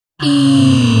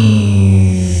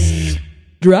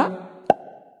Drop.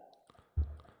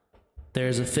 There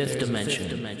is a fifth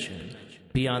dimension,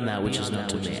 beyond that which is known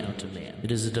to man.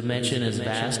 It is a dimension as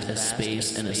vast as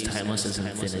space and as timeless as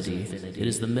infinity. It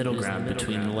is the middle ground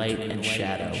between light and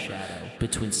shadow,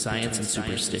 between science and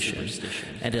superstition,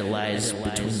 and it lies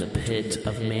between the pit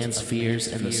of man's fears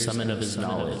and the summit of his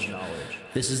knowledge.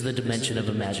 This is the dimension of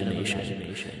imagination.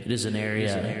 It is an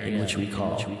area in which we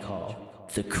call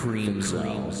the Cream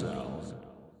Zone.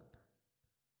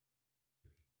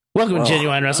 Welcome to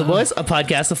Genuine Wrestle Boys, a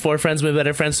podcast of four friends with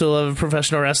better friends who love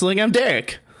professional wrestling. I'm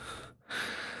Derek.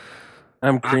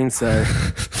 I'm Cream Zach.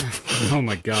 Oh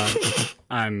my god.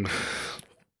 I'm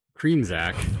Cream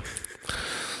Zach.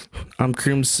 I'm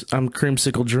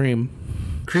Creamsicle Dream.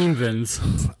 Cream Vins.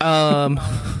 And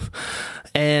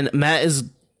Matt is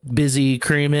busy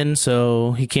creaming,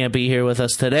 so he can't be here with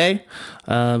us today.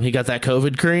 He got that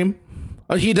COVID cream.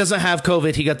 Oh, he doesn't have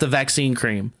COVID. He got the vaccine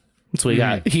cream. That's what he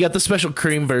got. He got the special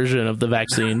cream version of the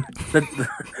vaccine.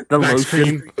 the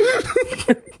lotion.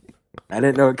 I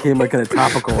didn't know it came like in a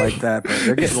topical like that, but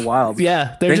they're getting wild.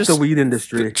 Yeah, they're just the weed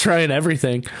industry trying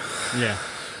everything. Yeah.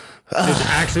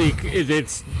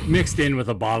 It's mixed in with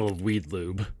a bottle of weed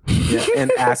lube. Yeah,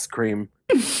 and ass cream.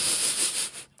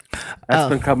 That's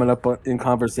been coming up in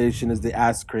conversation as the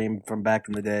ass cream from back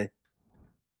in the day.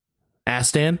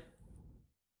 Astan?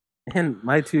 And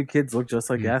my two kids look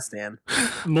just like Astan.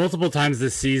 Multiple times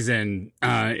this season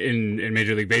in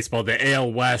Major League Baseball, the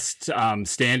AL West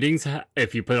standings,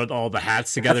 if you put all the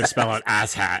hats together, spell out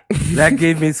ass hat. That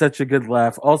gave me such a good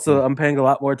laugh. Also, I'm paying a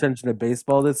lot more attention to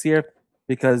baseball this year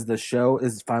because the show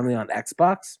is finally on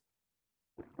Xbox.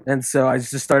 And so I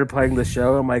just started playing the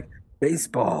show. I'm like,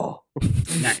 baseball.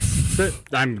 Nice.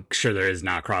 I'm sure there is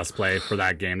not crossplay for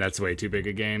that game. That's way too big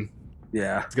a game.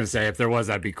 Yeah. I was going to say, if there was,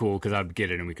 that'd be cool because I'd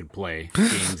get it and we could play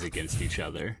games against each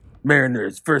other.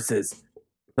 Mariners versus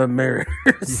the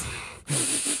Mariners.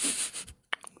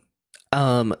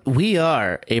 We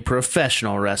are a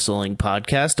professional wrestling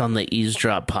podcast on the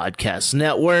Eavesdrop Podcast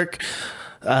Network.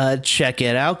 Check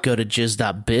it out. Go to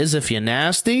jizz.biz if you're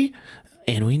nasty.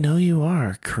 And we know you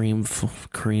are cream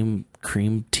team.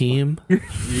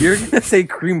 You're going to say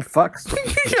cream fucks?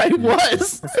 I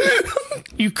was.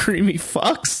 You creamy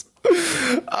fucks.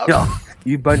 Yo,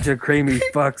 you bunch of creamy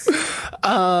fucks.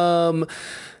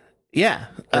 Yeah.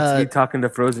 That's me talking to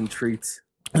Frozen Treats.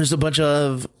 There's a bunch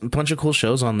of cool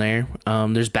shows on there.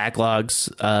 There's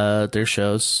backlogs. There's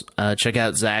shows. Check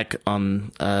out Zach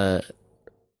on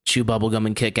Chew Bubblegum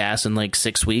and Kick Ass in like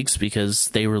 6 weeks because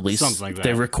they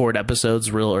they record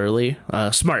episodes real early.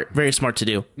 Smart, very smart to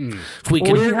do. If we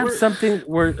can have something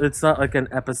where it's not like an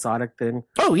episodic thing.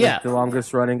 Oh yeah, like the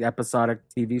longest running episodic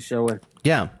TV show.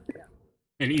 Yeah.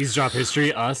 In Eavesdrop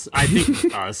history, us. I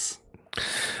think us.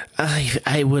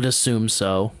 I would assume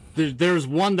so. There's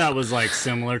one that was like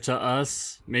similar to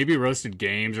us, maybe Roasted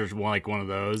Games or like one of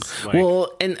those. Like,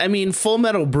 well, and I mean, Full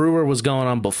Metal Brewer was going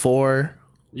on before.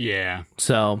 Yeah.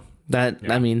 So that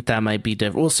I mean that might be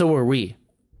different. Well, so were we.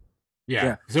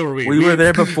 Yeah. So were we. We were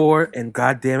there before, and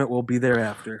God damn it, we'll be there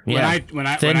after. When I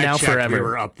checked, forever. we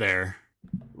were up there.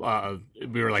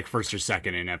 We were like first or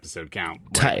second in episode count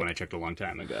when I checked a long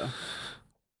time ago.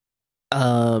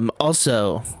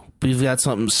 Also, we've got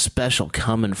something special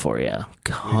coming for you.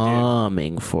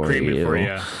 Creaming for you.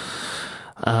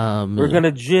 We're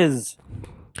gonna jizz.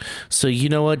 So you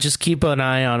know what? Just keep an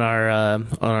eye on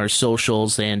our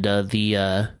socials and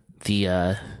the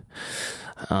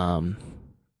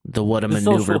What a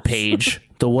Maneuver socials. page.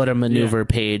 The What a Maneuver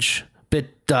page.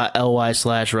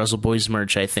 bit.ly/WrestleBoys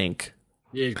merch, I think.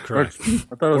 Yeah, correct.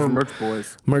 I thought it was Merch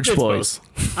Boys. Merch It's Boys.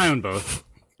 Both. I own both.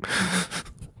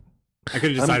 I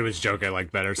couldn't decide which joke I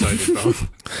liked better, so I did both.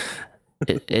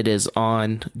 It is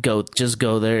on. Just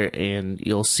go there and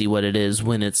you'll see what it is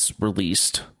when it's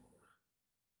released.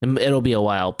 It'll be a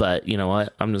while, but you know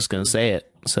what? I'm just gonna say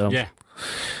it. So yeah.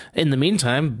 In the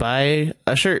meantime, buy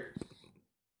a shirt.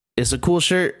 It's a cool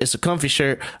shirt. It's a comfy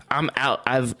shirt. I'm out.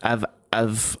 I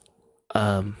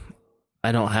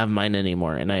don't have mine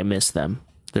anymore, and I miss them.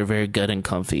 They're very good and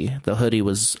comfy. The hoodie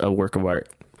was a work of art.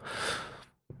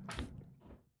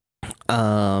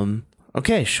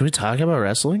 Okay, should we talk about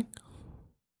wrestling?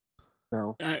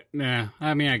 No. Nah,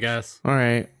 I mean, I guess. All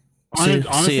right.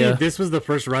 Honestly, this was the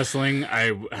first wrestling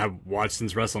I have watched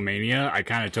since WrestleMania. I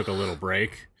kind of took a little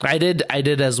break. I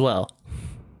did as well.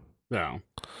 So,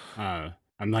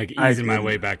 I'm like easing my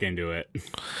way back into it.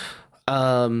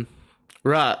 Raw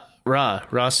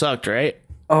sucked, right?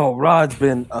 Oh, Raw's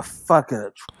been a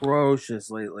fucking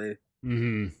atrocious lately.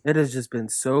 Mm-hmm. It has just been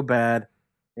so bad,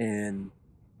 and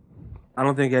I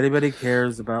don't think anybody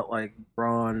cares about like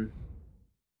Braun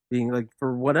being like,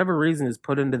 for whatever reason, is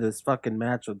put into this fucking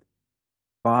match with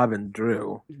Bob and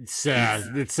Drew.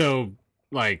 It's so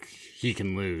like he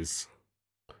can lose.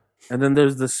 And then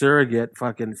there's the surrogate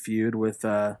fucking feud with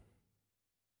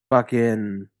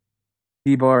fucking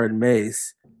T-Bar and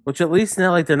Mace, which at least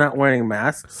now like they're not wearing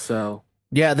masks, so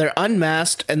Yeah, they're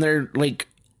unmasked and they're like,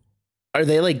 are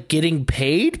they like getting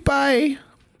paid by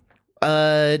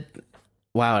wow,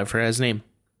 I forgot his name.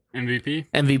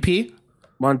 MVP?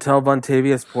 Montel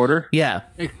Vontavious Porter. Yeah.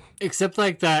 Except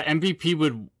like that MVP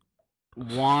would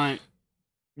want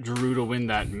Drew to win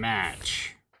that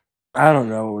match. I don't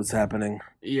know what was happening.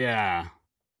 Yeah.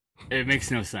 It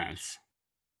makes no sense.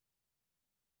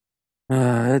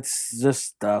 It's just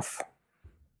stuff.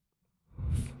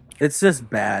 It's just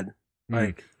bad.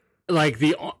 I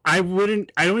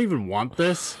don't even want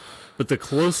this, but the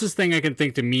closest thing I can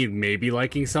think to me maybe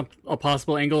liking a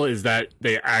possible angle is that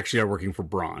they actually are working for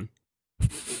Braun.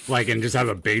 Like, and just have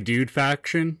a big dude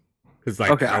faction. Because,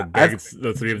 like, Okay, how big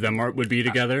the three of them would be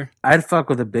together. I'd fuck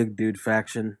with a big dude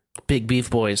faction. Big Beef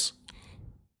Boys.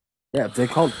 Yeah, if they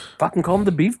fucking call them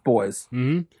the Beef Boys.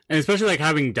 Mm-hmm. And especially, like,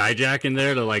 having Dijak in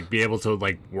there to, like, be able to,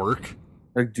 like, work.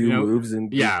 Like, do moves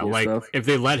and like, stuff. if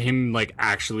they let him, like,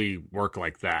 actually work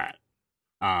like that,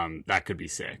 that could be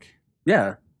sick.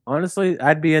 Yeah, honestly,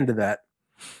 I'd be into that.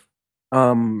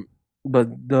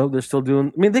 But though they're still doing...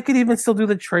 I mean, they could even still do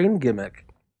the train gimmick.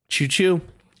 Choo-choo.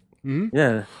 Mm-hmm.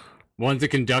 Yeah. One's the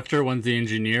conductor, one's the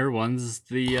engineer, one's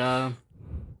the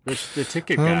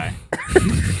ticket guy.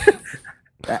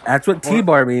 That's what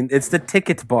T-Bar means. It's the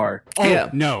ticket bar. Oh, yeah.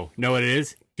 No, what it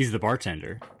is? He's the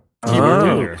bartender.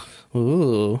 Oh.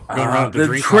 Ooh. Going around with The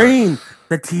drink train.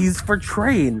 The T's for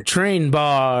train. Train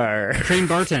bar. Train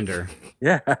bartender.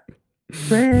 Yeah.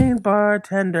 Train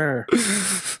bartender.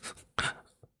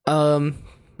 Okay.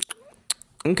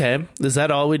 Is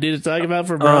that all we need to talk about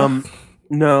for bro?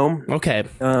 No. Okay.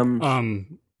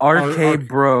 RK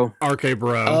Bro. RK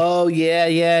Bro. Oh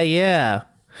yeah.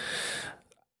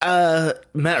 Matt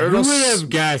Riddle. Who would have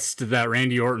guessed that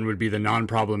Randy Orton would be the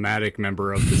non-problematic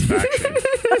member of this faction?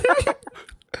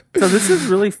 So this is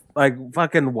really like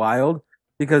fucking wild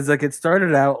because like it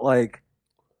started out like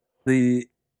the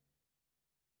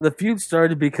feud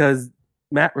started because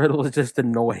Matt Riddle was just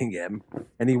annoying him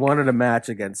and he wanted a match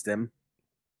against him.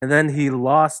 And then he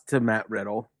lost to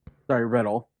Riddle.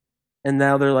 And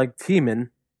now they're like teaming.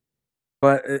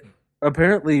 But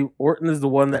apparently Orton is the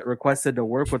one that requested to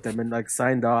work with him and like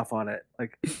signed off on it.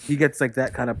 Like he gets like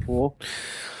that kind of pull.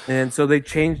 And so they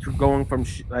changed going from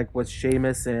like with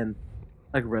Sheamus and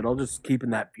like Riddle, just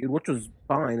keeping that feud, which was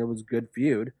fine. It was a good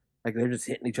feud. Like they're just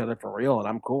hitting each other for real, and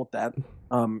I'm cool with that.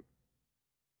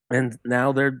 And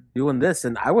now they're doing this,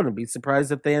 and I wouldn't be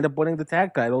surprised if they end up winning the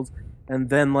tag titles, and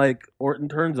then like Orton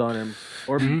turns on him.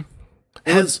 Or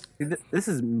this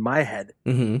is my head.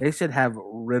 Mm-hmm. They should have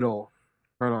Riddle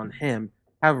turn on him.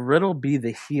 Have Riddle be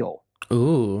the heel.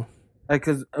 Ooh. Like,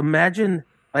 cause imagine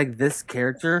like this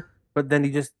character, but then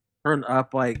he just turned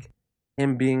up like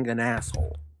him being an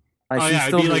asshole. Like,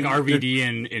 it'd be like RVD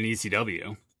in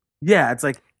ECW. Yeah, it's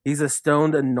like he's a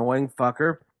stoned, annoying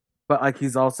fucker, but like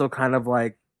he's also kind of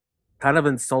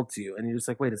insults you, and you're just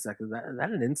like, wait a second, is that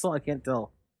an insult? I can't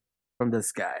tell from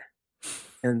this guy.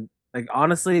 And like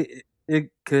honestly,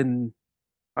 it can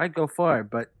might go far,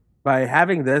 but by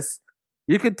having this,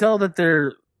 you could tell that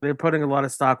they're putting a lot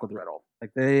of stock with Riddle.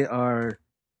 Like they are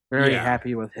very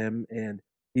happy with him, and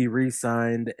he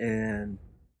re-signed, and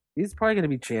he's probably going to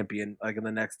be champion like in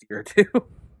the next year or two.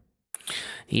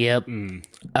 Yep.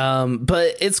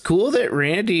 But it's cool that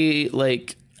Randy,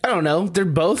 like, I don't know, they're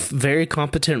both very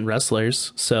competent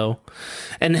wrestlers. So,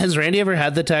 and has Randy ever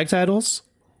had the tag titles?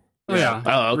 Oh yeah.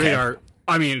 Oh, okay.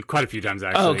 Quite a few times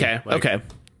actually. Oh, okay. Okay.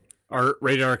 Our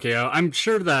Rated RKO. I'm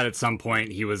sure that at some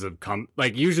point he was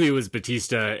usually it was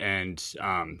Batista and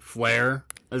Flair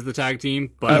as the tag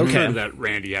team, but I'm sure that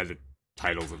Randy had the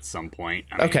titles at some point.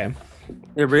 Okay.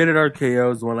 Yeah, Rated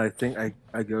RKO is one I think I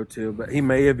go to, but he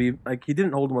may have he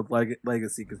didn't hold him with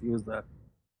Legacy because he was the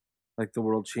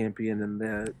world champion and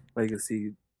the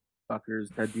Legacy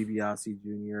fuckers, Ted DiBiase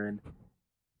Jr. and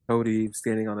Cody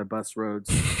standing on the bus roads.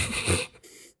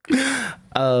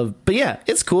 But yeah,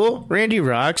 it's cool. Randy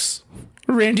rocks.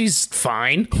 Randy's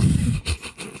fine.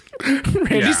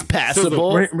 Randy's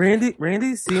passable. So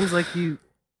Randy seems like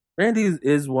Randy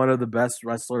is one of the best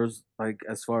wrestlers, like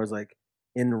as far as like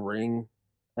in ring.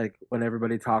 Like when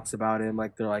everybody talks about him,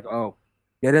 like they're like, "Oh,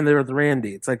 get in there with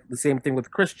Randy." It's like the same thing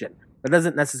with Christian. That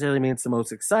doesn't necessarily mean it's the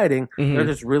most exciting. Mm-hmm. They're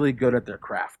just really good at their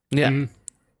craft. Yeah.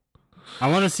 Mm-hmm. I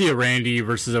want to see a Randy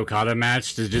versus Okada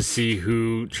match to just see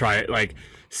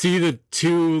see the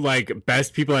two like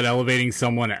best people at elevating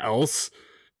someone else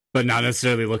but not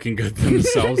necessarily looking good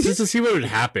themselves, just to see what would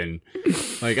happen.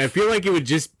 Like, I feel like it would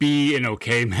just be an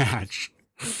okay match.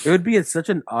 It would be such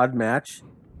an odd match,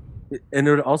 and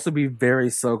it would also be very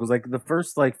slow because like the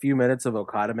first like few minutes of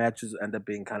Okada matches end up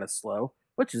being kind of slow,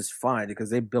 which is fine because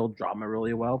they build drama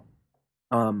really well.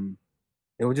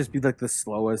 It would just be like the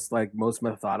slowest, like most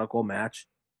methodical match,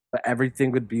 but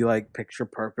everything would be like picture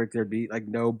perfect. There'd be like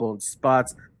no blown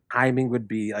spots. Timing would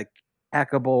be like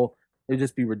impeccable. It would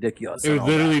just be ridiculous. It would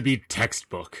literally be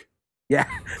textbook. Yeah,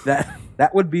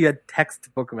 that would be a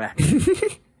textbook match.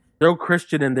 Throw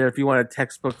Christian in there if you want a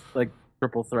textbook like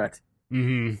triple threat.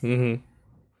 I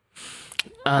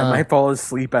might fall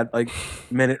asleep at like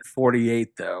minute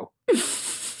 48 though.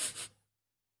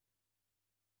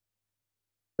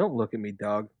 Don't look at me,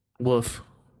 dog. Woof.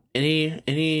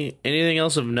 Anything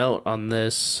else of note on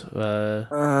this show?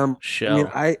 I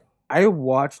mean, I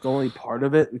watched only part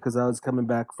of it because I was coming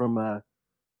back from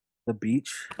the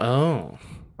beach. Oh,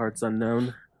 Parts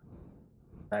unknown.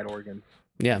 That Oregon.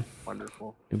 Yeah.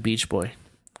 Wonderful. Beach boy.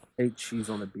 Ate cheese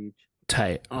on the beach.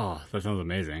 Tight. Oh, that sounds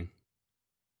amazing.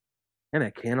 And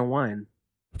a can of wine.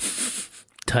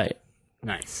 Tight.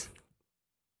 Nice.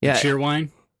 Yeah. Cheer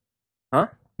wine? Huh?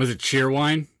 Was it cheer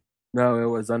wine? No, it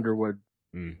was Underwood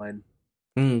wine.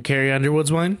 Carrie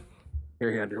Underwood's wine?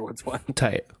 Carrie Underwood's wine.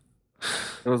 Tight.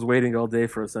 I was waiting all day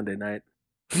for a Sunday night.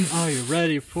 Are you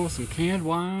ready for some canned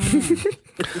wine?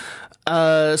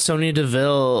 Sonya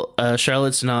Deville,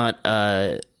 Charlotte's not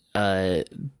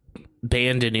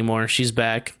banned anymore. She's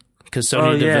back because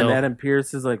Sonya Deville. And Adam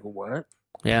Pearce is like, what?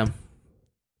 Yeah.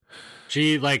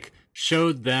 She like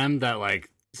showed them that like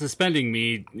suspending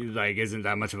me like isn't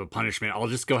that much of a punishment. I'll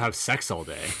just go have sex all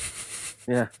day.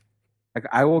 Yeah. Like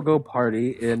I will go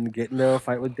party and get into a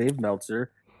fight with Dave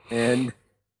Meltzer and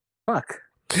fuck.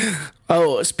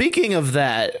 Oh, speaking of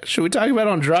that, should we talk about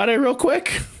Andrade real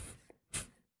quick?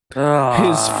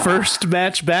 His first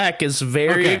match back is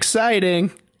very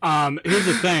exciting. Here's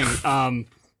the thing.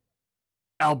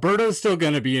 Alberto's still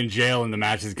going to be in jail and the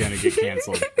match is going to get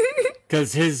canceled.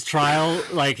 Because his trial,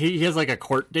 like, he has, like, a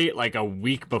court date, like, a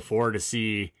week before to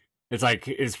see... It's, like,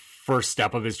 his first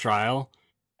step of his trial.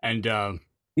 And,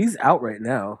 he's out right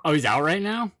now. Oh, he's out right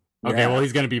now? Okay, Yeah. well,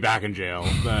 he's going to be back in jail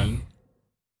then.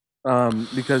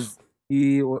 Because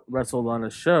he wrestled on a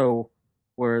show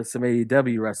where some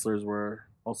AEW wrestlers were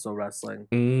also wrestling.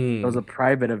 It was a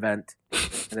private event,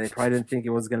 and they probably didn't think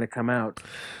it was going to come out.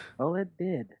 Oh, it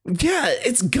did. Yeah,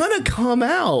 it's gonna come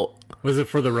out. Was it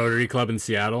for the Rotary Club in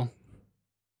Seattle?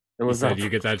 It was. Do you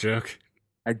get that joke?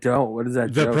 I don't. What is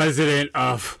that The joke? president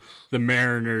of the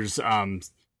Mariners,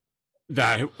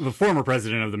 the former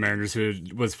president of the Mariners who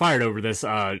was fired over this,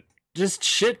 just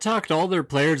shit-talked all their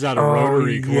players out of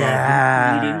Rotary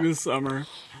Club meeting this summer.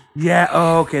 Yeah,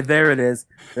 oh, okay, there it is.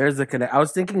 There's the connect. I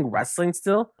was thinking wrestling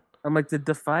still. I'm like, did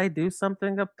Defy do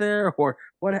something up there? Or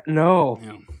what? No.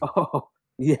 Yeah. Oh,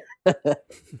 yeah.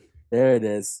 There it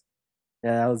is.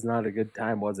 Yeah, that was not a good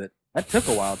time, was it? That took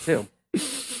a while, too.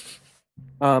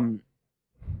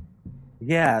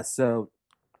 Yeah, so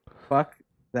fuck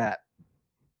that.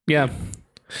 Yeah.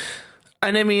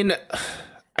 And I mean,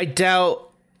 I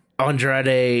doubt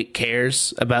Andrade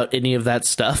cares about any of that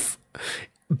stuff.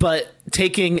 But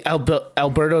taking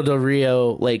Alberto Del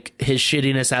Rio, like, his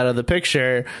shittiness out of the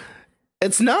picture,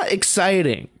 it's not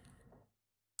exciting.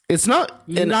 It's not...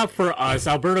 Not for us.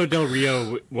 Alberto Del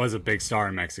Rio was a big star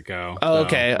in Mexico. Oh,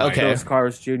 okay, so, okay. Dos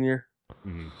Cars Jr.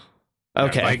 Mm-hmm.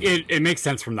 Okay. Yeah, like, it makes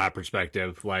sense from that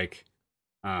perspective. Like,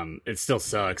 it still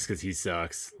sucks because he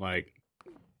sucks. Like,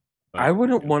 I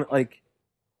wouldn't want, like...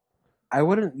 I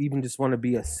wouldn't even just want to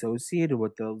be associated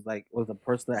with those, like, with a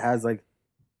person that has, like,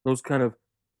 those kind of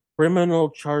criminal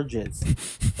charges.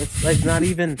 It's like not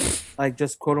even like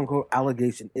just quote unquote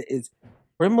allegation. It is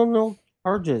criminal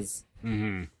charges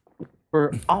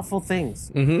for awful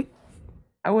things.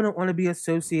 I wouldn't want to be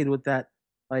associated with that,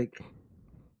 like,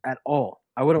 at all.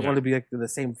 I wouldn't want to be like in the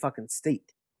same fucking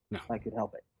state. No, if I could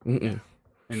help it.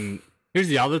 And here's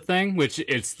the other thing, which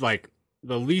it's like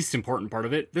the least important part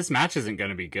of it. This match isn't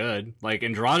going to be good. Like,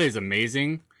 Andrade is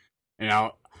amazing,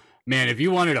 and man, if you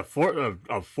wanted a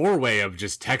four-way of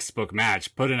just textbook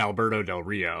match, put in Alberto Del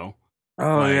Rio.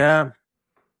 Oh, like, yeah.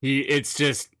 It's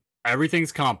just,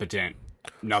 everything's competent.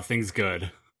 Nothing's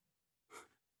good.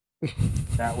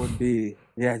 That would be,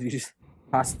 yeah, you just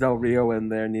toss Del Rio in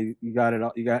there and you got it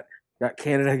all. You got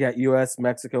Canada, you got US,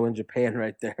 Mexico, and Japan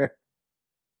right there.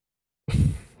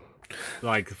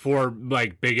 Like, four,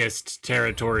 like, biggest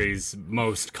territories,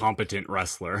 most competent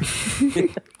wrestler.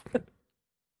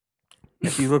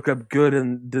 If you look up good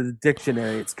in the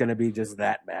dictionary, it's going to be just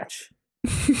that match.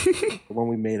 The one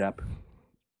we made up.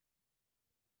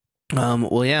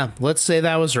 Well, yeah. Let's say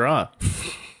that was Raw.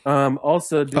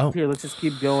 Also, here, let's just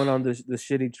keep going on the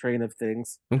shitty train of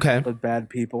things. Okay. With bad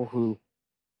people who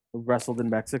wrestled in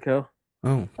Mexico.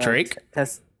 Oh, Drake?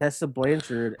 Tessa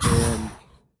Blanchard and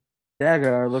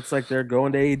Dagar looks like they're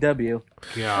going to AEW.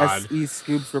 God. SE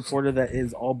Scoops reported that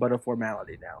is all but a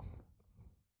formality now.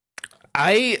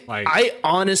 I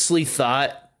honestly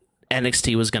thought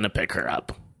NXT was going to pick her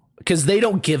up because they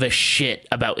don't give a shit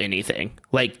about anything.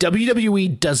 Like,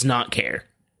 WWE does not care.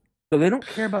 So they don't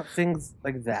care about things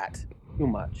like that too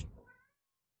much.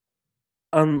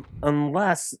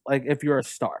 Unless, like, if you're a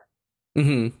star.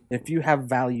 Mm-hmm. If you have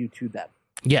value to them.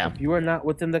 Yeah. If you are not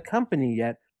within the company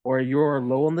yet, or you're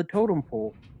low on the totem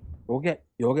pole, you'll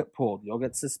get pulled. You'll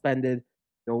get suspended.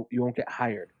 You won't get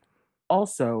hired.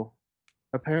 Also,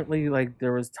 apparently, like,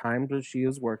 there was times where she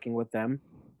was working with them,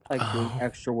 like doing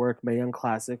extra work, Mae Young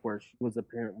Classic, where she was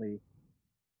apparently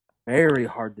very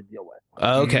hard to deal with.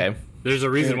 Okay. There's a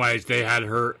reason why they had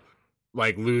her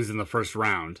like lose in the first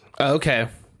round. Okay.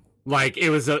 Like it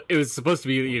was supposed to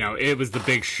be, you know, it was the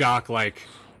big shock, like,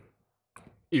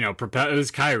 you know, it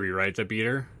was Kyrie, right, that beat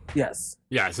her? Yes.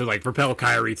 Yeah, so like propel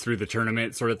Kyrie through the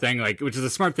tournament sort of thing, like, which is a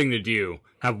smart thing to do.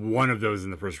 Have one of those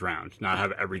in the first round, not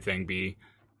have everything be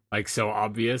like so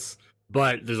obvious.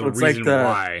 But there's a reason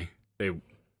why they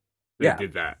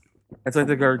did that. It's like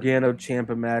the Gargano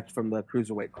Ciampa match from the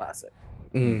Cruiserweight Classic.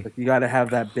 Like, you got to have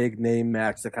that big name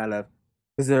match to kind of,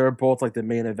 because they're both like the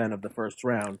main event of the first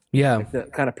round. Yeah. Like, to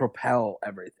kind of propel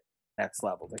everything next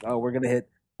level. Like, oh, we're gonna hit.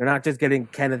 They're not just getting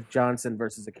Kenneth Johnson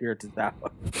versus Akira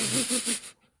Tozawa.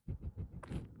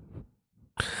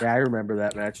 Yeah, I remember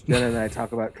that match. Jenna and I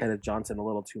talk about Kenneth Johnson a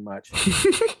little too much.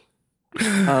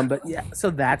 But yeah, so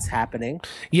that's happening.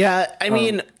 Yeah, I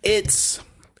mean, it's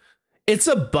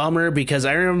a bummer because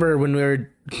I remember when we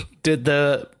did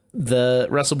the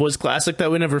Wrestle Boys Classic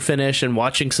that we never finished and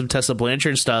watching some Tessa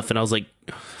Blanchard stuff, and I was like,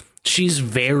 she's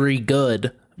very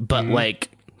good, but like,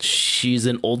 she's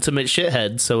an ultimate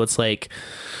shithead, so it's like,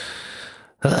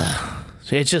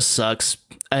 it just sucks.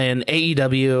 And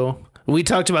AEW, we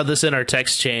talked about this in our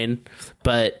text chain,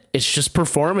 but it's just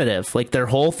performative. Like, their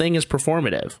whole thing is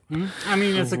performative. I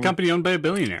mean, it's a company owned by a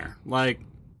billionaire. Like,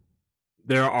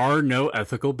 there are no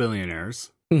ethical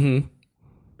billionaires.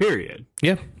 Period.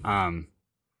 Yeah.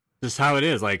 Just how it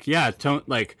is. Like, yeah,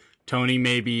 Tony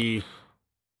may be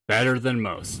better than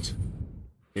most.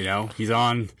 You know, he's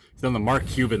on the Mark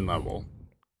Cuban level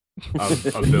of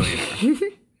billionaire.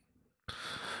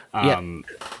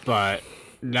 But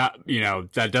not, you know,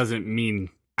 that doesn't mean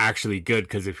actually good,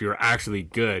 because if you're actually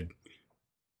good,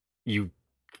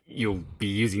 you'll be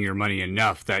using your money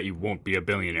enough that you won't be a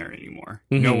billionaire anymore.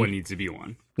 No one needs to be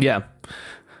one. Yeah.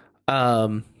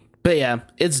 But yeah,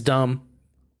 it's dumb.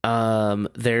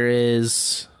 There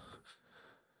is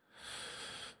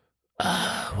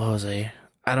what was I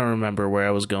don't remember where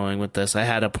I was going with this. I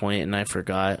had a point and I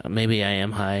forgot. Maybe I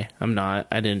am high. I'm not.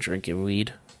 I didn't drink any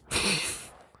weed.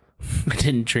 I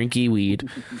didn't drink any weed.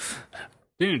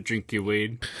 Didn't drink your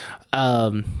weed.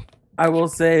 I will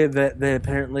say that they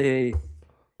apparently,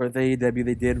 for the AEW,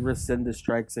 they did rescind the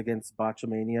strikes against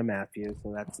Botchamania Matthews,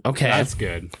 so that's okay. That's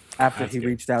good. After he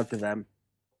reached out to them,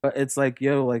 but it's like,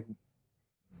 yo, like,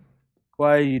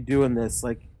 why are you doing this?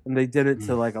 Like, and they did it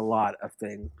to like a lot of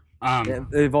things.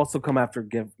 They've also come after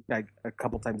like a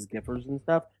couple times givers and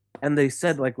stuff, and they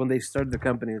said, like, when they started the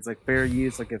company, it's like fair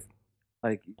use. Like, if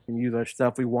like you can use our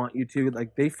stuff, we want you to.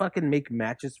 Like, they fucking make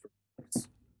matches for gifts.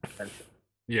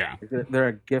 Yeah, they're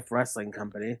a gift wrestling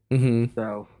company,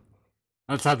 so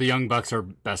that's how the Young Bucks are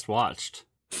best watched.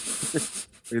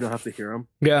 You don't have to hear them.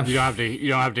 Yeah, you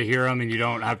don't have to hear them, and you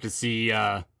don't have to see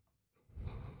that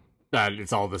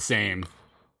it's all the same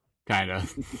kind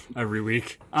of every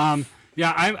week.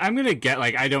 Yeah, I'm gonna get,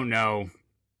 like, I don't know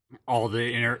all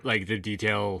the the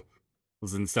details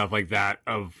and stuff like that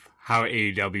of how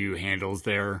AEW handles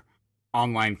their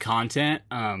online content.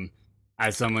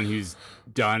 As someone who's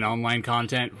done online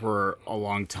content for a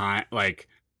long time,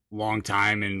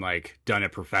 and like done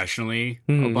it professionally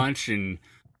a bunch, and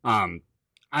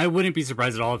I wouldn't be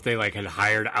surprised at all if they like had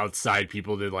hired outside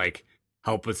people to like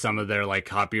help with some of their like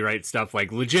copyright stuff,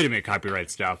 like legitimate copyright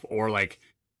stuff, or like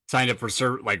signed up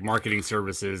for like marketing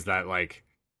services that, like,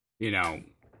 you know,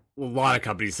 a lot of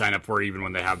companies sign up for even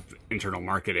when they have internal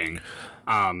marketing,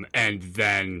 and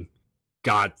then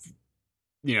got,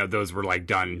 you know, those were like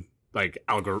done like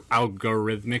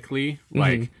algorithmically,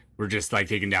 like we're just like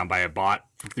taken down by a bot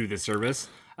through the service.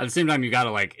 At the same time, you got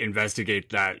to like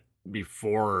investigate that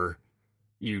before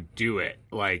you do it.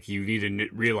 Like, you need to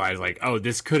realize, like, oh,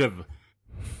 this could have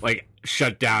like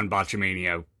shut down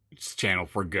Botchamania channel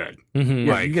for good.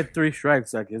 Yeah, like, you get 3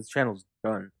 strikes, like, his channel's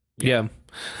done. Yeah.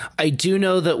 I do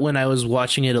know that when I was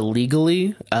watching it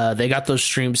illegally, they got those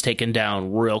streams taken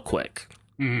down real quick.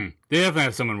 Mm-hmm. They definitely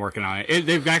have someone working on it.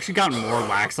 They've actually gotten more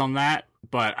lax on that,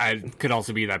 but it could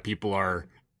also be that people are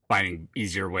finding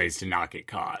easier ways to not get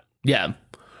caught. Yeah.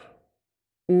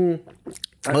 My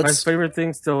favorite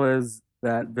thing still is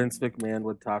that Vince McMahon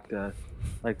would talk to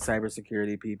like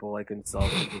cybersecurity people like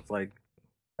himself. It's like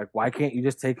why can't you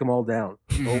just take them all down?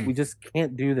 Well, we just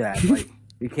can't do that. Like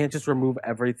you can't just remove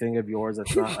everything of yours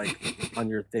that's not like on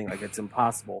your thing. Like it's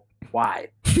impossible. Why?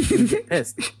 He would get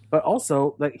pissed. But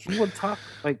also, like he would talk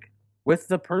like with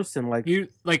the person. Like you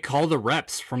like call the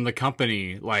reps from the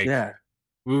company. Like yeah.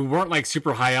 We weren't like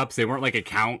super high ups. They weren't like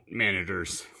account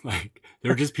managers. Like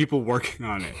they're just people working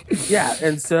on it. Yeah,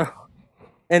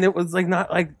 and it was like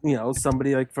not like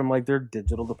somebody like from like their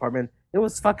digital department. It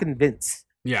was fucking Vince.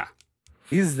 Yeah,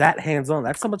 he's that hands on.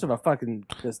 That's how much of a fucking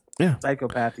just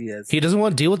psychopath he is. He doesn't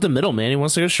want to deal with the middleman. He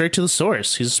wants to go straight to the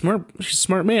source. He's a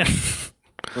smart man.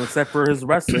 Well, except for his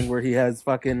wrestling, where he has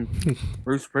fucking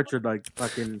Bruce Pritchard like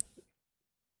fucking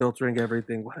filtering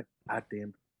everything. What a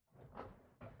goddamn.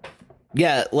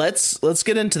 Yeah, let's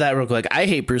get into that real quick. I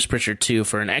hate Bruce Pritchard too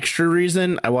for an extra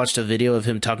reason. I watched a video of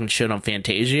him talking shit on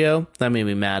Fantasio. That made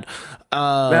me mad.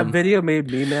 That video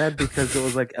made me mad because it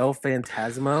was like El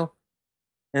Phantasmo,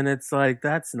 and it's like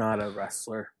that's not a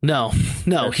wrestler. No,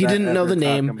 he didn't know the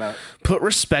name. Put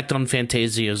respect on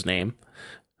Fantasio's name.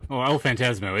 Well, El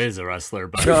Phantasmo is a wrestler,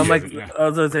 but no, I'm like, I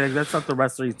was gonna say like, that's not the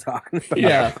wrestler he's talking about.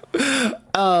 Yeah.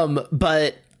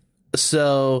 But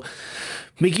so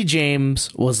Mickie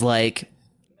James was like,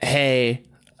 hey,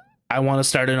 I want to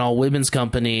start an all women's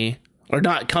company, or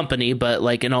not company, but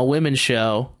like an all women's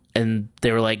show. And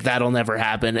they were like, that'll never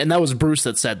happen. And that was Bruce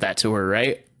that said that to her,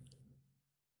 right?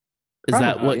 Is Probably.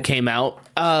 that what came out?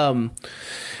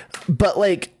 But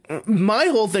like my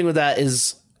whole thing with that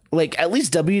is like, at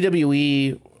least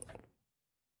WWE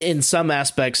in some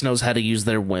aspects knows how to use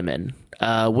their women.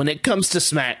 When it comes to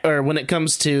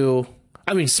SmackDown.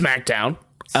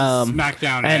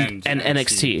 SmackDown and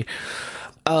NXT.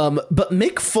 But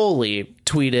Mick Foley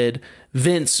tweeted,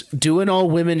 Vince, do an all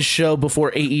women's show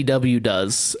before AEW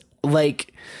does.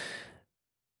 Like,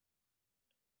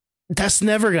 that's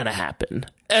never gonna happen.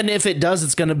 And if it does,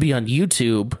 it's gonna be on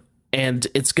YouTube and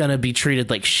it's gonna be treated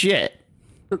like shit.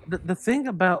 The thing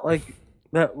about like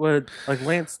that would like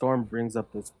Lance Storm brings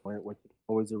up this point, which is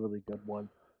always a really good one,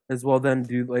 as well. Then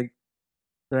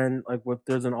if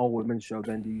there's an all women show,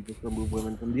 then do you just remove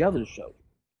women from the other show?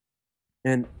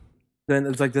 And then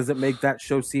it's like, does it make that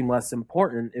show seem less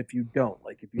important if you don't?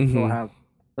 Like if you still have,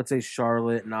 let's say,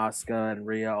 Charlotte and Asuka and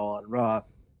Rhea all on Raw,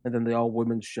 and then the all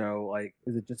women show, like,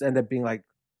 does it just end up being like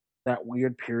that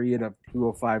weird period of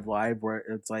 205 Live where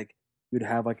it's like you'd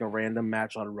have like a random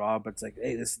match on Raw, but it's like,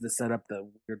 hey, this is to set up the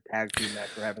weird tag team match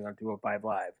we're having on 205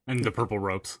 Live. And the purple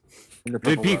ropes.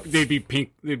 They'd be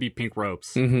pink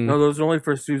ropes. Mm-hmm. No, those are only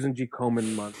for Susan G.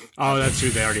 Komen month. Oh, that's true.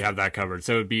 They already have that covered.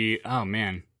 So it'd be, oh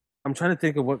man. I'm trying to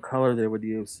think of what color they would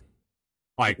use.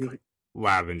 Like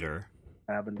lavender.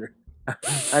 Lavender.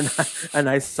 a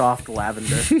nice soft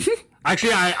lavender.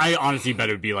 Actually, I honestly bet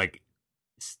it would be like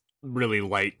really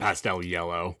light pastel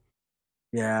yellow.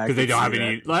 Yeah, because they don't have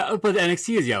any. But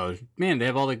NXT is yellow. Man, they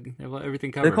have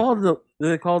everything covered. They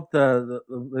call it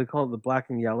the black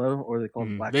and yellow, or they call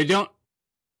it black. They don't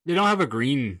have a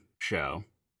green show.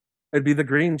 It'd be the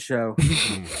green show.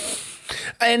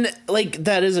 And like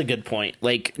that is a good point.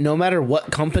 Like no matter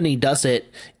what company does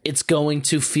it, it's going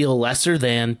to feel lesser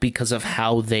than because of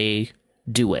how they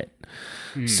do it.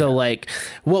 So like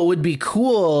what would be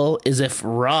cool is if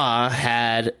Raw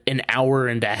had an hour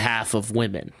and a half of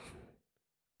women.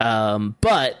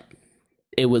 But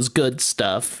it was good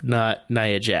stuff, not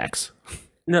Nia Jax.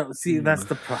 No, see, that's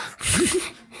the problem.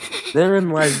 Therein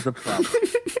lies the problem.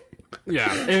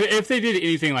 Yeah, if they did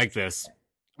anything like this,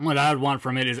 what I would want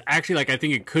from it is actually like I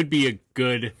think it could be a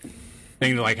good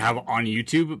thing to like have on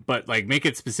YouTube, but like make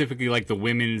it specifically like the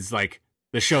women's like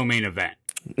the show main event,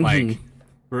 like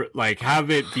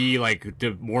have it be like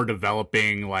more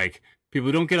developing like people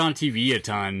who don't get on TV a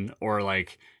ton or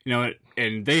like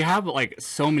and they have like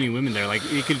so many women there. Like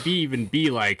it could even be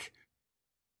like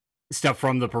stuff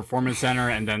from the Performance Center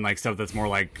and then like stuff that's more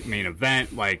like main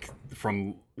event, like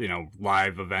from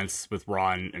live events with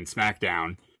Raw and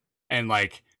SmackDown, and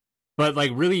like. But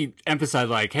like really emphasize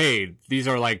like, hey, these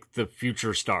are like the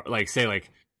future star. Like say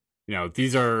like,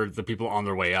 these are the people on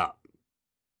their way up.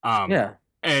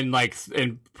 And like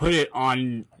and put it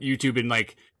on YouTube and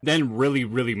like then really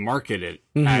really market it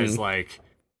as like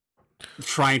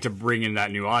trying to bring in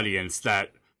that new audience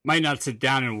that might not sit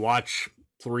down and watch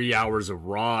 3 hours of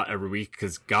Raw every week,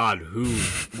 because God,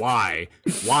 why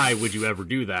would you ever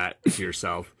do that to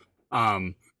yourself?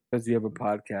 Because you have a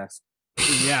podcast.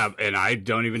 Yeah, and I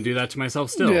don't even do that to myself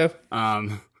still. Yeah.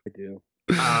 I do.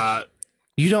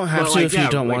 You don't have to if you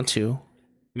don't want to.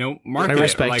 Market, I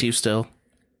respect you still.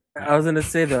 I was gonna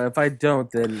say though, if I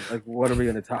don't, then like, what are we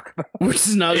gonna talk about? We're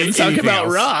just not gonna talk about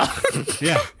Raw.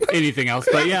 Yeah, anything else?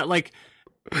 But yeah, like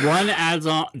run ads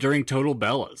on during Total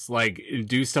Bellas, like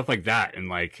do stuff like that, and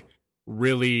like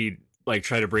really like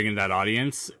try to bring in that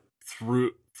audience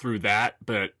through that.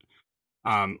 But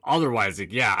otherwise,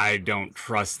 like, yeah, I don't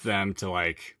trust them to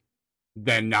like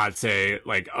then not say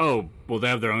like, oh, well, they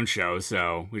have their own show,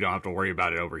 so we don't have to worry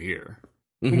about it over here.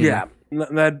 Mm-hmm. Yeah,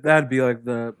 that'd be like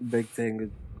the big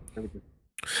thing.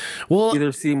 Well,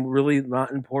 either seem really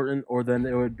not important, or then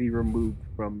it would be removed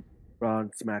from Raw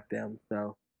and SmackDown.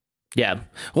 So yeah.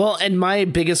 Well, and my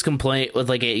biggest complaint with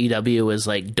like AEW is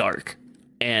like dark,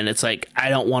 and it's like I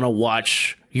don't want to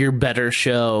watch your better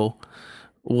show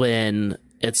when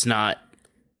it's not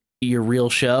your real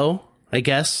show, I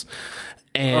guess.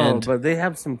 And but they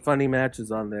have some funny matches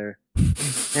on there,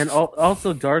 and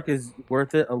also Dark is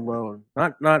worth it alone.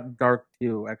 Not Dark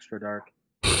 2, Extra Dark,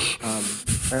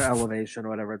 Elevation,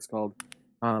 whatever it's called.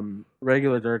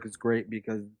 Regular Dark is great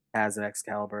because it has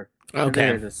Excalibur. Okay,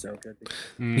 they're just so good.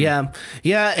 Yeah,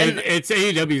 and it's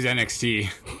AEW's NXT.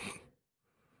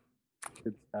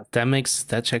 Good stuff.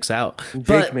 That checks out.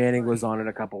 Jake Manning was on it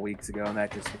a couple weeks ago, and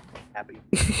that just made me happy.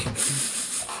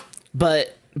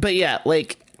 but yeah,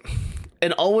 like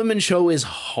an all-women show is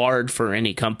hard for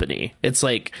any company. It's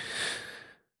like,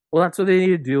 well, that's what they need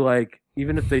to do. Like,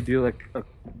 even if they do like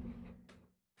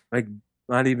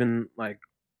not even like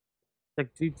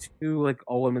do 2 like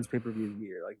all women's pay-per-views a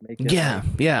year, like make it yeah,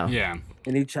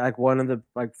 and each like one in the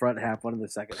like front half, one in the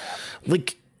second half,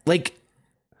 like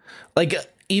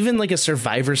even like a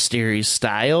Survivor Series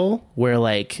style where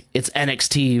like it's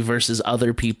NXT versus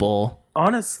other people.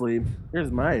 Honestly,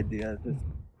 here's my idea. Just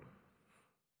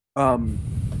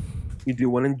you do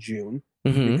one in June,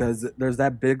 because there's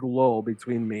that big lull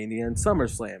between Mania and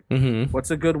SummerSlam. What's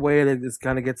a good way to just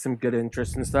kind of get some good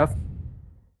interest and stuff?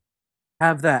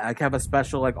 Have that. Like, have a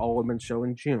special like all women show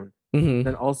in June.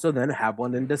 Then also then have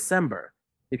one in December,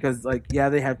 because like, yeah,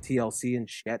 they have TLC and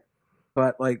shit,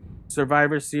 but like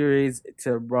Survivor Series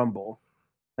to Rumble,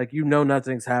 like,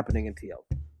 nothing's happening in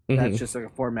TLC. That's just like a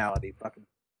formality, fucking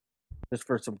just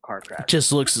for some car crash.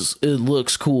 It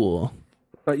looks cool.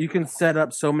 But you can set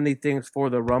up so many things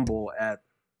for the Rumble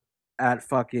at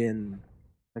fucking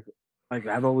like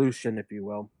Evolution, if you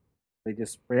will. They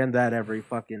just ran that every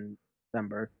fucking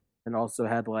December, and also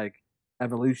had like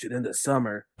Evolution in the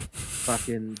summer,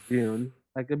 fucking June.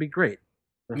 Like, it'd be great.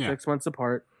 They're 6 months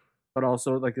apart, but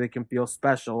also like they can feel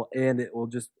special, and it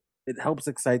helps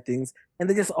excite things, and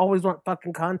they just always want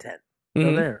fucking content.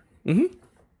 They're there.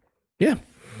 Yeah.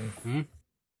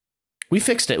 We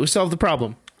fixed it. We solved the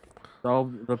problem.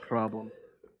 Solve the problem.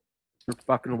 You're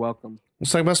fucking welcome.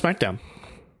 Let's talk about SmackDown.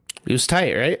 It was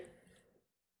tight, right?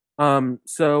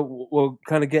 So we'll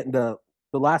kind of get into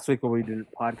the last week when we did a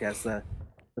podcast, the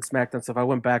SmackDown stuff. I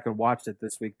went back and watched it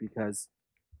this week because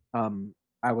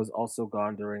I was also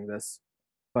gone during this,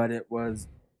 but it was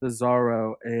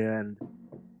Cesaro and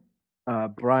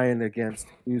Brian against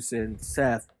Uso and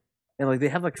Seth, and like they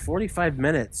have like 45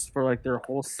 minutes for like their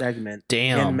whole segment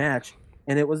and match.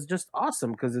 And it was just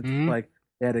awesome because it's like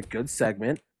they had a good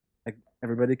segment. Like,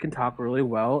 everybody can talk really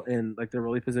well, and like they're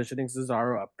really positioning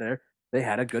Cesaro up there. They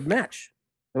had a good match.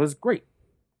 It was great.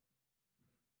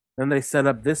 Then they set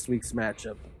up this week's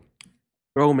matchup,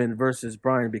 Roman versus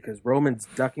Bryan, because Roman's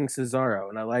ducking Cesaro,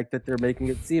 and I like that they're making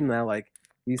it seem that like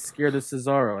he's scared of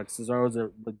Cesaro. Like, Cesaro's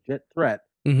a legit threat,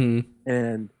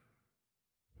 and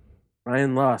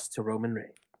Bryan lost to Roman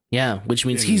Reigns. Yeah, which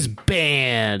means he's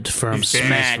banned from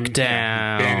SmackDown.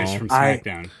 Banished from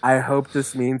SmackDown. I hope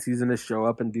this means he's going to show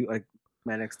up and do like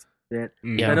NXT shit.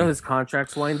 I know his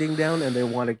contract's winding down, and they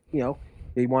want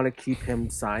to keep him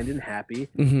signed and happy.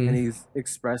 And he's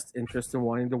expressed interest in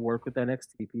wanting to work with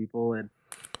NXT people, and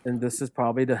this is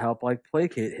probably to help like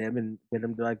placate him and get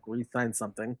him to like re-sign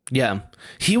something. Yeah,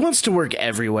 he wants to work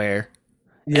everywhere.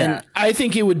 Yeah. And I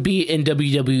think it would be in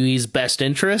WWE's best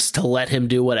interest to let him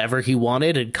do whatever he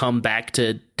wanted and come back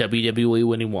to WWE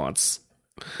when he wants.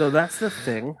 So that's the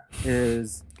thing,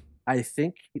 is I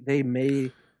think they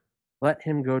may let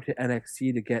him go to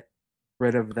NXT to get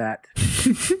rid of that.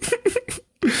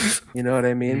 You know what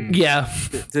I mean? Yeah.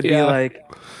 To be like,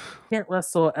 can't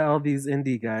wrestle all these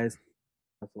indie guys.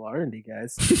 Wrestle our indie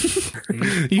guys.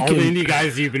 All the indie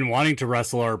guys you've been wanting to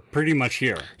wrestle are pretty much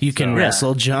here. You can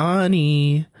wrestle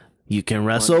Johnny. You can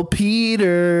wrestle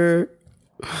Peter.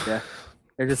 Yeah,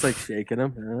 they're just like shaking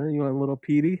him. You want a little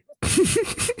Petey?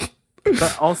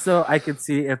 But also, I could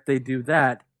see if they do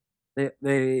that,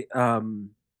 they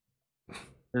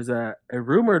there's a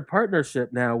rumored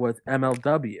partnership now with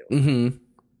MLW, Mm-hmm.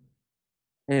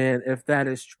 and if that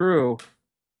is true,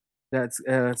 that's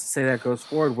let's say that goes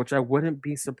forward, which I wouldn't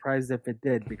be surprised if it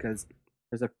did, because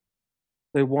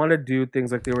they want to do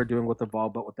things like they were doing with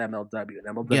Evolve, but with MLW,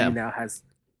 and MLW now has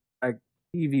a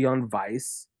TV on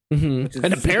Vice, which is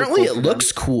And apparently cool it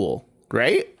looks cool,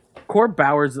 right? Court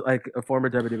Bauer's like a former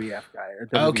WWF guy, a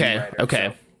WWE writer, okay.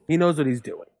 so he knows what he's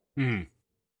doing, and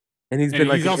he's been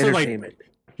like he's also entertainment.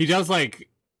 He does like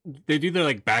they do their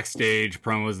like backstage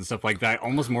promos and stuff like that,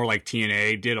 almost more like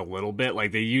TNA did a little bit.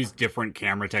 Like they use different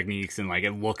camera techniques and like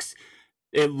it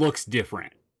looks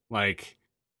different. Like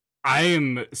I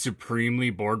am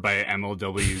supremely bored by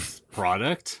MLW's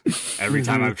product every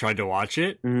time I've tried to watch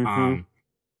it.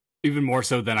 Even more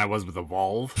so than I was with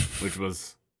Evolve, which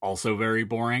was also very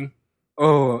boring.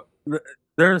 Oh,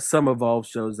 there are some Evolve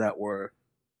shows that were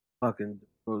fucking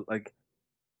like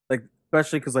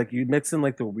especially because like you mix in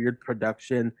like the weird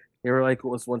production. They were like, it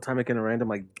was one time like in a random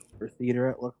like theater.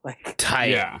 It looked like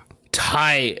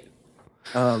tight.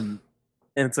 And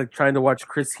it's like trying to watch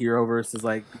Chris Hero versus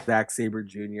like Zack Sabre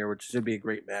Jr., which should be a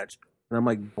great match. And I'm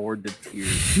like bored to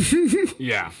tears.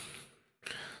 Yeah.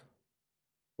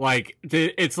 Like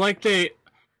it's like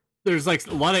there's like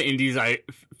a lot of indies I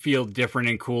feel different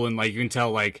and cool, and like you can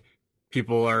tell like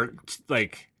people are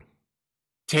like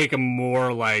take a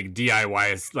more like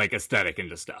DIY like aesthetic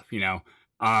into stuff, you know.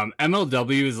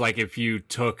 MLW is like if you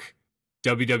took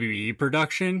WWE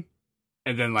production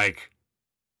and then like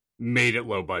made it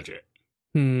low budget.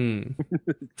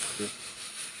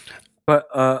 But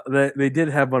they did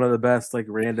have one of the best like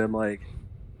random like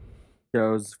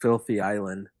shows, Filthy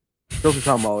Island. Filthy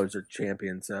Tom Lawler's their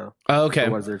champion, so okay,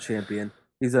 was their champion.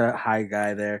 He's a high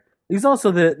guy there. He's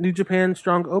also the New Japan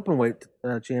Strong Openweight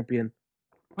champion.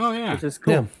 Oh yeah, which is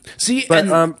cool. Yeah. See, but,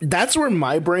 and that's where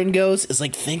my brain goes. Is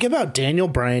like think about Daniel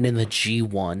Bryan in the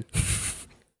G1.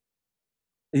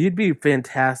 He'd be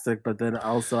fantastic, but then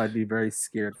also I'd be very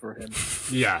scared for him.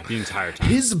 Yeah, the entire time.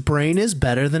 His brain is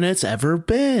better than it's ever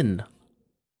been.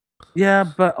 Yeah,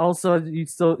 but also you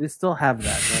still have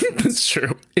that. Right? It's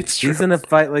true. It's true. He's in a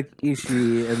fight like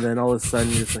Ishii, and then all of a sudden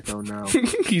you're just like, oh no.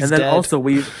 He's and then dead. also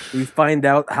we find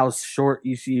out how short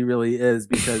Ishii really is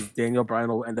because Daniel Bryan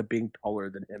will end up being taller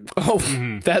than him.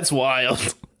 Oh, that's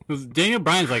wild. Daniel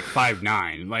Bryan's like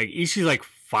 5'9", like Ishii's like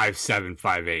 5'7",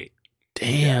 5'8".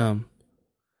 Damn.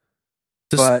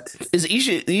 But is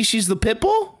Ishii's the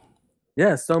Pitbull?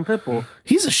 Yeah, Stone Pitbull.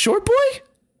 He's a short boy?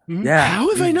 Yeah. How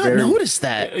have I not noticed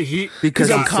that? Because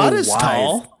Okada's so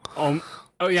tall.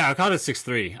 Oh yeah, Okada's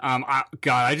 6'3".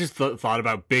 I just thought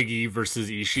about Big E versus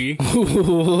Ishii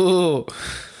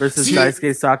versus Daisuke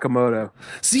Sakamoto.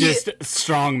 Just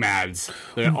strong mads.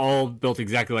 They're all built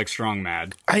exactly like strong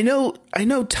mad. I know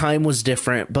time was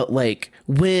different, but like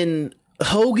when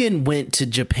Hogan went to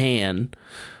Japan,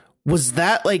 was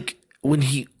that like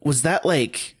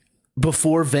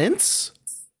before Vince?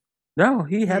 No,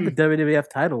 he had the WWF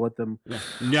title with them.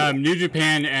 Yeah, New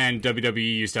Japan and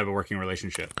WWE used to have a working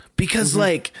relationship. Because,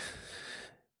 like,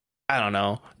 I don't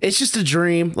know. It's just a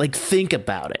dream. Like, think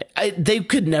about it. They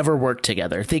could never work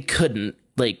together. They couldn't,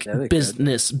 like,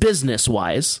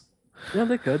 business-wise. Yeah,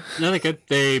 they could. No, they could.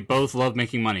 They both love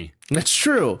making money. That's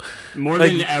true. More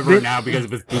than ever now, because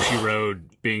with Bushiroad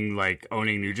being, like,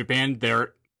 owning New Japan,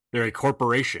 they're a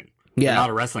corporation. Yeah. They're not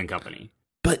a wrestling company.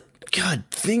 But, God,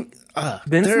 think...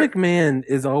 Vince McMahon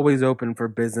is always open for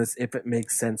business if it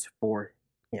makes sense for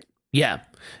him. Yeah.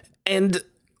 And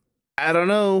I don't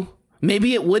know.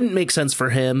 Maybe it wouldn't make sense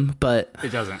for him, but it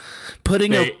doesn't.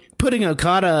 Putting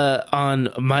Okada on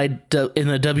in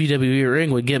the WWE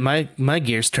ring would get my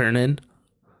gears turning.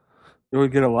 It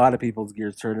would get a lot of people's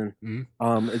gears turning.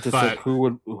 It's just like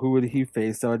who would he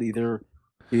face? That would either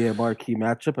be a marquee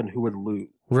matchup, and who would lose?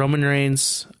 Roman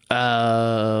Reigns.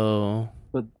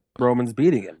 But Roman's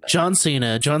beating him. John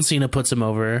Cena. John Cena puts him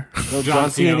over. Well,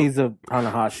 John Cena needs a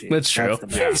Tanahashi. That's true.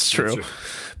 That's true.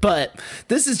 But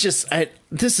this is just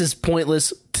this is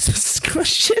pointless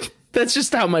discussion. That's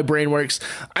just how my brain works.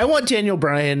 I want Daniel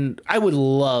Bryan. I would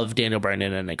love Daniel Bryan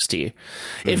in NXT.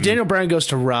 If Daniel Bryan goes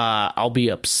to Raw, I'll be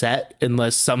upset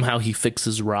unless somehow he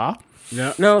fixes Raw.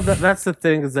 Yeah. No, that's the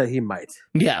thing, is that he might.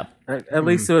 Yeah. At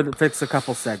least it would fix a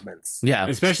couple segments. Yeah.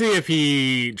 Especially if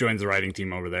he joins the writing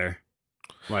team over there.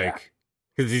 Like,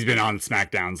 because he's been on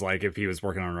SmackDowns, like, if he was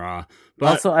working on Raw. But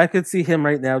also, I could see him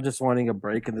right now just wanting a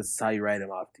break, and this is how you write him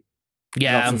off.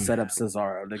 Yeah. Also set up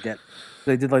Cesaro to get...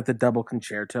 They did, like, the double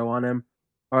concerto on him.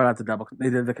 Or not the double... They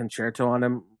did the concerto on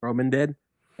him, Roman did.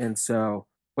 And so,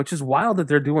 which is wild that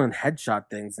they're doing headshot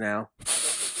things now.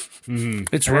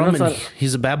 It's Roman.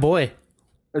 He's a bad boy.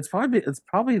 It's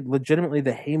probably legitimately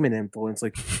the Heyman influence.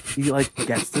 Like he like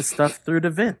gets this stuff through to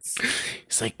Vince.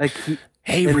 He's like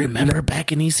hey, remember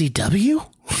back in ECW?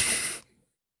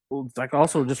 It's like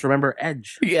also just remember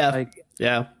Edge. Yeah, like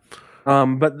yeah.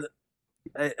 But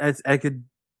I could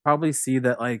probably see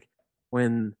that like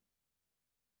when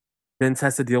Vince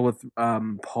has to deal with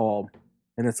Paul,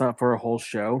 and it's not for a whole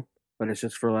show, but it's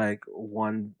just for like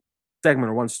one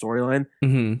segment or one storyline.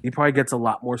 He probably gets a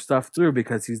lot more stuff through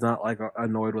because he's not like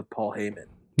annoyed with Paul Heyman.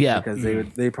 Yeah, because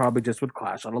they probably just would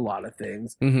clash on a lot of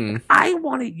things. I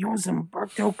want to use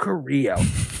Humberto Carrillo.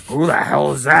 Who the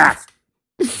hell is that?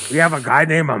 We have a guy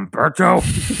named Humberto.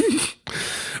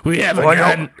 we have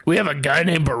a guy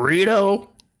named Burrito.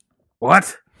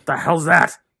 What the hell's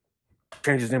that?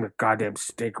 Change his name to goddamn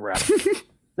steak wrap.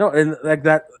 No, and like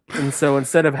that, and so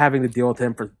instead of having to deal with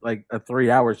him for like a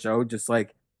 3-hour show, just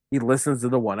like he listens to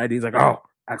the one idea, he's like, "Oh,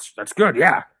 that's good,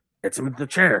 yeah." It's him in the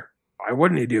chair. Why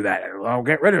wouldn't he do that? I'll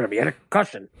get rid of him. He had a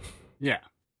concussion. Yeah,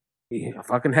 he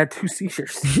fucking had 2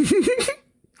 seizures.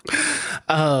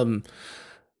 But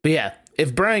yeah,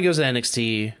 if Brian goes to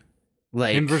NXT,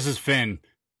 like him versus Finn,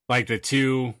 like the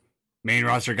two main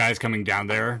roster guys coming down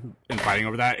there and fighting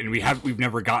over that, and we've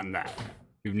never gotten that.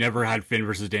 We've never had Finn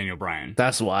versus Daniel Bryan.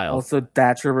 That's wild. Also,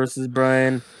 Thatcher versus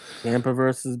Bryan, Ciampa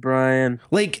versus Bryan.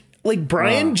 Like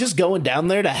Bryan just going down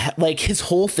there to like his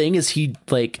whole thing is he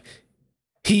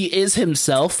is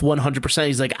himself 100%.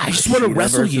 He's like, I just want to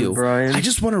wrestle you. Bryan. I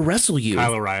just want to wrestle you.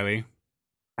 Kyle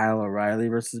O'Reilly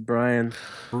versus Bryan.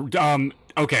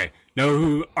 Okay. Know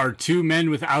who are 2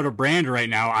 men without a brand right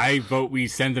now? I vote we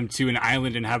send them to an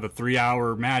island and have a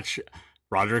 3-hour match.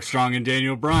 Roderick Strong and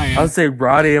Daniel Bryan. I would say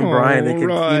Roddy and Bryan. They can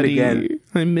team again.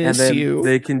 I miss you.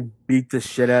 They can beat the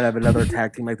shit out of another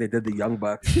tag team like they did the Young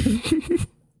Bucks.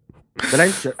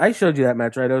 But I showed you that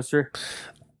match, right, Oster?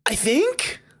 I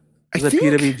think. It was a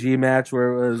PWG match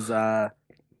where it was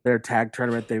their tag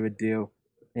tournament they would do.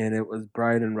 And it was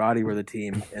Bryan and Roddy were the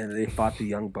team. And they fought the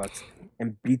Young Bucks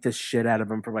and beat the shit out of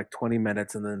them for like 20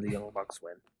 minutes. And then the Young Bucks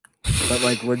win. But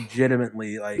like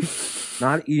legitimately, like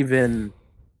not even...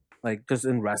 like, just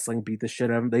in wrestling, beat the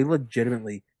shit out of him. They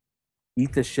legitimately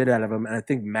beat the shit out of him. And I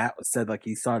think Matt said, like,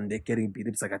 he saw Nick getting beat.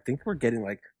 He's like, I think we're getting,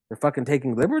 like, they're fucking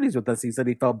taking liberties with us. He said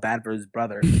he felt bad for his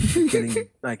brother getting,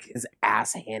 like, his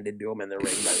ass handed to him in the ring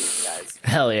by these guys.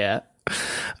 Hell yeah.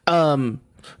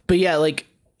 But yeah, like,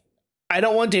 I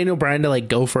don't want Daniel Bryan to, like,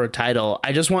 go for a title.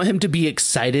 I just want him to be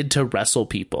excited to wrestle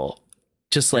people.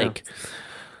 Just like,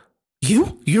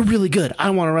 you're really good. I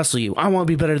want to wrestle you. I want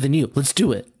to be better than you. Let's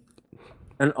do it.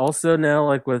 And also now,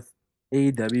 like with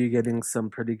AEW getting some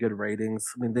pretty good ratings,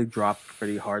 I mean, they dropped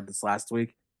pretty hard this last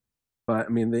week. But, I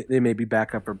mean, they may be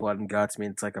back up for Blood and Guts. I mean,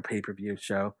 it's like a pay-per-view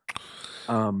show.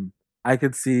 I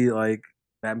could see, like,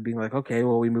 them being like, okay,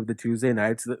 well, we moved to Tuesday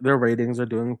nights. Their ratings are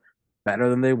doing better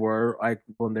than they were, like,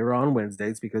 when they were on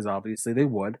Wednesdays, because obviously they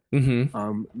would. They're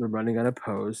running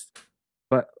unopposed.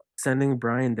 But sending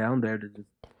Bryan down there to just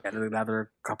get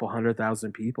another couple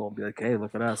 100,000 people and be like, hey,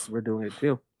 look at us. We're doing it,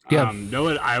 too. Yeah. Know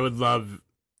what I would love?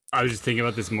 I was just thinking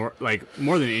about this more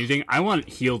than anything. I want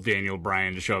heel Daniel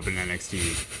Bryan to show up in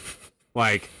NXT.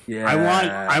 Like, yeah.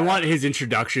 I want his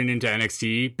introduction into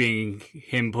NXT being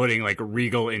him putting like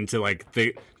Regal into like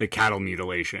the cattle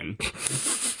mutilation.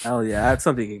 Hell yeah, that's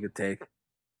something he could take.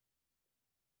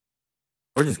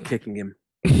 Or just kicking him.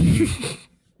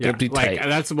 Yeah, like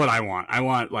that's what I want. I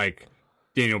want like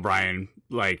Daniel Bryan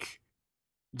like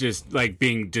just like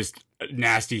being just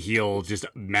nasty heel, just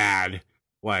mad,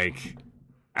 like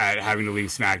at having to leave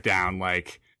SmackDown,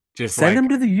 like just send him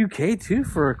to the UK too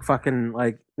for fucking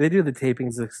like they do the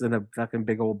tapings in a fucking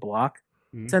big old block.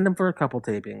 Send him for a couple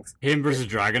tapings. Him versus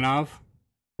Dragunov.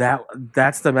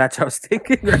 That's the match I was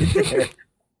thinking right there.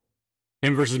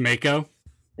 Him versus Mako.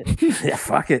 Yeah,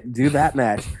 fuck it, do that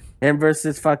match. Him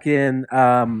versus fucking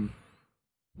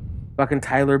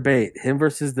Tyler Bate. Him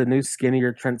versus the new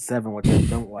skinnier Trent Seven, which I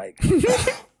don't like.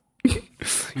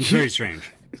 It's very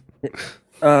strange.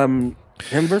 Him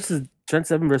versus Trent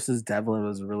Seven versus Devlin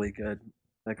was really good,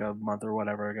 like a month or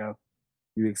whatever ago,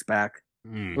 2 weeks back.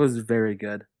 It was very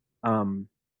good.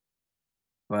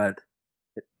 But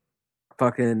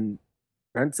fucking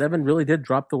Trent Seven really did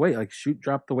drop the weight. Like Shoot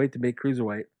dropped the weight to make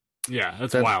cruiserweight. Yeah,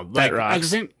 that's wild. Like at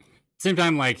the same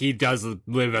time, like he does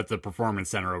live at the Performance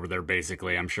Center over there,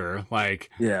 basically. I'm sure. Like,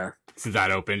 yeah, since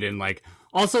that opened, and like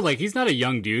also like he's not a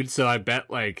young dude, so I bet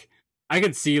like I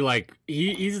could see like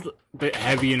he's a bit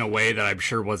heavy in a way that I'm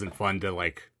sure wasn't fun to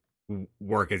like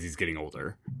work as he's getting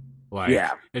older. Like,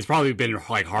 yeah, it's probably been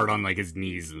like hard on like his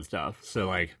knees and stuff. So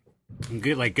like,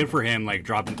 Good for him.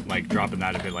 Dropping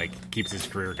that if it keeps his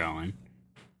career going.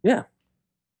 Yeah.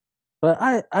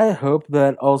 But I hope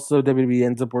that also WWE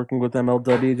ends up working with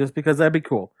MLW just because that'd be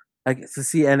cool. To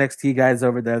see NXT guys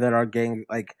over there that are getting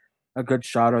a good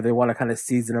shot, or they want to kind of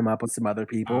season them up with some other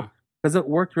people, because it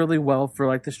worked really well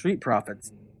for the Street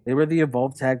Profits. They were the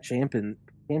Evolve Tag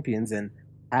champions, and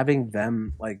having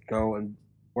them go and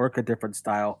work a different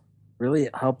style really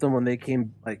helped them when they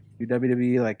came to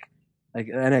WWE, like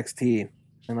NXT,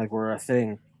 and were a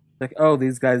thing. Oh,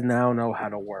 these guys now know how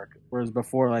to work, whereas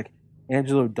before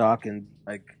Angelo Dawkins,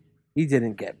 he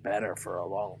didn't get better for a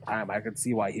long time. I could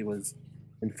see why he was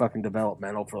in fucking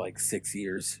developmental for 6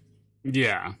 years.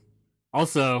 Yeah.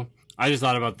 Also, I just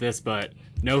thought about this, but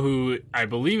know who I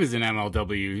believe is in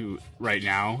MLW right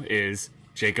now is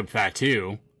Jacob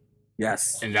Fatu.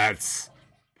 Yes. And that's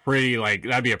pretty,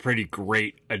 that'd be a pretty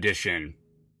great addition.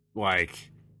 Even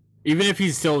if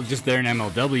he's still just there in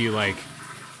MLW,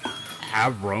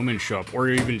 have Roman show up, or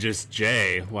even just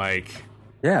Jay,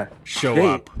 yeah, show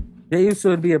up. Jay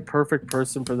Uso would be a perfect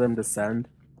person for them to send,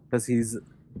 because he's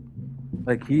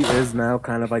he is now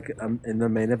kind of in the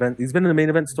main event. He's been in the main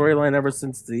event storyline ever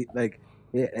since they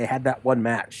had that one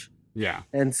match. Yeah.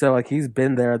 And so he's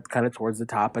been there kind of towards the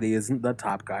top, but he isn't the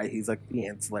top guy. He's the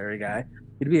ancillary guy.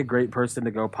 He'd be a great person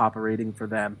to go pop a rating for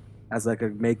them as a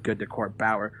make good to Court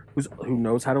Bauer, who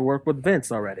knows how to work with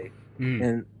Vince already.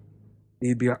 And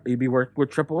he'd be working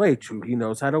with Triple H, who he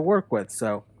knows how to work with.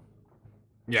 So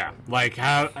yeah,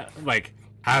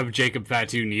 have Jacob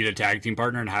Fatu need a tag team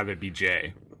partner and have it be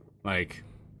Jay.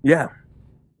 Yeah.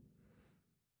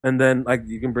 And then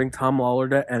you can bring Tom Lawler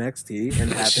to NXT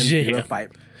and have him do a fight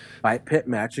pit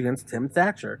match against Tim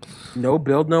Thatcher. No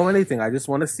build, no anything. I just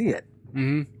want to see it.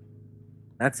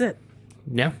 That's it.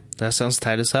 Yeah, that sounds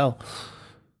tight as hell.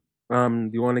 Do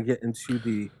you want to get into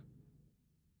the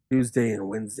Tuesday and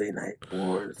Wednesday night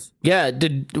wars? Yeah,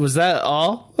 was that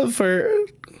all for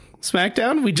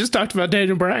SmackDown? We just talked about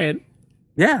Daniel Bryan.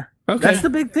 Yeah. Okay. That's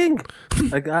the big thing.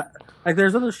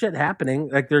 There's other shit happening.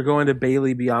 They're going to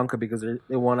Bailey Bianca because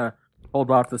they want to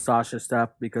hold off the Sasha stuff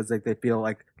because they feel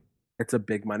it's a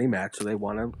big money match, so they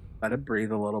want to let it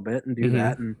breathe a little bit and do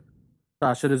that. And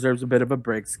Sasha deserves a bit of a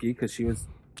break ski because she was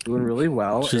doing really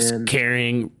well. Just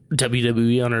carrying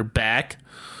WWE on her back.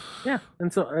 Yeah,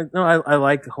 and so I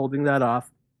liked holding that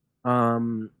off.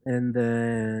 And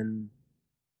then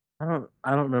I don't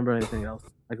remember anything else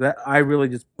that. I really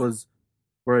just was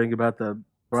worrying about the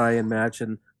Bryan match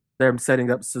and them setting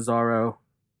up Cesaro,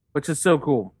 which is so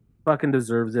cool. Fucking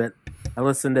deserves it. I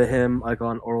listened to him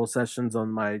on oral sessions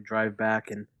on my drive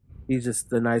back, and he's just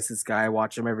the nicest guy. I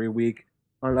watch him every week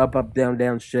on up, up, down,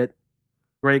 down shit.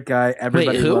 Great guy.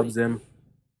 Everybody loves him.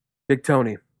 Big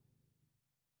Tony.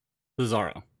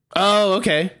 Cesaro. Oh,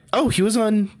 okay. Oh, he was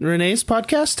on Renee's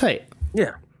podcast? Tight.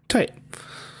 Yeah. Tight.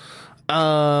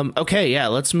 Okay, yeah,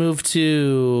 let's move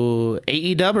to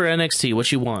AEW or NXT.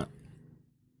 What you want?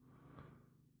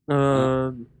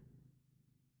 I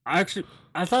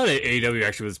thought AEW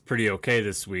actually was pretty okay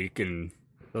this week, and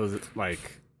those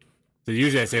so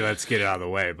usually I say let's get it out of the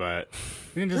way, but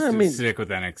we can just stick with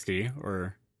NXT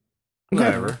or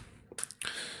whatever.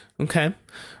 Okay.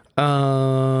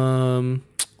 I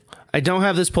don't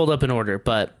have this pulled up in order,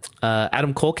 but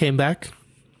Adam Cole came back.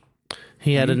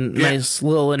 He had a nice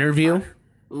little interview.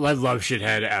 I love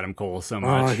shithead Adam Cole so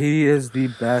much. Oh, he is the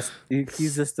best.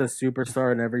 He's just a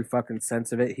superstar in every fucking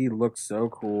sense of it. He looks so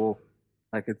cool.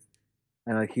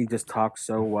 He just talks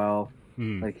so well.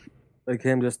 Like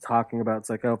him just talking about, it's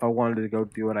if I wanted to go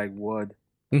do it, I would.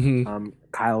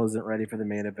 Kyle isn't ready for the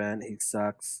main event. He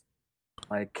sucks.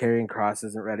 Karrion Kross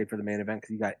isn't ready for the main event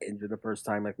because he got injured the first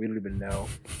time. We don't even know.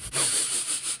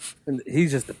 And he's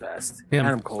just the best. Yeah.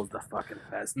 Adam Cole's the fucking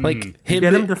best.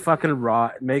 Get him to fucking Raw,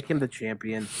 make him the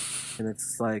champion, and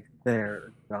it's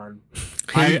they're done.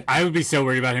 I would be so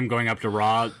worried about him going up to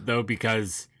Raw though,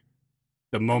 because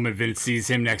the moment Vince sees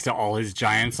him next to all his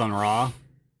giants on Raw,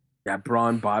 yeah,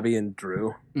 Braun, Bobby, and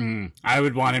Drew. I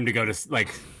would want him to go to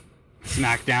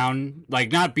SmackDown,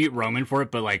 not beat Roman for it,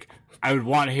 but I would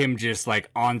want him just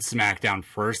on SmackDown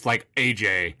first,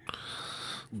 AJ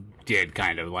did,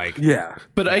 kind of yeah.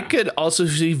 But yeah. I could also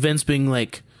see Vince being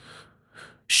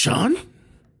Sean's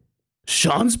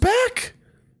back.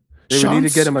 They need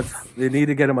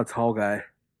to get him a tall guy.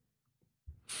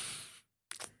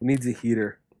 He needs a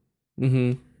heater.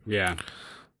 Yeah.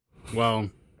 Well,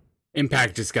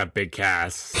 Impact just got big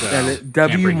cast. So and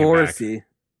W. Morrissey.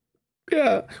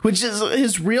 Yeah, which is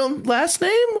his real last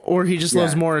name, or he just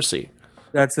loves Morrissey.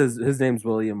 That's his name's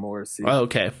William Morrissey. Oh,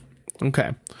 okay.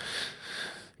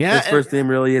 Yeah, his first name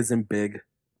really isn't Big.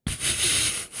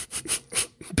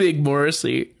 Big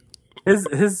Morrissey.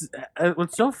 his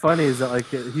what's so funny is that like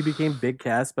he became Big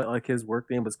Cass, but like his work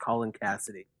name was Colin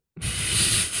Cassidy.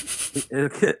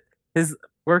 His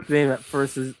work name at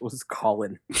first was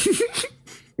Colin.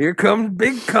 Here comes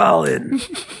Big Colin.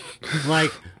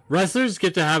 Like, wrestlers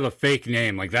get to have a fake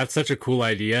name. Like, that's such a cool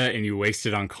idea, and you waste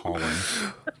it on Colin.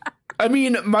 I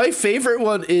mean, my favorite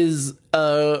one is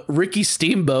Ricky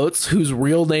Steamboat's, whose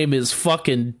real name is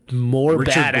fucking more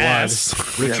Richard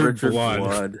badass. Richard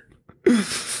Blood.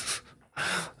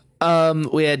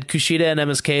 We had Kushida and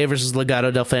MSK versus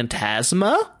Legado del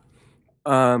Fantasma.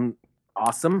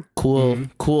 Awesome.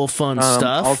 Cool, fun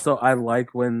stuff. Also, I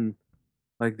like when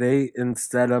like they,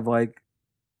 instead of like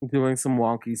doing some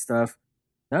wonky stuff,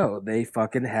 no, they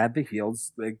fucking had the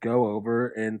heels. They go over,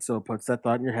 and so it puts that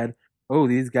thought in your head, oh,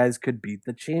 these guys could beat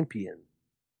the champion.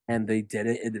 And they did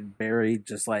it in a very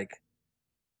just like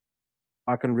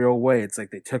fucking real way. It's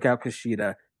like they took out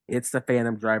Kushida. It's the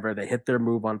Phantom Driver. They hit their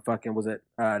move on fucking, was it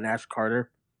Nash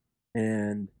Carter?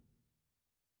 And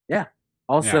yeah.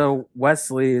 Also,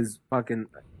 Wesley is fucking,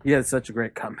 he had such a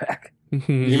great comeback.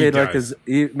 He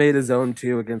made his own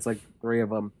too against like 3 of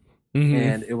them.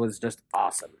 And it was just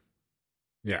awesome.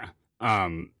 Yeah.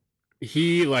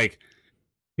 He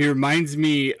reminds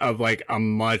me of like a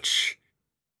much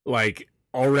like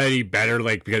already better,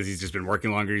 like, because he's just been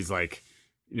working longer, he's like,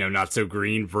 you know, not so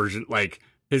green version. Like,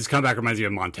 his comeback reminds me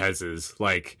of Montez's,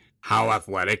 like how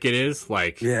athletic it is.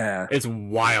 Like, yeah, it's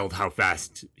wild how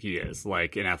fast he is,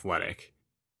 like, in athletic.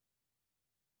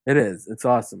 It is. It's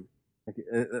awesome.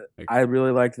 I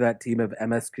really liked that team of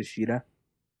MS Kushida,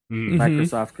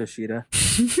 Microsoft Kushida.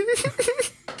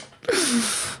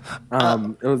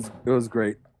 It was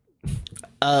great.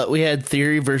 We had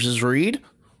Theory versus Reed.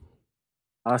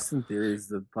 Austin Theory is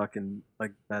the fucking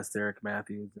like best Eric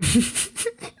Matthews.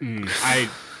 I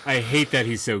hate that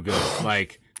he's so good.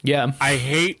 Like, yeah, I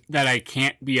hate that I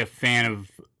can't be a fan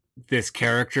of this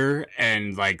character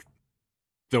and like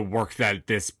the work that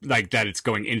it's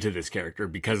going into this character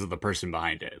because of the person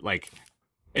behind it. Like,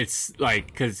 it's like,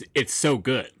 because it's so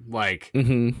good. Like,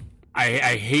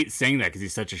 I hate saying that because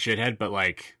he's such a shithead, but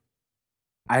like,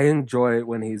 I enjoy it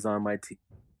when he's on my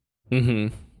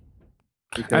team.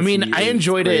 I mean, I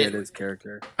enjoyed it. His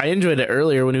character. I enjoyed it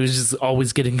earlier when he was just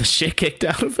always getting the shit kicked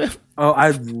out of him. Oh,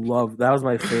 that was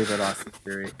my favorite Austin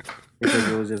Theory because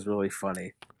it was just really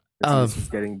funny. He was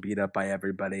just getting beat up by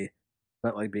everybody,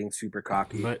 but like being super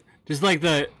cocky. But just like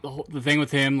the thing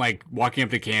with him, like walking up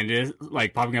to Candace,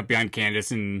 like popping up behind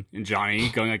Candace and Johnny,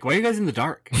 going like, "Why are you guys in the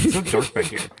dark? It's so dark back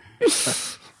here."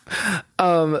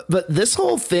 But this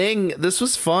whole thing, this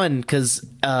was fun because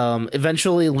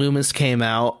eventually Loomis came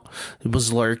out,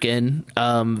 was lurking.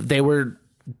 They were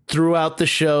throughout the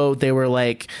show, they were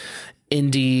like,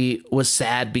 Indy was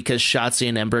sad because Shotzi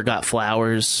and Ember got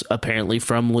flowers apparently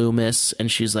from Loomis,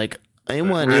 and she's like, I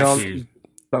want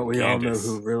but we all know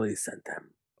who really sent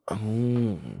them.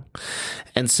 Oh.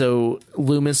 And so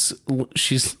Loomis,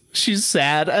 she's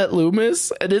sad at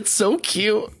Loomis, and it's so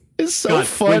cute. It's so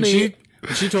funny.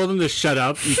 When she told him to shut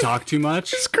up, you talk too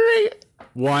much. It's great.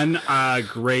 One,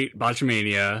 great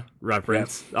Botchamania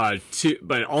reference. Yep. Two,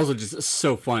 but also just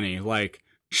so funny. Like,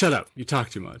 shut up, you talk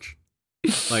too much.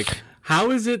 Like, how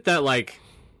is it that, like,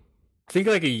 I think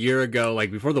like a year ago,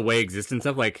 like before the way existed and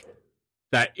stuff, like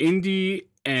that Indy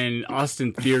and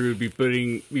Austin Theory would be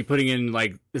putting in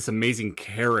like this amazing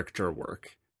character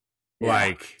work. Yeah.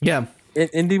 Like, yeah,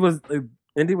 Indy was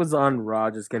on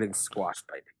Raw just getting squashed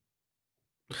by people.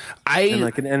 And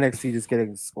like an NXT just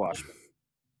getting squashed.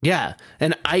 Yeah,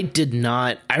 and I did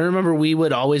not. I remember we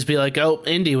would always be like, "Oh,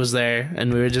 Indy was there,"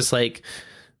 and we would just like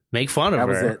make fun of her.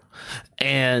 That was it.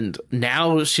 And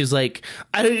now she's like,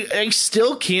 I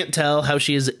still can't tell how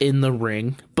she is in the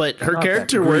ring, but her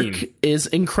character work is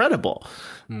incredible.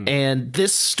 And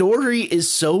this story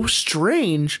is so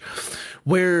strange,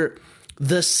 where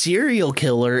the serial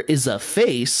killer is a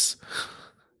face.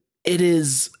 It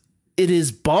is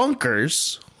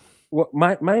bonkers. Well,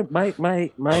 my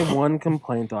one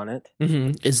complaint on it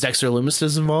is Dexter Loomis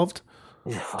is involved.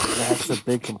 Yeah, that's a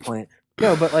big complaint.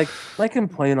 No, but like my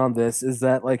complaint on this is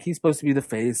that like he's supposed to be the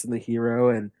face and the hero,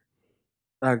 and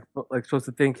like supposed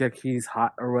to think like he's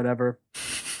hot or whatever.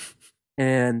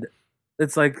 And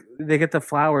it's like they get the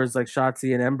flowers like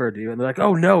Shotzi and Ember do, and they're like,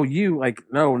 "Oh no, you like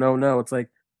no." It's like,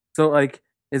 so like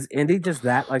is Indy just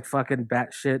that like fucking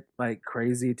batshit like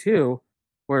crazy too?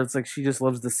 Where it's like she just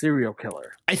loves the serial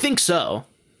killer. I think so.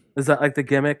 Is that like the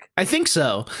gimmick? I think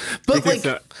so. But like,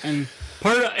 so. And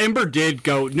part of Ember did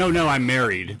go, no, I'm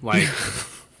married. Like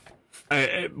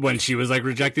when she was like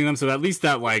rejecting them. So at least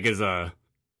that like is a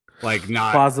like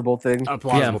not plausible thing. A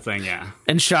plausible thing, yeah.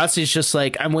 And Shotzi's just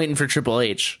like, I'm waiting for Triple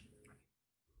H.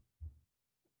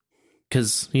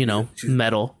 because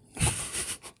metal.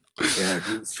 Yeah,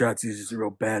 Shotzi's just a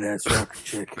real badass rocker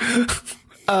chick.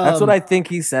 That's what I think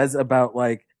he says about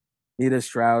like Nita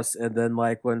Strauss, and then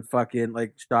like when fucking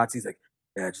like Shotzi's like,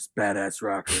 yeah, just badass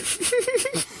rocker.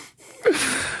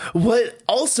 What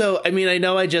also, I mean, I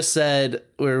know I just said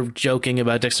we're joking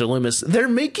about Dexter Lumis. They're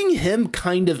making him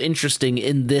kind of interesting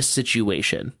in this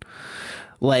situation.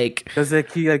 Like, because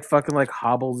like he like fucking like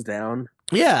hobbles down.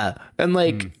 Yeah, and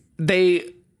like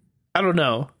I don't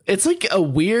know. It's like a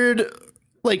weird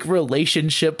like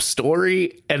relationship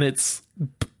story, and it's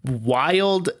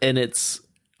wild, and it's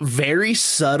very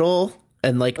subtle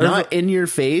and like not in your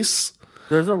face.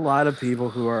 There's a lot of people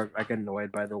who are like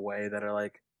annoyed by the way that are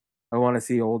like, I want to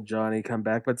see old Johnny come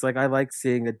back, but it's like I like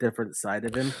seeing a different side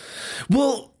of him.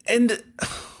 Well, and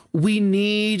we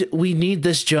need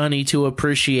this Johnny to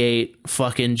appreciate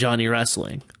fucking Johnny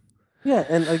wrestling. Yeah,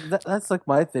 and like that's like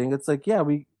my thing. It's like, yeah,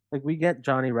 we get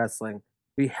Johnny wrestling.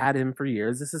 We had him for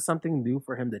years. This is something new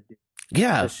for him to do.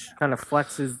 Yeah, kind of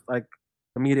flexes like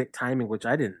comedic timing, which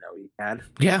I didn't know he had.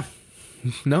 Yeah,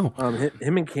 no.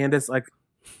 Him and Candace, like,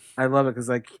 I love it because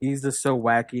like he's just so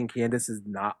wacky, and Candace is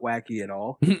not wacky at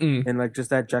all. And like just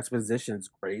that juxtaposition is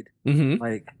great.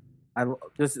 Like,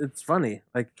 it's funny.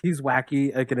 Like he's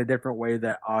wacky like in a different way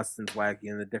that Austin's wacky,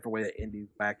 in a different way that Indy's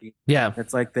wacky. Yeah,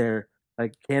 it's like they're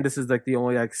like Candace is like the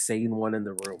only like sane one in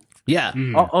the room. Yeah.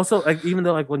 Also, like even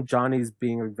though like when Johnny's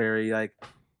being very like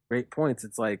great points,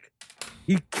 it's like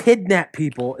he kidnapped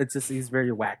people. It's just he's very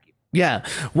wacky. Yeah.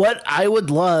 What I would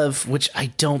love, which I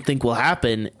don't think will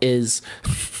happen, is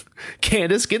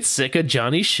Candace gets sick of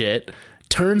Johnny's shit,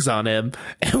 turns on him,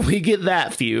 and we get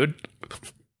that feud.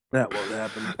 That won't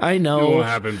happen. I know. It won't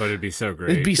happen, but it'd be so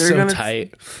great. It'd be so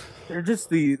tight. They're just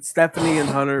the Stephanie and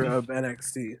Hunter of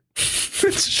NXT.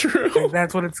 It's true. Like,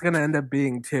 that's what it's going to end up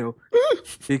being, too.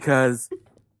 Because,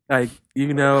 like,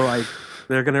 like,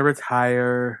 they're going to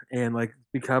retire and, like,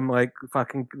 become, like,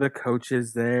 fucking the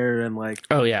coaches there. And, like,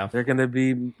 oh, yeah. They're going to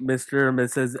be Mr. and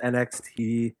Mrs.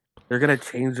 NXT. They're going to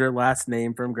change their last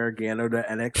name from Gargano to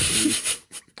NXT.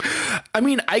 I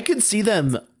mean, I could see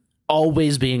them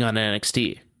always being on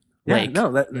NXT. Yeah, like,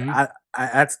 no,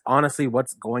 that's honestly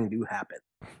what's going to happen.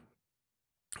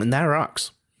 And that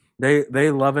rocks. They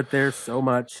love it there so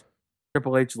much.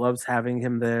 Triple H loves having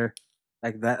him there.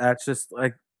 Like that's just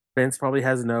like Vince probably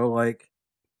has no like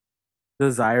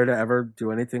desire to ever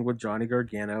do anything with Johnny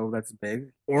Gargano. That's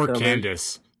big. Or so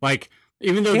Candace. Like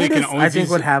even though Candace, they can always I think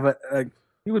would have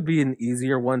he would be an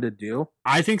easier one to do.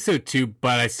 I think so too,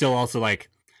 but I still also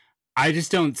like I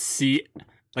just don't see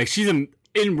like she's in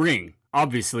ring.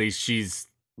 Obviously she's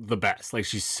the best. Like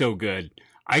she's so good.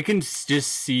 I can just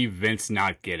see Vince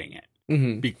not getting it.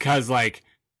 Because like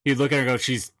you look at her and go,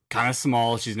 she's kind of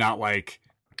small. She's not like,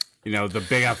 the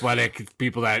big athletic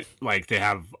people that like they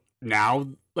have now,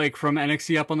 like from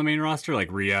NXT up on the main roster, like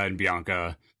Rhea and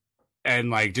Bianca, and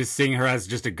like just seeing her as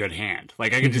just a good hand.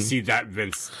 Like I can just see that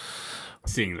Vince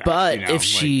seeing that. But if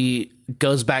she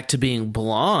goes back to being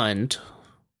blonde,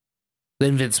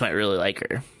 then Vince might really like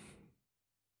her.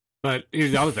 But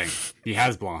here's the other thing. He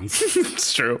has blondes.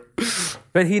 It's true.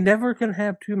 But he never can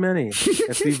have too many,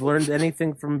 if we've learned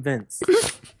anything from Vince.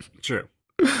 True.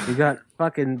 We got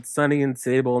fucking Sonny and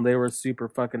Sable, and they were super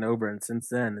fucking over, and since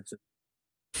then, it's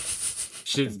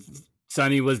just...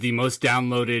 Sonny was the most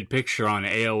downloaded picture on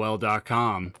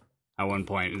AOL.com at one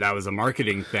point. That was a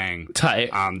marketing thing.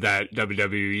 Tight. That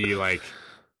WWE, like,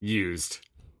 used.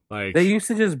 Like they used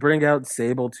to just bring out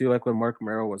Sable, too, like when Mark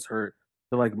Merrill was hurt.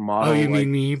 To like model. Oh, you mean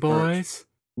me, boys?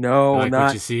 No, like not.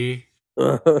 What you see?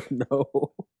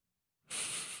 No.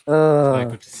 Like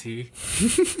what you see?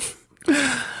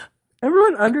 Remember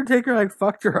when Undertaker like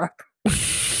fucked her up?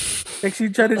 Like she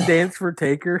tried to dance for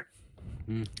Taker,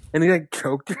 and he like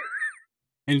choked her.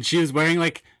 And she was wearing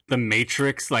like the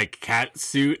Matrix like cat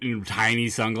suit and tiny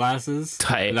sunglasses.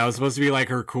 Tight. And that was supposed to be like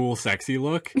her cool, sexy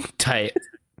look. Tight.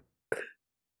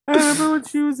 I remember when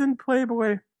she was in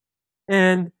Playboy,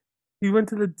 and. She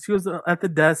was at the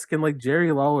desk, and like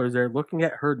Jerry Lawler's there looking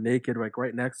at her naked, like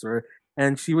right next to her,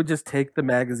 and she would just take the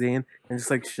magazine and just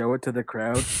like show it to the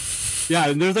crowd. Yeah,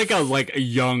 and there's like a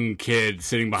young kid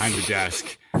sitting behind the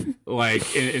desk,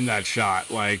 like in that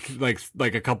shot, like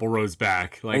a couple rows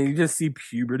back, like and you just see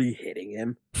puberty hitting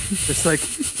him. It's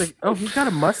like oh, he's got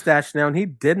a mustache now, and he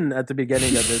didn't at the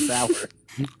beginning of this hour.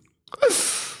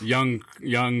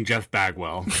 young Jeff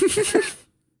Bagwell.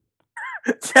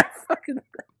 Jeff fucking.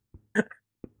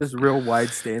 This real wide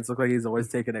stance, look like he's always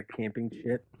taking a camping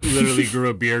shit. Literally grew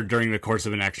a beard during the course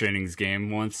of an extra innings game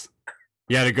once.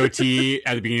 He had a goatee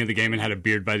at the beginning of the game and had a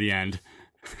beard by the end.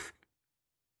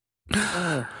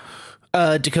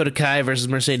 Dakota Kai versus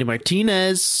Mercedes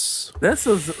Martinez.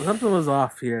 Something was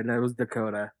off here, and it was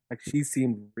Dakota. Like, she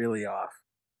seemed really off.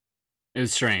 It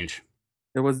was strange.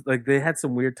 It was like they had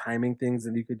some weird timing things,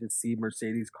 and you could just see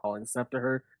Mercedes calling stuff to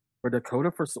her. For Dakota,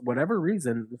 for whatever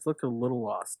reason, this looked a little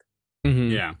lost.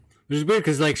 Mm-hmm. Yeah, which is weird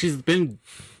because like she's been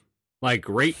like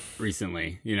great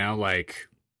recently. You know, like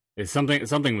it's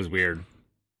something was weird.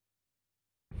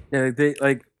 Yeah, they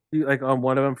like on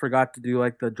one of them forgot to do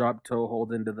like the drop toe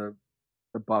hold into the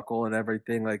buckle and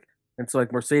everything. Like, and so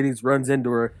like Mercedes runs into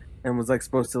her and was like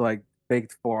supposed to like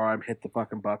fake forearm hit the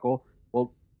fucking buckle.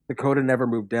 Well, Dakota never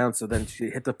moved down, so then she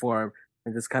hit the forearm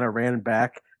and just kind of ran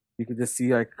back. You could just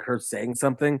see like her saying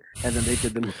something, and then they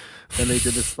did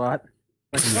the spot.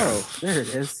 Like, oh, there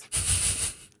it is.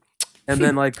 And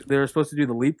then like they were supposed to do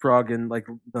the leapfrog, and like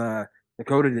the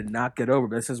Dakota did not get over.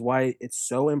 But this is why it's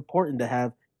so important to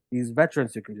have these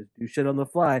veterans who can just do shit on the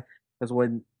fly. Because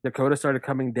when Dakota started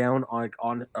coming down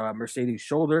on Mercedes'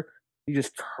 shoulder, he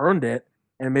just turned it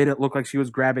and made it look like she was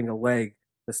grabbing a leg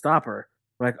to stop her.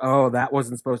 Like, oh, that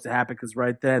wasn't supposed to happen, because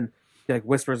right then he like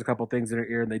whispers a couple things in her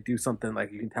ear and they do something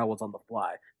like you can tell was on the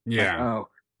fly. Yeah. Like, oh,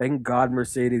 thank God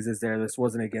Mercedes is there. This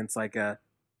wasn't against like no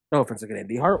offense, like an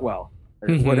Indy Hartwell.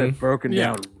 It would have broken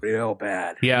down real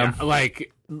bad. Yeah,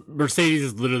 like Mercedes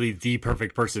is literally the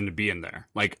perfect person to be in there.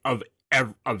 Like of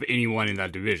anyone in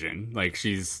that division, like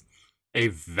she's a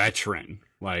veteran.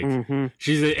 Like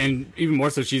and even more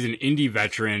so, she's an indie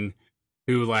veteran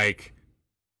who like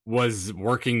was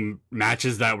working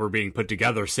matches that were being put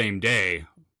together same day.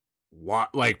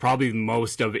 Like probably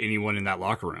most of anyone in that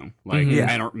locker room, like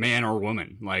man or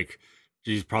woman. Like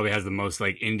she probably has the most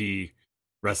like indie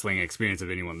wrestling experience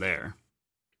of anyone there.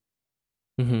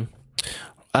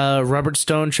 Robert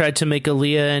Stone tried to make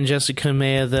Aaliyah and Jessica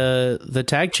Maya the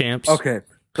tag champs. Okay,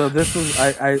 so this was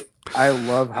I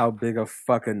love how big of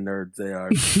fucking nerds they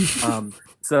are.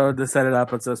 So to set it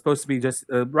up, it's supposed to be just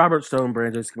Robert Stone,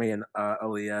 Brand, Jessica Maya, and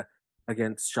Aaliyah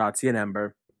against Shotzi and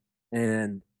Ember.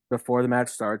 And before the match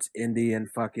starts, Indy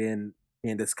and fucking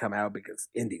Candice come out because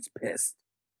Indy's pissed.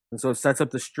 And so it sets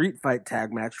up the street fight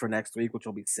tag match for next week, which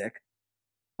will be sick.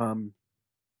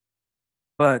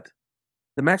 But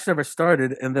the match never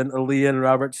started, and then Aaliyah and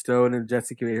Robert Stone and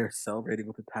Jessica Maya are celebrating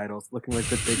with the titles, looking like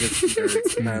the biggest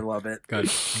nerds, and I love it. God.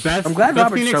 I'm glad Beth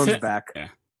Robert Phoenix Stone's back.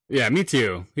 Yeah, me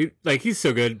too. He's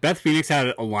so good. Beth Phoenix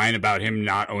had a line about him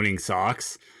not owning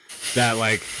socks that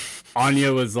like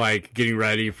Anya was like getting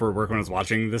ready for work when I was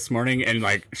watching this morning, and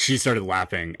like she started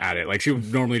laughing at it. Like she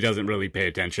normally doesn't really pay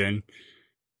attention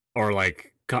or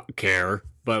like care,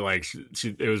 but like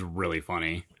it was really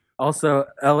funny. Also,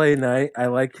 LA Knight, I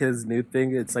like his new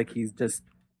thing. It's like he's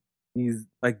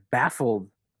like baffled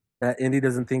that Indy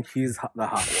doesn't think he's the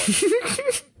hot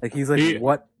one. Like he's like,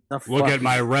 what the fuck? Look at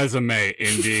my resume,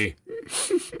 Indy.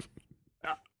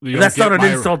 That's not an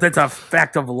insult. It's a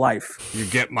fact of life. You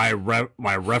get my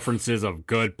references of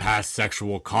good past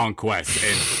sexual conquest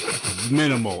and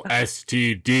minimal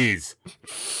STDs.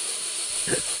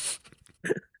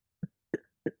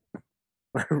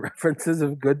 My references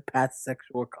of good past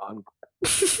sexual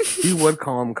conquest. You would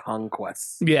call them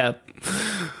conquests. Yeah.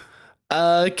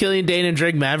 Killian Dane and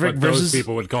Drake Maverick but versus... those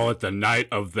people would call it the night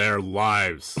of their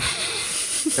lives.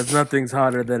 Because nothing's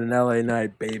hotter than an LA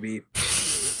night, baby.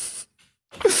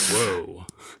 Whoa.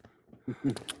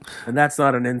 And that's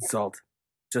not an insult.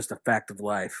 Just a fact of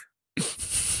life.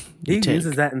 He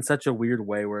uses that in such a weird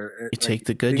way where... You take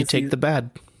the good, you take the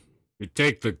bad. You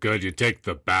take the good, you take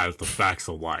the bad, the facts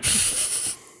of life.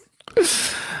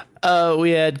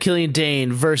 We had Killian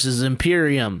Dane versus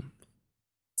Imperium.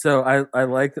 So I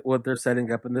like what they're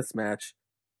setting up in this match.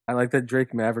 I like that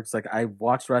Drake Maverick's like, I've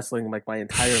watched wrestling like my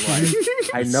entire life.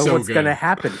 I know what's going to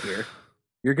happen here.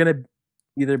 You're going to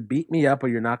either beat me up or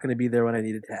you're not going to be there when I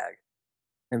need a tag.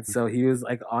 And so he was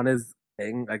like on his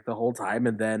thing like the whole time,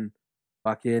 and then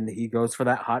fucking he goes for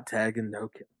that hot tag and no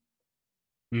kill.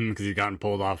 Because he gotten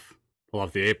pulled off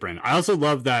the apron. I also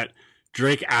love that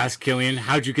Drake asked Killian,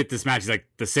 how'd you get this match? He's like,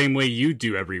 the same way you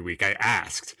do every week. I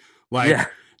asked. Like,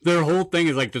 their whole thing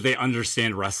is like that they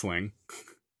understand wrestling.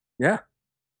 Yeah.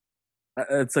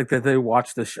 It's like that they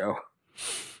watch the show.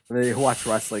 They watch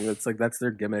wrestling. It's like that's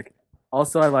their gimmick.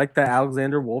 Also, I like that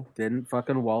Alexander Wolf didn't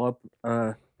fucking wall up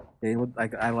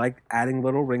like I like adding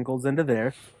little wrinkles into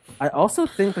there. I also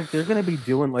think like they're gonna be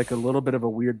doing like a little bit of a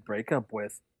weird breakup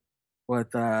with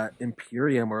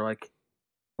Imperium, or like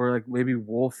maybe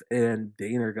Wolf and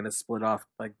Dane are gonna split off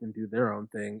like and do their own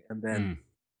thing, and then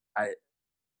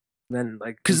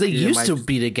like because they used to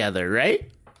be together,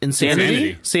 right?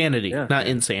 Sanity, yeah. Not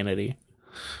Insanity.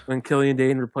 When Killian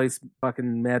Dane replaced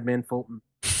fucking Madman Fulton,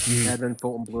 Madman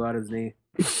Fulton blew out his knee.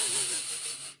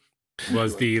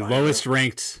 was the lowest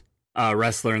ranked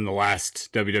wrestler in the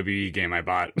last WWE game I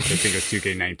bought, which I think was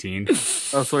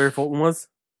 2K19. Oh, Sawyer Fulton was?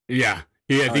 Yeah.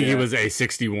 I think he was a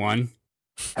 61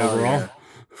 overall. Yeah.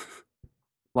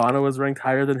 Lana was ranked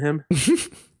higher than him?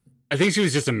 I think she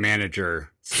was just a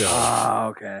manager still. Oh,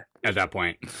 okay. At that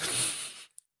point.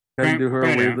 Can do her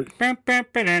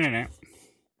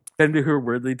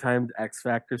weirdly timed X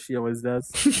Factor she always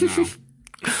does. No.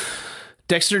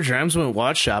 Dexter Drams went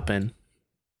watch shopping.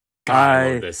 God,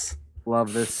 I love this.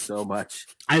 Love this so much.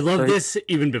 I love this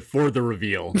even before the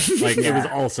reveal. Like it was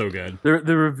all so good.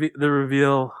 The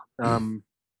reveal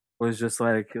was just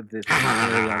like the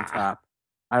cherry on top.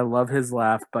 I love his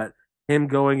laugh, but him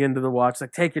going into the watch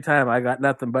like, take your time. I got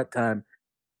nothing but time.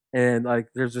 And like,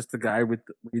 there's just the guy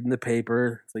reading the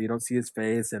paper, so you don't see his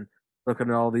face, and looking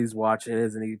at all these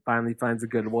watches, and he finally finds a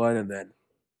good one, and then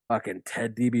fucking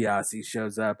Ted DiBiase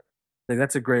shows up. Like,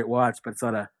 that's a great watch, but it's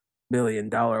not $1 million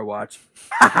watch.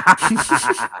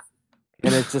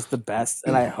 And it's just the best.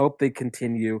 And I hope they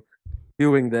continue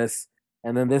doing this.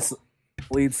 And then this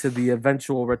leads to the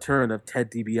eventual return of Ted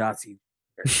DiBiase.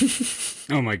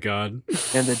 Oh my god.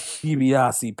 And the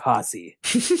DiBiase posse.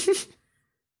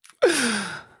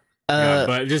 Yeah,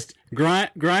 but just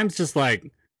Grimes just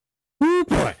like, whoo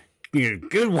boy,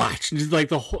 good watch. Just like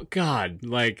the whole god,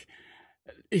 like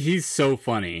he's so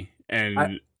funny.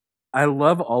 And I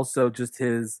love also just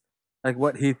his like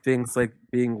what he thinks like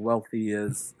being wealthy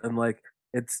is, and like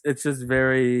it's just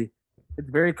very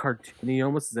cartoony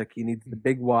almost. It's like he needs the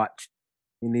big watch,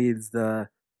 he needs the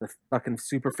fucking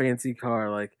super fancy car.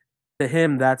 Like to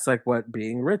him, that's like what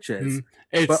being rich is.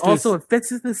 But also it fits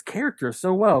with this character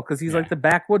so well because he's like the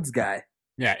backwoods guy.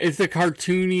 Yeah, it's the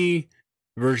cartoony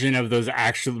version of those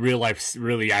actual real life,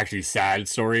 really actually sad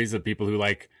stories of people who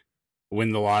like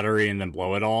win the lottery and then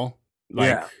blow it all.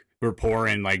 Like were poor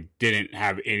and like didn't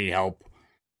have any help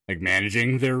like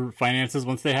managing their finances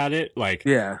once they had it. Like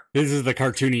this is the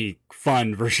cartoony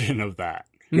fun version of that.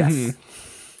 Yes.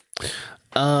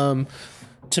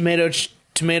 Tomato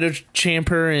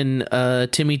Champer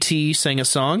and Timmy T sang a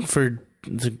song for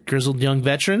the Grizzled Young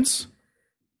Veterans.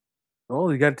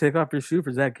 Oh, you got to take off your shoe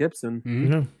for Zach Gibson.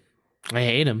 Mm-hmm. I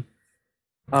hate him.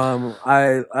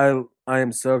 I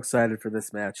am so excited for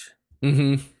this match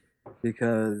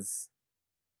because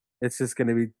it's just going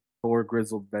to be 4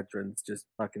 grizzled veterans just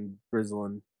fucking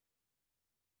grizzling.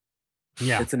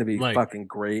 Yeah, it's going to be like, fucking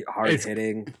great, hard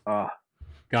hitting. Oh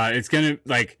god, it's gonna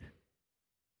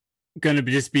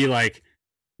just be like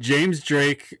James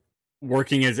Drake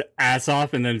working his ass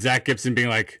off, and then Zach Gibson being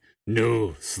like,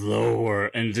 "No, slower,"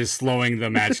 and just slowing the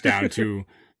match down to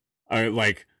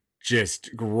like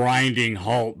just grinding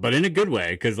halt, but in a good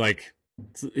way, because like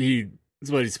it's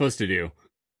what he's supposed to do.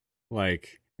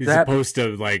 Like he's supposed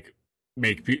to like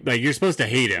make like you're supposed to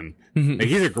hate him. Like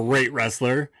he's a great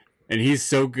wrestler, and he's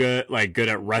so good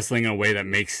at wrestling in a way that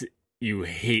makes you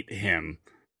hate him.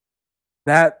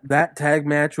 That tag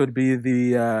match would be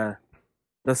the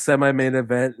semi-main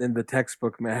event in the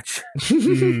textbook match.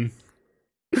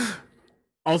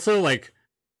 Also, like,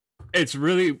 it's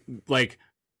really like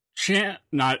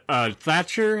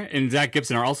Thatcher and Zach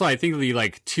Gibson are also, I think, the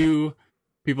like 2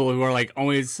 people who are like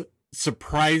always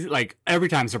surprised, like every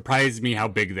time surprise me how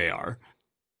big they are.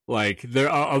 Like they're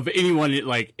of anyone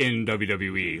like in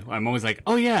WWE, I'm always like,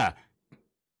 oh yeah,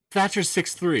 Thatcher's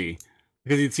 6'3",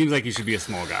 because it seems like he should be a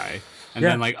small guy. And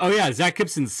then like, oh yeah, Zach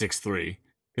Gibson's 6'3",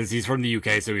 because he's from the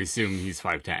UK, so we assume he's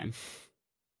 5'10".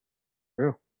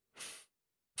 True.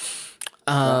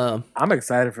 I'm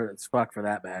excited for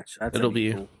that match.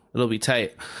 It'll be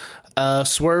tight.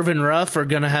 Swerve and Ruff are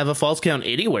gonna have a Falls Count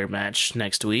Anywhere match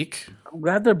next week. I'm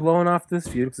glad they're blowing off this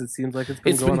feud because it seems like it's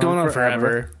been going on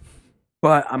forever.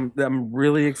 But I'm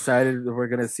really excited that we're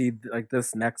gonna see like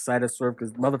this next side of Swerve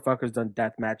because motherfuckers done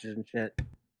death matches and shit.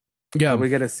 Yeah, we're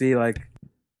gonna see like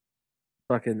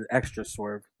fucking extra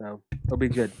Swerve, so it'll be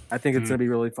good. I think it's gonna be a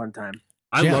really fun time.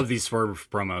 I love these Swerve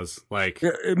promos. Like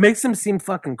it makes him seem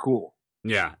fucking cool.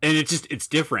 Yeah, and it's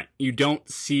different. You don't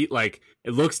see like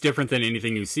it looks different than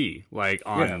anything you see like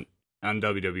on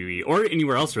WWE or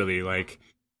anywhere else really. Like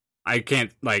I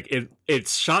can't like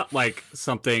it's shot like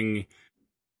something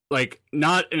like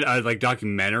not a like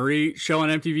documentary show on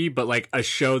MTV, but like a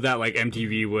show that like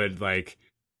MTV would like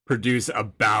produce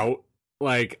about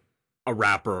like a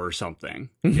rapper or something.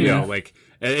 You know, like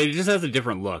it just has a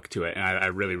different look to it, and I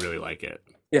really really like it.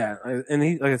 Yeah, and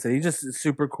he, like I said, he's just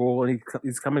super cool, and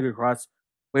he's coming across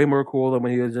way more cool than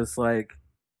when he was just like,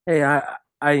 "Hey,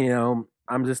 I you know,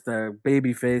 I'm just a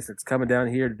baby face that's coming down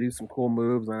here to do some cool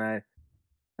moves, and my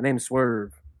name's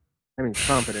Swerve. I mean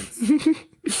confidence."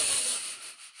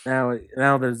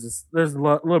 now there's a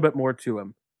little bit more to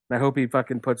him. And I hope he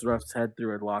fucking puts Ruff's head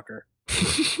through a locker.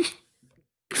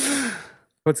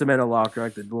 Puts him in a locker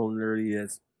like the little nerd he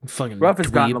is. Fucking Ruff has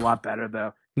gotten a dweeb. lot better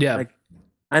though. Yeah. Like,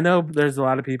 I know there's a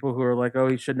lot of people who are like, oh,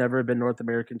 he should never have been North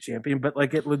American champion, but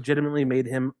like it legitimately made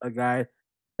him a guy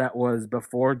that was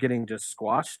before getting just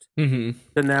squashed. Mm-hmm.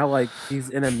 So now like he's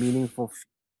in a meaningful.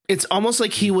 It's almost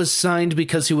like he was signed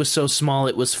because he was so small.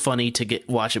 It was funny to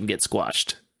watch him get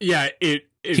squashed. Yeah, it's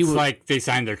like they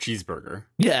signed their cheeseburger.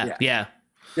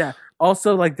 Yeah.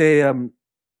 Also, like they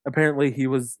apparently he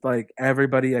was like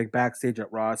everybody like backstage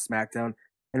at Raw, SmackDown.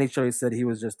 Any show he said he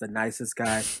was just the nicest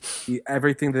guy.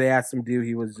 Everything that they asked him to do,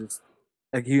 he was just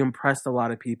like he impressed a lot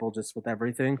of people just with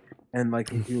everything, and like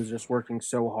he was just working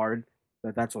so hard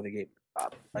that that's what they gave him the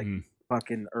job. Like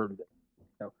fucking earned it.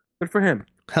 So good for him.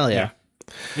 Hell yeah.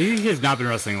 He has not been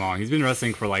wrestling long. He's been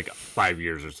wrestling for like 5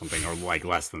 years or something, or like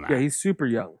less than that. Yeah, he's super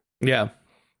young. Yeah.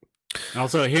 And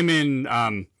also, him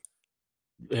and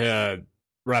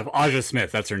Ref Aja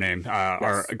Smith, that's her name.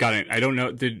 Are got it. I don't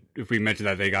know if we mentioned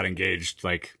that they got engaged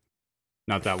like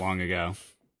not that long ago.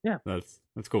 Yeah, that's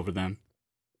cool for them.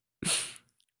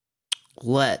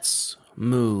 Let's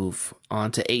move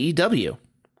on to AEW.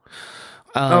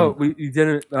 You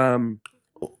didn't.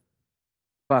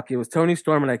 Fuck! It was Tony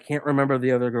Storm, and I can't remember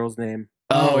the other girl's name.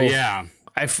 Oh yeah.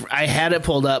 I had it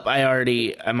pulled up.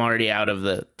 I'm already out of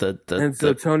the and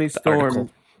so Tony Storm article.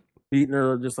 beating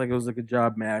her just like it was like a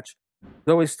job match.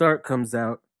 Zoe Stark comes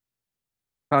out,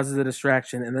 causes a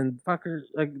distraction, and then fucker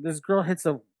like this girl hits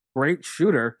a great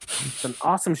shooter, it's an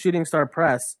awesome shooting star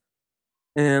press,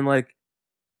 and like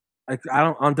I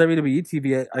don't on WWE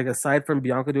TV like aside from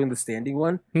Bianca doing the standing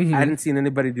one, I hadn't seen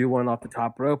anybody do one off the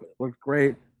top rope. It looked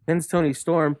great. Pins Tony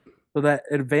Storm, so that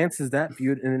advances that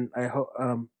feud, and I hope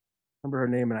remember her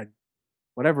name, and I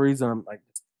whatever reason I'm like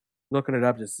looking it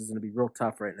up. Just is going to be real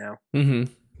tough right now.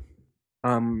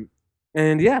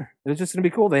 And yeah, it's just going to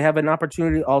be cool. They have an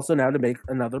opportunity also now to make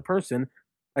another person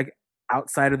like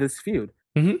outside of this feud.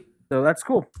 So that's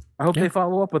cool. I hope they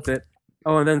follow up with it.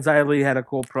 Oh, and then Xia Li had a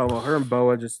cool promo. Her and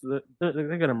Boa they're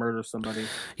going to murder somebody.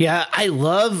 Yeah, I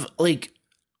love like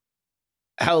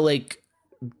how like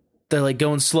they're like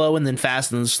going slow and then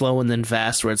fast and then slow and then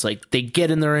fast, where it's like they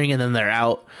get in the ring and then they're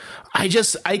out. I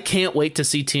can't wait to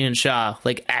see Tian Sha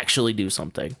like actually do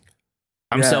something.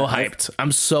 I'm so hyped.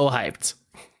 I'm so hyped.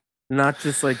 Not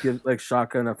just like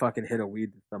shotgun a fucking hit of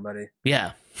weed to somebody.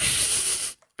 Yeah.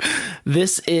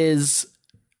 This is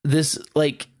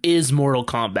Mortal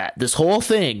Kombat. This whole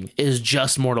thing is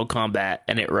just Mortal Kombat,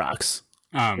 and it rocks.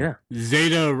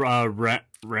 Zeta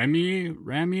Ramier.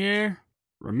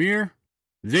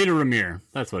 Zeta Ramir.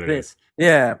 That's what it is.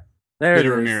 Yeah. There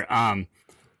Zeta it is. Ramir.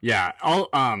 Yeah.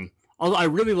 Although I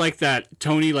really like that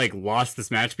Tony like lost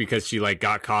this match because she like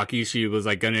got cocky. She was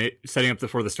like setting up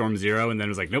for the Storm Zero, and then it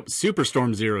was like, nope, Super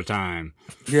Storm Zero time.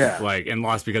 Yeah. Like, and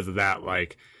lost because of that.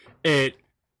 Like it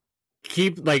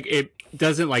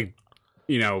doesn't like,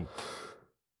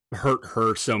 hurt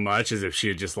her so much as if she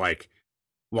had just like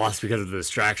lost because of the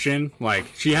distraction. Like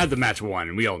she had the match won,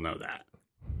 and we all know that.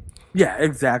 Yeah,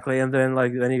 exactly. And then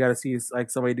you got to see like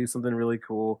somebody do something really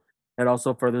cool. It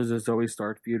also furthers the Zoe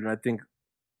Stark feud, and I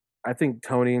think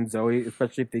Tony and Zoe,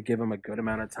 especially if they give them a good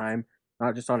amount of time,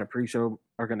 not just on a pre-show,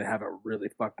 are going to have a really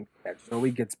fucking match. Zoe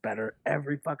gets better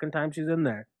every fucking time she's in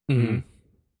there.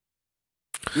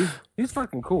 She's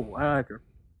fucking cool. I like her.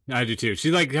 I do too.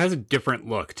 She like has a different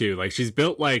look too. Like she's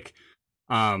built like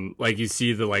you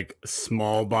see the like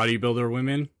small bodybuilder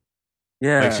women.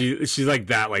 Yeah. Like she's like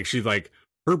that. Like she's like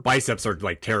her biceps are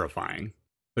like terrifying,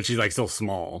 but she's like still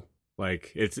small.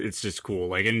 Like it's just cool.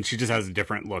 Like, and she just has a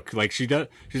different look. Like she's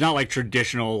not like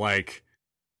traditional like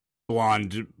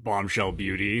blonde bombshell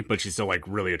beauty, but she's still like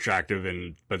really attractive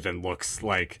but then looks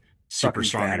like super fucking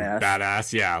strong badass. and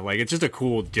badass. Yeah, like it's just a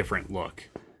cool different look.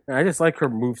 And I just like her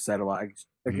moveset a lot.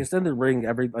 Like just in the ring,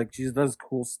 she does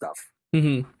cool stuff.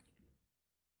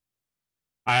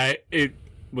 I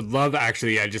would love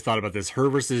actually. I just thought about this. Her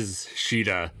versus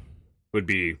Sheeta would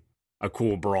be a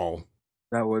cool brawl.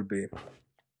 That would be.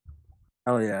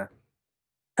 Hell yeah.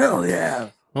 Hell yeah.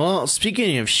 Well,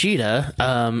 speaking of Sheeta,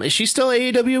 is she still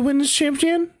AEW Women's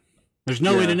Champion? There's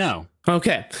no way to know.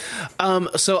 Okay.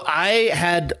 So I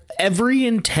had every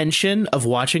intention of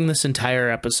watching this entire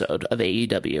episode of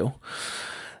AEW.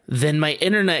 Then my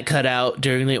internet cut out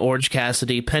during the Orange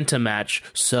Cassidy Penta match,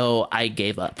 so I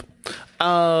gave up.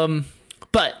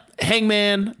 But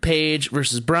Hangman Page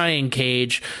versus Brian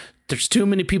Cage. There's too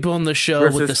many people on the show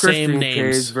versus with the Christian same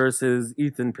names. Cage versus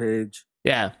Ethan Page.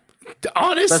 Yeah.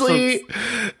 Honestly,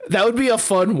 that would be a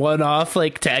fun one-off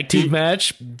like tag team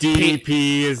match.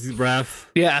 DDP is ref.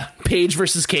 Yeah, Page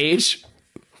versus Cage.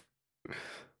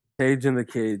 Cage in the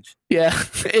cage. Yeah,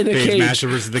 in a Cage cage. Master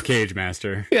versus the Cage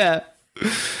Master. Yeah.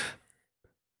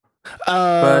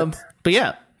 But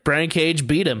yeah, Brian Cage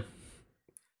beat him.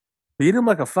 Beat him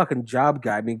like a fucking job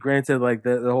guy. I mean, granted, like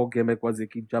the whole gimmick was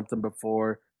like he jumped him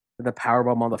before the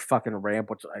powerbomb on the fucking ramp,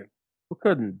 which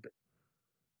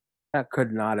that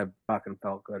could not have fucking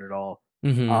felt good at all.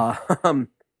 Mm-hmm.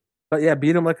 But yeah,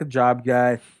 beat him like a job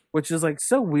guy, which is like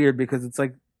so weird because it's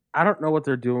like I don't know what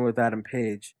they're doing with Adam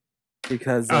Page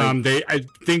because like, I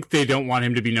think they don't want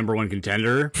him to be number one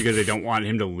contender because they don't want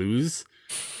him to lose.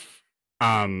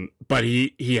 But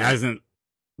he hasn't.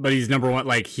 But he's number one.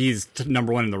 Like he's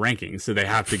number one in the rankings, so they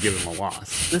have to give him a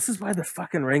loss. This is why the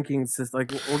fucking rankings is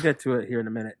like we'll get to it here in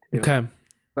a minute. Too. Okay,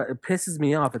 but it pisses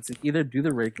me off. It's like either do the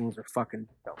rankings or fucking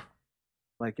don't.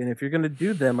 Like, and if you're gonna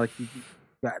do them, like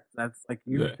that's like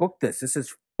you booked this. This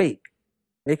is fake.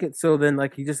 Make it so then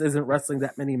like he just isn't wrestling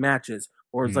that many matches,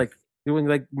 or it's like doing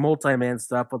like multi-man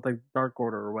stuff with like Dark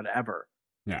Order or whatever.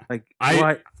 Yeah, like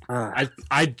I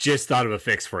just thought of a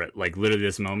fix for it. Like literally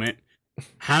this moment,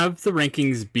 have the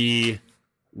rankings be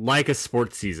like a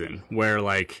sports season where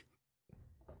like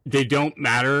they don't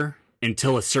matter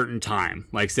until a certain time.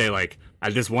 Like say like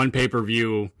at this one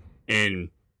pay-per-view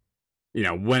in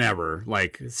whenever,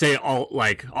 like say all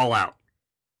out.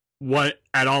 What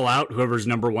at all out, whoever's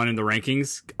number one in the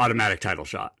rankings, automatic title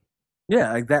shot.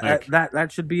 Yeah, like that.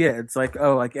 That should be it. It's like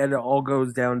and it all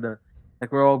goes down to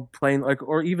like we're all playing like,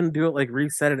 or even do it like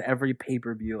reset it every pay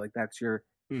per view. Like that's your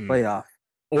playoff.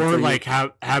 Or like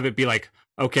have it be like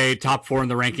okay, top 4 in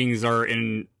the rankings are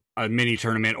in a mini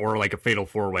tournament or like a fatal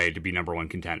 4-way to be number one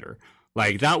contender.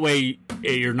 Like that way,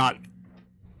 you're not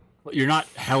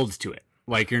held to it.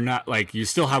 Like you're not like you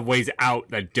still have ways out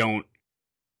that don't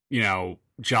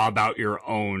job out your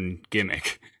own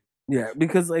gimmick. Yeah,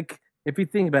 because like if you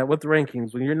think about it, with the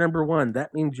rankings, when you're number one,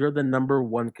 that means you're the number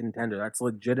one contender. That's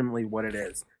legitimately what it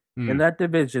is. In that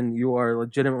division, you are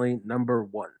legitimately number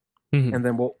one. Mm-hmm. And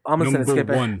then I'm just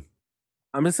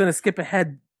gonna skip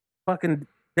ahead. Fucking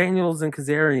Daniels and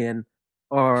Kazarian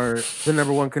are the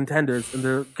number one contenders, and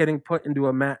they're getting put into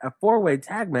a 4-way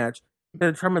tag match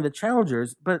to determine the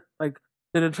challengers, but like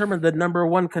to determine the number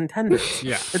one contenders.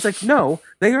 Yeah. It's like, no,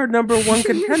 they are number one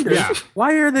contenders. Yeah.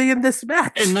 Why are they in this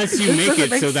match? Unless you make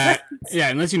it so that,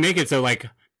 unless you make it so like,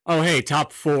 oh, hey,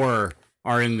 top 4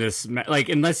 are in this, like,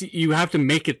 unless you have to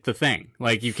make it the thing.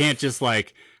 Like, you can't just,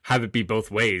 like, have it be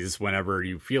both ways whenever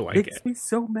you feel like it. Makes me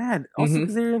so mad. Also,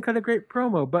 because they're in kind of great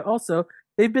promo, but also,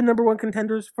 they've been number one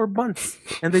contenders for months.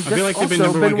 And they've I feel like they've been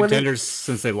number one contenders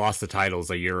since they lost the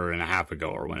titles a year and a half ago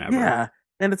or whenever. Yeah.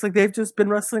 And it's like they've just been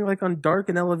wrestling like on Dark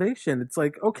and Elevation. It's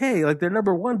like, okay, like they're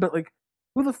number one, but like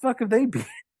who the fuck have they beat?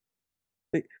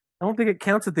 I don't think it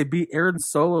counts that they beat Aaron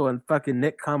Solo and fucking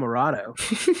Nick Camarado.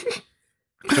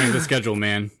 Playing the schedule,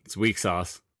 man. It's weak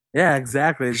sauce. Yeah,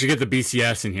 exactly. You should get the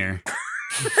BCS in here.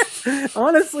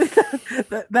 Honestly,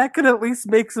 that could at least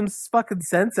make some fucking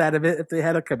sense out of it if they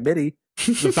had a committee.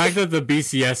 The fact that the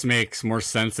BCS makes more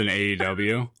sense than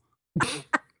AEW.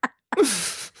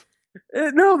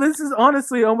 No, this is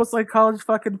honestly almost like college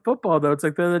fucking football, though. It's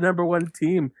like they're the number one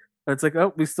team. It's like,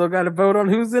 oh, we still got to vote on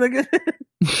who's in again.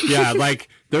 Yeah, like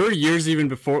there were years even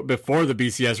before the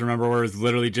BCS, remember, where it was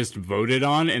literally just voted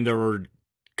on, and there were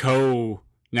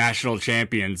co-national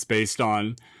champions based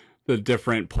on the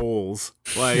different polls.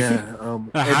 Like, yeah,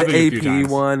 the AP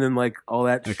one and like all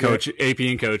that the shit. coach, AP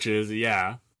and coaches,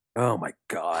 yeah. Oh my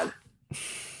god.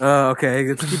 Okay,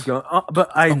 let's keep going.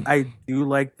 But I do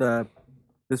like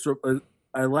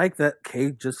I like that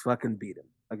Cage just fucking beat him.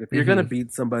 Like if you're gonna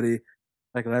beat somebody,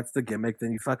 like that's the gimmick,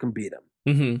 then you fucking beat him.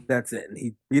 Mm-hmm. That's it. And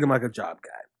he beat him like a job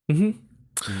guy.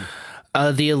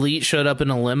 Mm-hmm. The Elite showed up in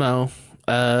a limo.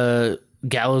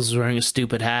 Gallows was wearing a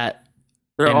stupid hat.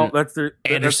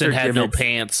 Anderson had no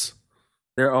pants.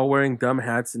 They're all wearing dumb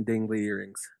hats and dingly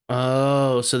earrings.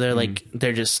 Oh, so they're like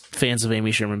they're just fans of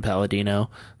Amy Sherman Palladino.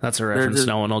 That's a reference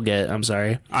no one will get. I'm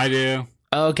sorry. I do.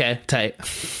 Oh, okay, tight.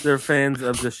 They're fans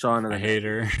of just Shawn and I hate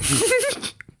her.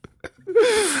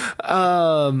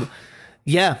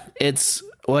 Yeah, it's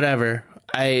whatever.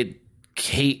 I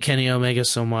hate Kenny Omega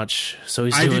so much, so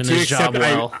he's doing his job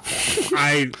well.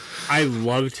 I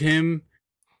loved him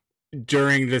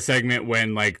during the segment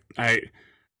when like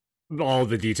all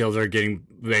the details are getting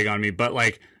vague on me, but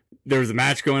like there was a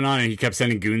match going on and he kept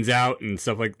sending goons out and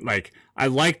stuff like I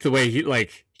liked the way he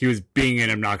was being an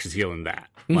obnoxious heel in that.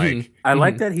 Like I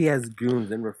like that he has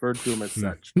goons and referred to him as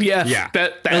such. Yeah, yeah.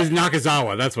 That was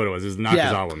Nakazawa. That's what it was. It was a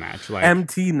Nakazawa match. Like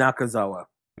MT Nakazawa.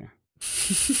 Yeah.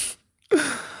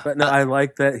 But no, I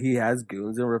like that he has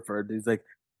goons and referred to. He's like,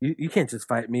 you can't just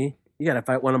fight me. you gotta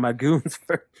fight one of my goons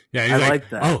first. Yeah, he's like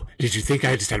that. Oh, did you think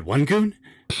I just had one goon?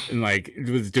 And like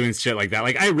was doing shit like that.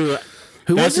 Like I really,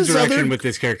 that's the direction with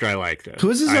this character I like. Who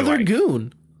is his other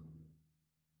goon?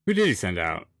 Who did he send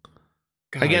out?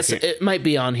 God, I guess it might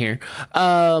be on here.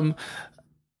 Matt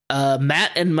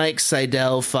and Mike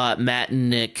Seidel fought Matt and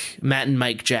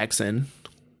Mike Jackson.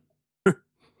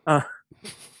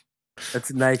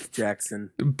 That's Nike Jackson.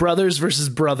 Brothers versus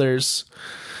brothers.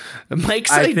 Mike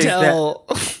Seidel.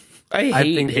 I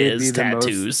hate his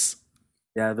tattoos.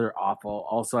 Yeah, they're awful.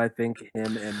 Also, I think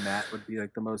him and Matt would be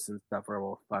like the most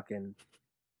insufferable fucking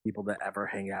people to ever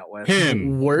hang out with.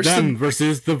 Them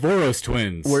versus the Voros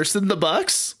twins. Worse than the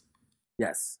Bucks?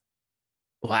 Yes.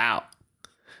 Wow.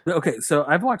 Okay, so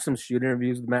I've watched some shoot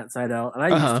interviews with Matt Seidel, and I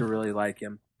used to really like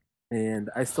him. And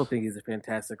I still think he's a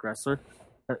fantastic wrestler.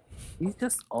 But he's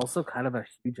just also kind of a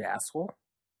huge asshole.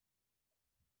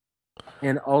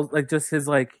 And all like just his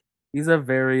like he's a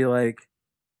very like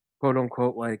quote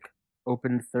unquote like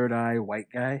open third eye white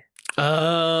guy.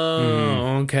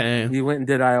 Oh, okay. He went and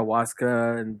did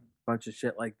ayahuasca and a bunch of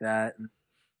shit like that.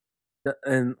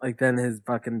 And like then his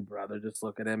fucking brother just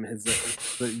look at him,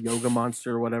 the yoga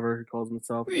monster or whatever he calls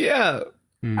himself. Yeah.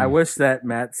 I wish that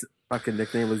Matt's fucking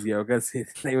nickname was Yoga. So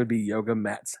his name would be Yoga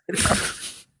Matt.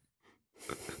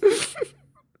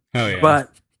 Hell yeah.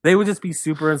 But they would just be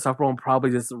super insufferable and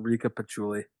probably just Rika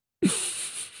Patchouli.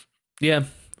 Yeah.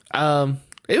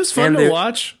 It was fun to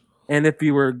watch. And if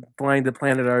you were flying to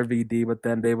Planet RVD with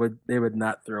them, they would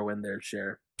not throw in their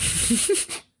share.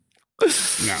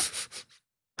 No.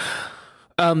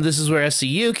 This is where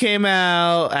SCU came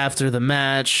out after the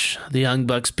match. The Young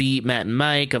Bucks beat Matt and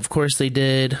Mike. Of course they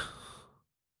did.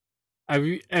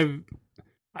 I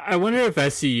wonder if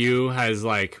SCU has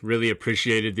like really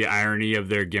appreciated the irony of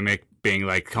their gimmick being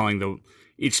like calling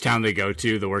each town they go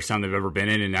to the worst town they've ever been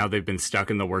in, and now they've been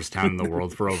stuck in the worst town in the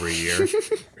world for over a year.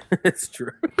 It's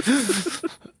true.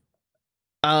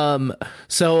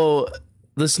 So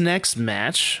this next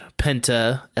match,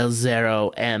 Penta El Zero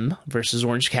M versus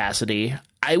Orange Cassidy,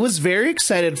 I was very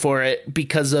excited for it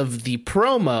because of the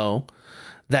promo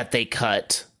that they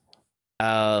cut.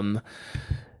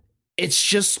 It's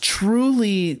just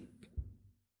truly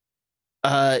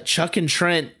Chuck and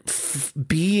Trent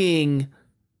being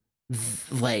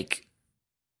like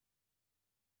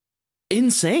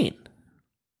insane.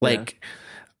 Like,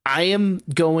 I am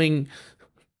going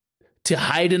to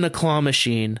hide in a claw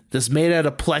machine that's made out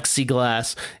of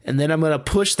plexiglass, and then I'm going to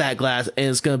push that glass, and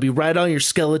it's going to be right on your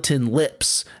skeleton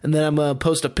lips. And then I'm going to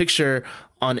post a picture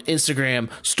on Instagram,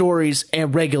 stories,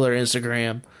 and regular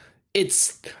Instagram.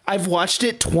 I've watched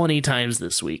it 20 times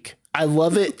this week. I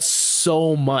love it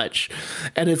so much.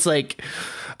 And it's like,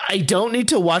 I don't need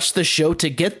to watch the show to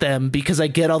get them because I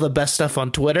get all the best stuff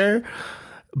on Twitter.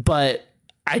 But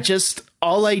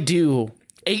all I do,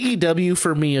 AEW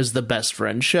for me is the Best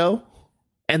Friend show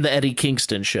and the Eddie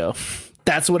Kingston show.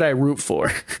 That's what I root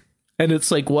for. And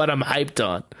it's like what I'm hyped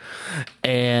on.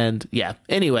 And yeah,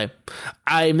 anyway,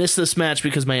 I missed this match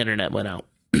because my internet went out.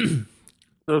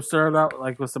 So it started out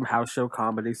like with some house show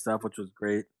comedy stuff, which was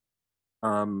great.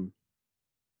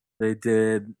 They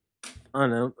did, I don't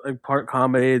know, like part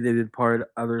comedy, they did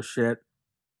part other shit,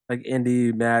 like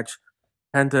indie match.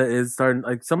 Penta is starting,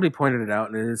 like somebody pointed it out,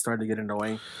 and it is starting to get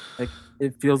annoying. Like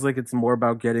it feels like it's more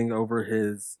about getting over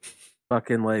his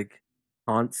fucking like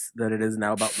taunts than it is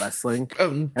now about wrestling.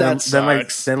 That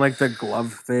sucks. Then like the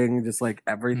glove thing, just like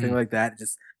everything like that,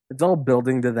 just it's all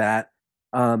building to that.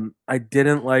 I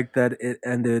didn't like that it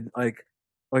ended like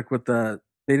with they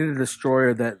did a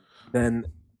destroyer that then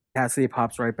Cassidy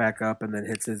pops right back up and then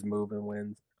hits his move and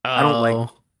wins. I don't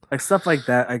like stuff like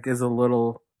that. Like is a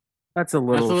little. That's a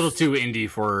little too indie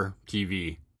for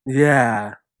TV.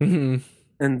 Yeah. Mm-hmm.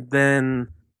 And then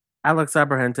Alex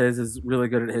Abrahantes is really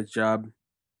good at his job.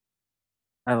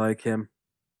 I like him.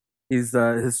 He's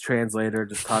his translator,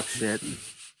 just talks shit.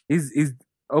 He's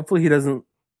hopefully he doesn't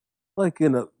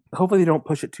hopefully they don't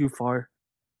push it too far.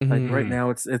 Like right now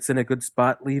it's in a good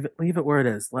spot. Leave it where it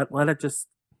is. Let it just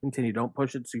continue. Don't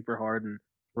push it super hard and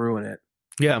ruin it.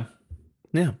 Yeah.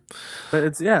 Yeah. But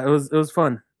it was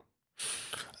fun.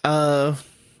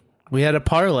 We had a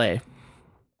parlay.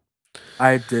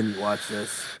 I didn't watch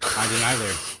this. I didn't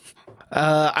either.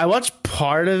 I watched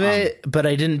part of it, but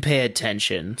I didn't pay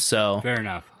attention. So fair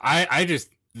enough.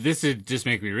 This would just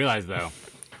make me realize though.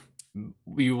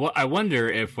 I wonder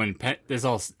if when this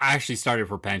all actually started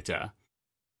for Penta,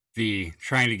 the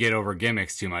trying to get over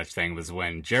gimmicks too much thing was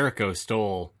when Jericho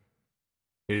stole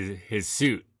his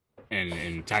suit and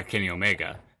attacked Kenny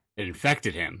Omega. It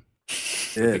infected him.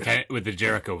 With the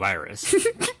Jericho virus.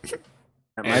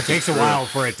 It takes a while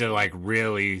for it to like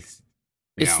really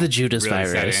It's the Judas really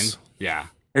set virus. in. Yeah.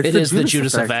 It is the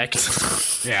Judas effect.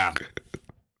 Yeah.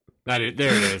 There it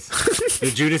is.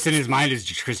 The Judas in his mind is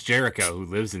Chris Jericho, who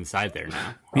lives inside there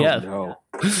now. Yeah.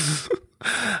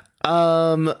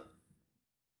 No.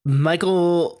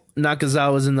 Michael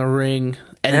Nakazawa's in the ring.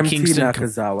 Eddie MT Kingston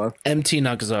Nakazawa. MT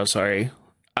Nakazawa, sorry.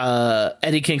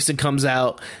 Eddie Kingston comes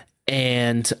out,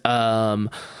 and I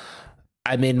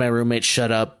made my roommate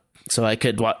shut up so I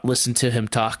could listen to him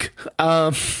talk.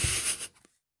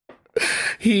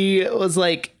 He was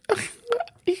like,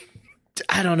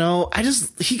 I don't know.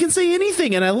 He can say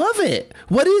anything and I love it.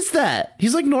 What is that?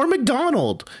 He's like Norm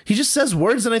Macdonald. He just says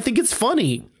words and I think it's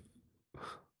funny.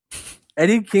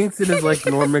 Eddie Kingston is like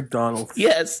Norm Macdonald.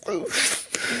 Yes.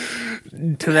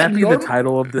 Can that be the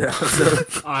title of the episode?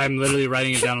 I'm literally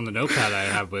writing it down on the notepad I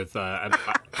have with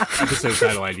episode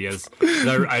title ideas.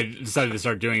 I decided to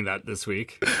start doing that this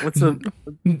week. What's a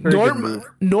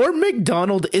Norm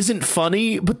Macdonald isn't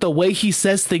funny, but the way he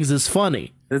says things is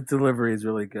funny. His delivery is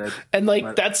really good. And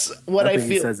like that's what I feel.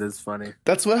 He says is funny.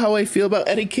 That's how I feel about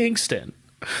Eddie Kingston.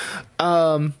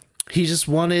 He just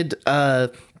wanted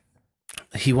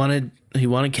he wanted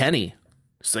Kenny.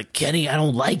 It's like, Kenny, I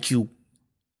don't like you,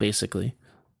 basically.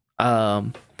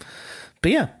 But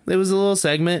yeah, it was a little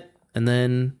segment, and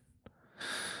then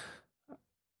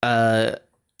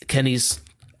Eddie's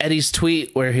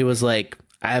tweet where he was like,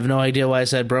 I have no idea why I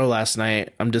said bro last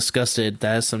night. I'm disgusted.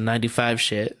 That is some 95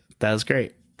 shit. That was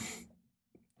great.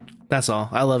 That's all.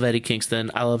 I love Eddie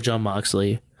Kingston. I love Jon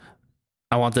Moxley.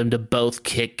 I want them to both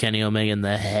kick Kenny Omega in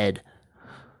the head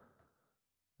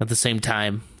at the same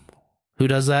time. Who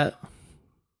does that?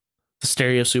 The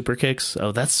stereo super kicks?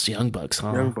 Oh, that's Young Bucks,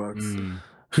 huh? Young Bucks.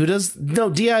 Who does? No,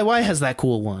 DIY has that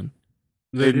cool one.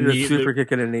 They do a super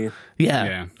kick and a knee.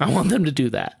 Yeah, I want them to do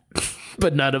that.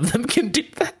 But none of them can do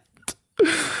that.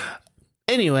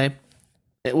 Anyway,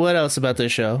 what else about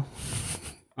this show?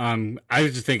 I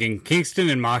was just thinking, Kingston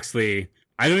and Moxley,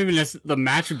 I don't even the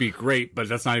match would be great, but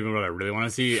that's not even what I really want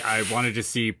to see. I wanted to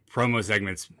see promo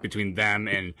segments between them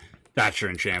and Thatcher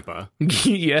and Ciampa.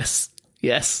 Yes.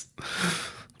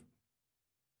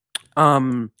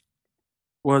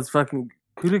 Was fucking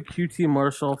who did QT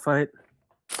Marshall fight?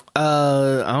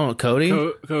 I don't know, Cody.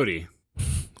 Cody.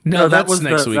 No, that was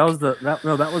next week. That was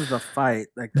the fight.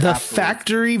 Like the afterwards.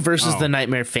 Factory versus the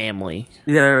Nightmare Family.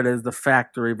 Yeah, there it is. The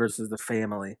Factory versus the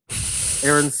Family.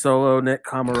 Aaron Solo, Nick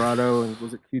Camarado, and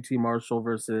was it QT Marshall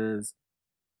versus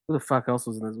who the fuck else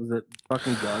was in this? Was it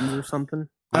fucking Guns or something?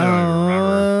 I don't even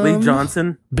remember. Lee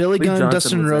Johnson, Billy Gunn, Johnson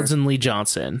Dustin Rhodes, there. and Lee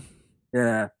Johnson.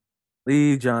 Yeah,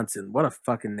 Lee Johnson. What a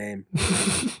fucking name.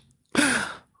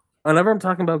 Whenever I'm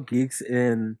talking about geeks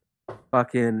in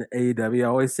fucking AEW, I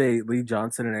always say Lee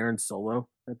Johnson and Aaron Solo.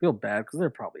 I feel bad because they're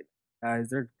probably guys.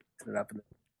 They're it up,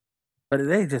 but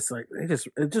it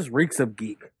just reeks of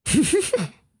geek.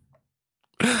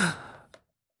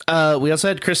 We also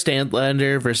had Chris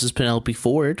Statlander versus Penelope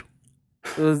Ford.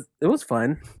 It was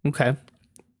fun. Okay.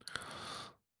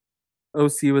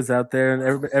 OC was out there, and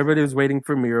everybody was waiting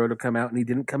for Miro to come out, and he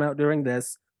didn't come out during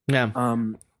this. Yeah.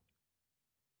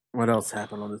 What else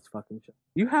happened on this fucking show?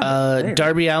 You have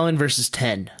Darby Allin versus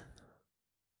 10.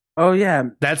 Oh yeah,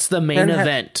 that's the main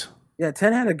event.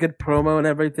 10 had a good promo and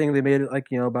everything. They made it like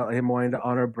about him wanting to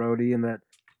honor Brody and that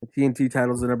the TNT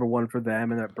title's the number one for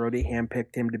them, and that Brody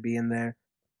handpicked him to be in there.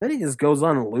 Then he just goes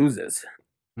on and loses.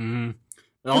 Mm-hmm.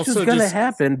 Which is going to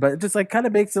happen, but it just like kind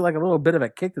of makes it like a little bit of a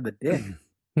kick to the dick.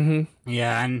 Mm-hmm.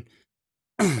 Yeah, and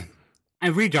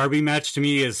every Darby match to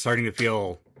me is starting to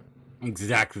feel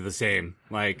exactly the same.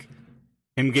 Like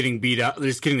him getting beat up,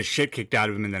 just getting the shit kicked out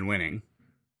of him and then winning.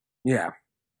 Yeah.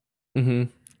 Mm-hmm.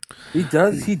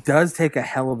 He does take a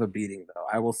hell of a beating, though.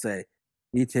 I will say,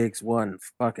 he takes one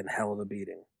fucking hell of a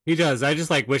beating. He does. I just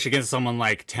wish against someone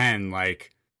like 10,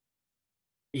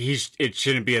 it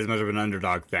shouldn't be as much of an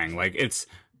underdog thing. Like, it's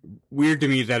weird to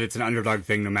me that it's an underdog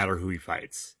thing no matter who he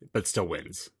fights, but still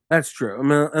wins. That's true. I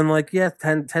mean, and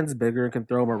 10's bigger and can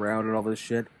throw him around and all this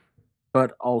shit.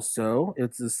 But also,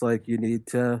 it's just you need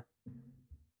to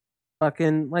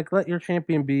fucking let your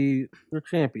champion be your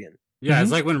champion. Yeah, mm-hmm.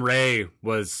 It's like when Ray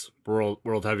was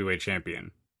world heavyweight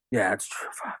champion. Yeah, it's true.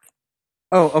 Fuck.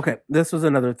 Oh, okay. This was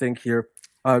another thing here.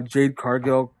 Jade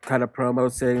Cargill kind of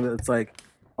promo saying that it's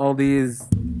all these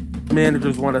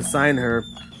managers want to sign her,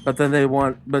 but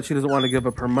she doesn't want to give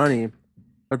up her money.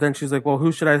 But then she's like, well,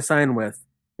 who should I sign with?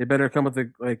 They better come with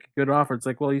a good offer. It's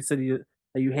well, you said you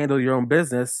handle your own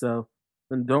business, so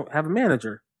then don't have a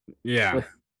manager. Yeah.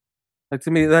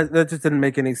 To me, that just didn't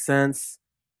make any sense.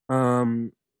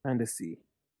 Trying to see.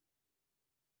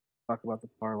 Talk about the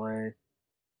parlay.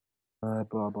 Blah,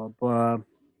 blah, blah.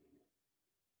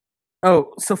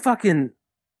 Oh, so fucking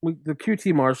the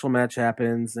QT Marshall match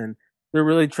happens, and they're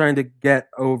really trying to get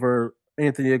over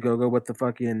Anthony Ogogo with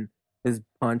his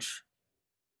punch,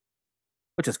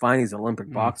 which is fine. He's an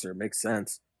Olympic boxer. It makes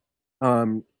sense.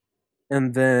 And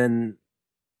then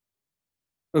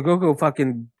Ogogo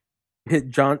fucking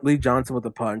hit Lee Johnson with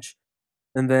a punch,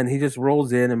 and then he just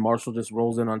rolls in, and Marshall just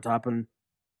rolls in on top and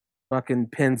fucking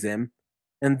pins him.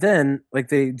 And then, like,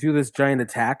 they do this giant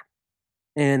attack,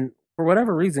 and for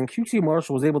whatever reason, QT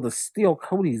Marshall was able to steal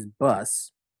Cody's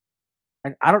bus.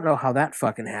 I don't know how that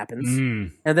fucking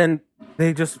happens. And then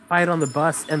they just fight on the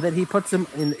bus, and then he puts him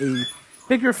in a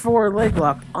figure 4 leg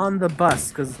lock on the bus,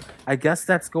 because I guess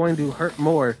that's going to hurt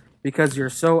more because you're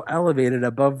so elevated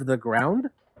above the ground.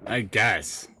 I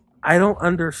guess. I don't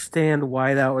understand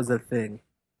why that was a thing.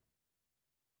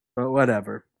 But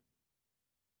whatever.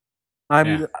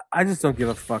 I just don't give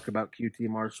a fuck about QT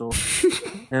Marshall.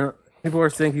 And people are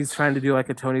saying he's trying to do like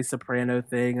a Tony Soprano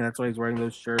thing, and that's why he's wearing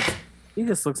those shirts. He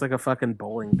just looks like a fucking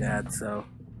bowling dad, so.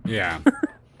 Yeah.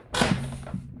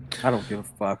 I don't give a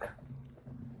fuck.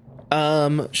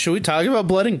 Should we talk about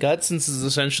Blood and Guts since it's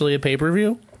essentially a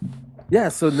pay-per-view? Yeah,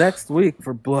 so next week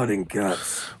for Blood and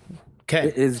Guts.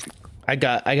 Okay. I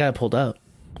got it pulled up.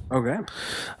 Okay.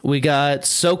 We got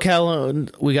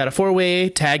SoCal, we got a 4-way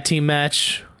tag team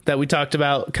match that we talked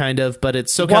about, kind of, but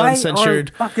it's SoCal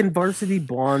Uncensored. Why are fucking Varsity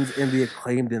Blondes and the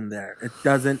Acclaimed in there? It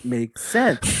doesn't make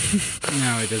sense.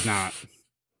 No, it does not.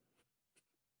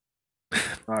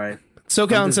 All right.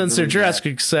 SoCal Uncensored,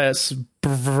 Jurassic Success,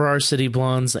 Varsity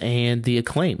Blondes, and the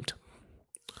Acclaimed.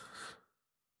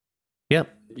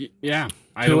 Yep. Yeah.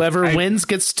 Whoever wins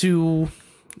gets to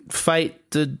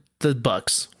fight the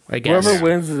Bucks, I guess. Whoever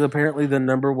wins is apparently the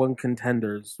number 1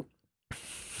 contenders.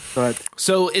 But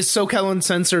so is SoCal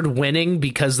Uncensored winning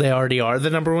because they already are the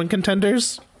number 1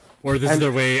 contenders? Or this is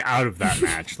their way out of that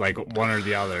match, like one or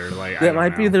the other. Like that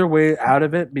might be their way out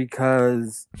of it,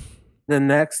 because the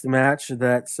next match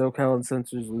that SoCal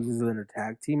Uncensored loses in a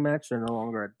tag team match, they're no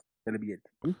longer going to be a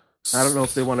team. I don't know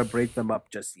if they want to break them up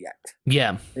just yet.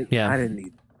 Yeah. I didn't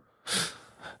need.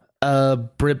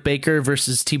 Britt Baker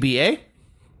versus TBA.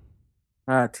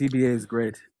 TBA is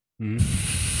great. Mm-hmm.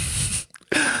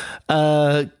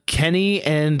 Kenny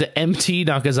and MT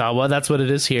Nakazawa, that's what it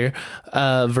is here,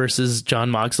 versus Jon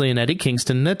Moxley and Eddie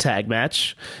Kingston in a tag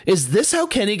match. Is this how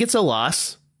Kenny gets a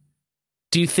loss?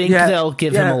 Do you think they'll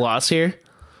give him a loss here?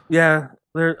 Yeah,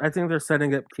 I think they're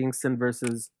setting up Kingston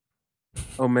versus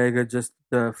Omega just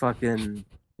to fucking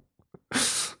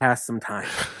pass some time.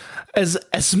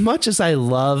 As much as I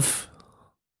love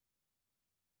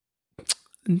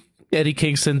Eddie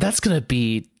Kingston, that's going to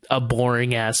be a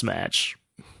boring ass match.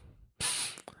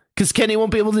 Because Kenny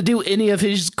won't be able to do any of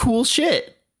his cool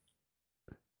shit.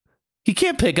 He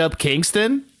can't pick up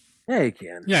Kingston. Yeah, he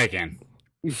can. Yeah, he can.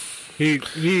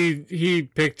 He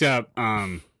picked up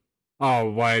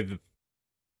Michael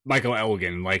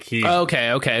Elgin. Like he.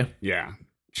 Okay. Yeah,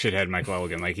 shithead Michael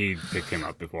Elgin. Like he picked him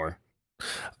up before.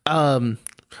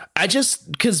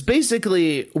 Because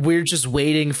basically we're just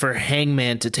waiting for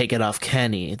Hangman to take it off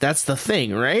Kenny. That's the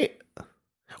thing, right?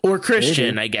 Or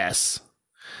Christian, maybe. I guess.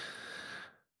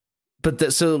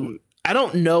 But so I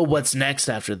don't know what's next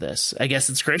after this. I guess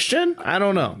it's Christian? I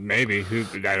don't know. Maybe.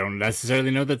 I don't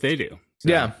necessarily know that they do. So.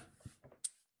 Yeah.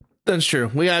 That's true.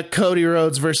 We got Cody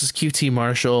Rhodes versus QT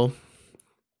Marshall.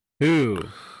 Who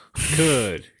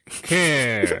could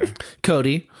care?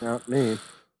 Cody. Not me.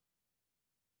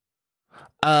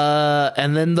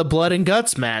 And then the Blood and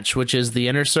Guts match, which is the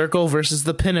Inner Circle versus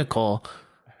the Pinnacle.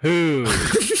 Who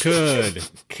could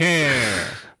care?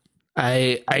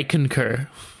 I concur.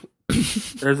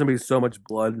 There's gonna be so much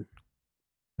blood.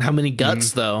 How many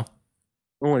guts though?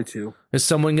 Only 2. Is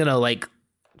someone gonna like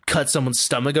cut someone's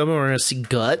stomach open? We're gonna see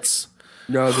guts.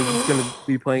 No, they're just gonna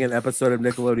be playing an episode of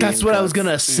Nickelodeon. That's what I was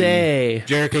gonna say.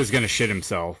 Jericho's gonna shit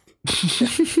himself.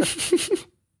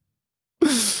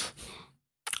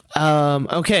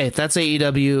 Okay, that's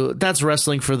AEW. That's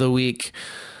wrestling for the week.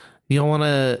 You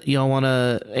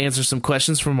wanna answer some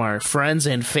questions from our friends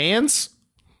and fans?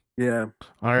 Yeah.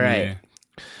 All right. Yeah.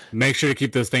 Make sure to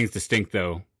keep those things distinct,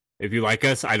 though. If you like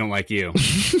us, I don't like you.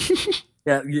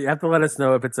 Yeah, you have to let us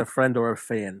know if it's a friend or a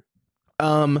fan.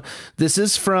 This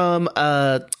is from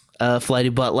Flighty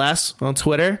Buttlass on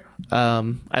Twitter.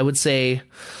 I would say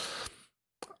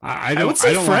I would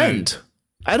say friend.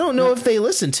 I don't know if they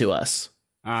listen to us.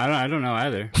 I don't know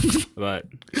either, but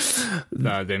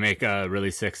they make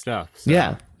really sick stuff. So.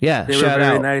 Yeah. They were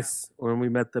very nice when we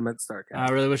met them at StarCast. I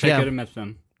really wish I could have met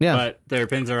them. Yeah, but their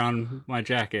pins are on my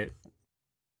jacket.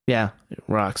 Yeah, it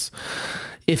rocks.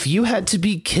 If you had to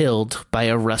be killed by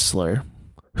a wrestler,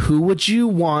 who would you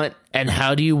want, and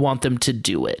how do you want them to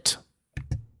do it?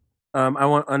 I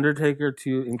want Undertaker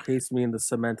to encase me in the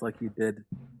cement like he did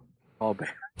Paul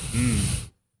Bear.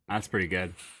 That's pretty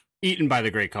good. Eaten by the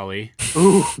Great Khali.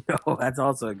 Ooh, no, that's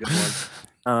also a good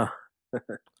one.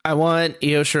 I want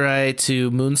Io Shirai to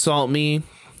moonsault me,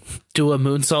 do a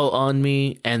moonsault on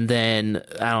me, and then,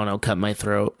 I don't know, cut my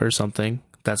throat or something.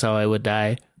 That's how I would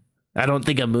die. I don't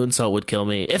think a moonsault would kill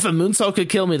me. If a moonsault could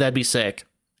kill me, that'd be sick.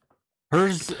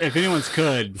 Hers, if anyone's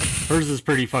could, hers is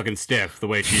pretty fucking stiff, the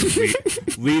way she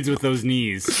leads with those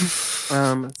knees.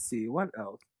 Let's see, what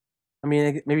else? I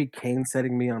mean, maybe Kane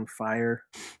setting me on fire.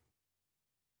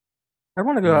 I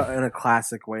want to go out in a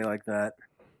classic way like that.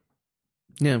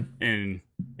 Yeah. In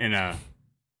a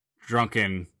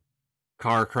drunken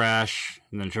car crash,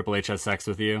 and then Triple H has sex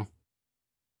with you.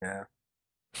 Yeah.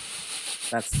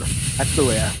 That's the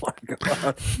way I want to go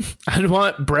out. I'd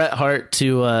want Bret Hart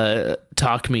to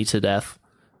talk me to death.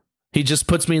 He just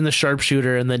puts me in the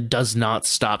sharpshooter and then does not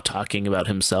stop talking about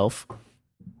himself.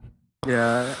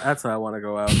 Yeah, that's how I want to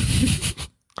go out.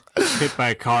 Hit by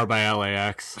a car by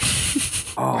LAX.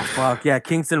 Oh, fuck. Yeah,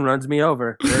 Kingston runs me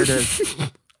over. There it is.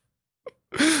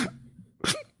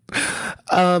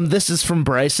 This is from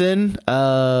Bryson,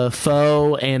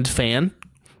 foe and fan.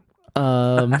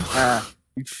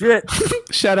 Shit.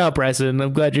 Shout out, Bryson.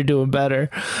 I'm glad you're doing better.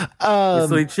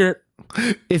 Sweet shit.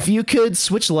 If you could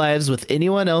switch lives with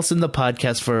anyone else in the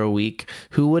podcast for a week,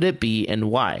 who would it be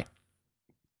and why?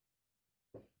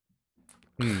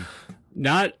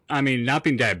 Not being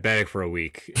diabetic for a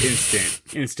week.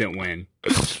 Instant win.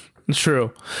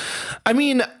 True. I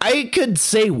mean, I could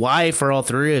say why for all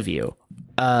three of you.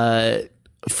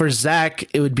 For Zach,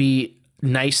 it would be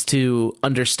nice to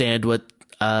understand what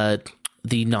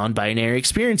the non-binary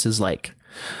experience is like.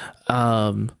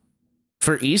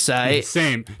 For Isai,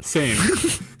 same.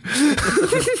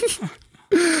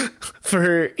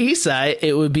 For Isai,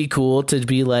 it would be cool to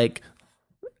be like,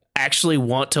 actually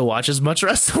want to watch as much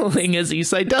wrestling as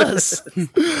Isai does.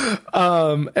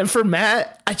 And for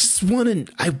Matt, I just want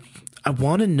to, I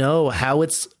want to know how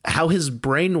his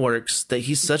brain works, that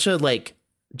he's such a like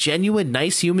genuine,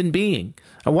 nice human being.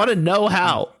 I want to know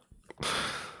how.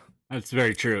 That's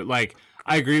very true. Like,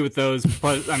 I agree with those,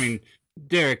 but I mean,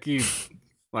 Derek,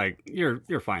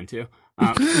 you're fine too.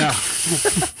 No,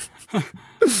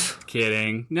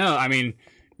 kidding. No, I mean,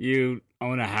 you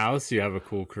own a house, you have a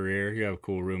cool career, you have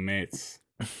cool roommates,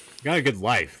 you got a good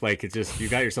life. Like, it's just, you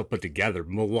got yourself put together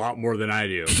a lot more than I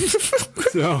do.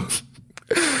 So,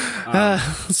 I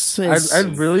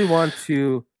really want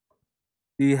to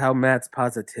see how Matt's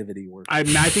positivity works. I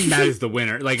think Matt is the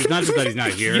winner. Like, it's not just that he's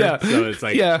not here, so it's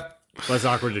like less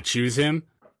awkward to choose him.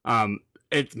 Matt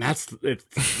is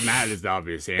the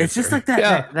obvious answer. It's just like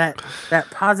that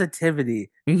positivity.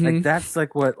 Mm-hmm. Like, that's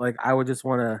like what, like, I would just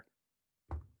want to.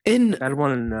 I'd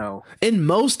want to know in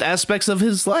most aspects of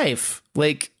his life.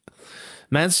 Like,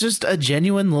 Matt's just a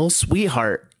genuine little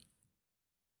sweetheart.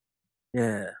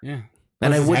 Yeah.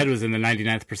 And his head was in the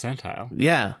 99th percentile.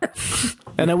 Yeah.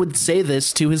 And I would say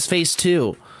this to his face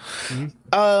too.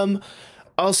 Mm-hmm.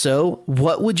 Also,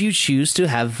 what would you choose to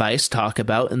have Vice talk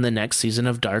about in the next season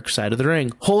of Dark Side of the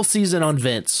Ring? Whole season on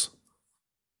Vince.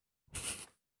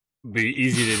 Be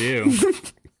easy to do.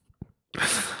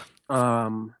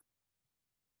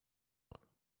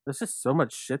 There's just so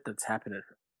much shit that's happening.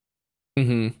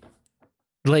 Mm-hmm.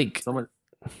 Like, so much.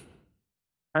 I'm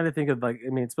trying to think of, like,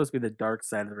 I mean, it's supposed to be the Dark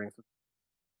Side of the Ring.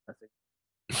 I think.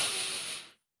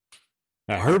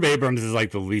 Herb Abrams is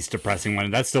like the least depressing one.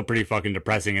 That's still pretty fucking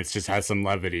depressing. It just has some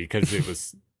levity because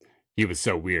he was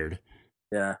so weird.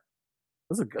 Yeah, that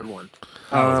was a good one.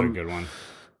 That was a good one.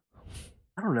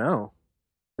 I don't know.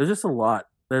 There's just a lot.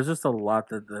 There's just a lot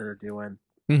that they're doing.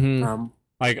 Mm-hmm.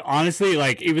 Like, honestly,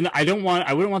 like, even I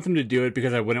wouldn't want them to do it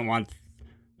because I wouldn't want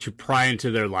to pry into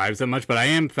their lives that much. But I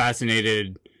am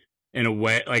fascinated in a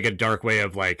way, like a dark way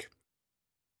of like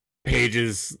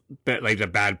Paige's, like the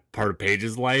bad part of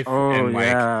Paige's life. And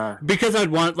like, because I'd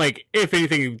want, like, if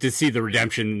anything, to see the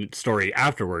redemption story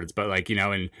afterwards. But like, you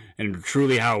know, and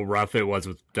truly how rough it was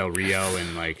with Del Rio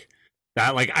and like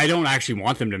that. Like, I don't actually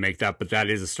want them to make that, but that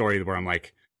is a story where I'm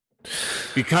like,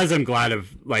 because I'm glad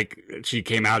of, like, she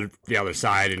came out the other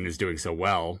side and is doing so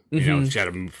well. You know, she had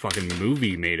a fucking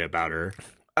movie made about her.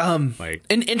 Like,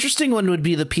 an interesting one would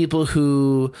be the people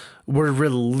who were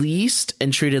released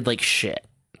and treated like shit,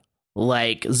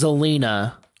 like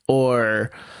Zelina, or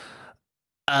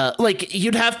like,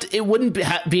 you'd have to. It wouldn't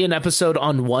be an episode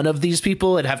on one of these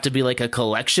people. It'd have to be like a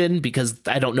collection, because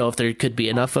I don't know if there could be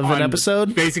enough of an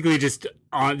episode. Basically, just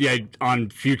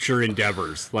on future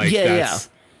endeavors. Like,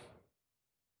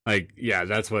 like, yeah,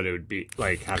 that's what it would be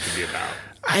like, have to be about.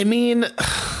 I mean,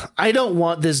 I don't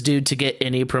want this dude to get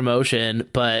any promotion,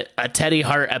 but a Teddy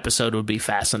Hart episode would be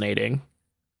fascinating.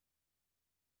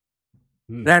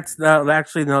 That's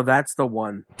that's the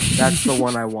one. That's the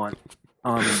one I want.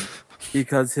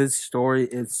 Because his story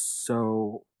is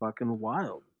so fucking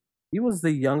wild. He was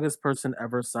the youngest person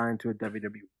ever signed to a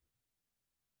WWE.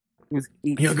 He was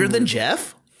 18 Younger than years old.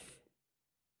 Jeff?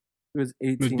 He was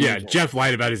 18. Yeah, Jeff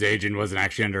lied about his age and wasn't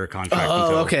actually under a contract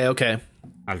until okay.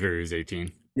 after he was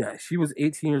 18. Yeah, she was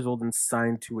 18 years old and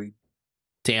signed to a...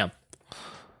 Damn.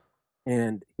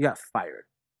 And he got fired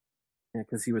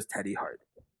because he was Teddy Hart.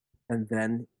 And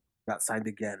then got signed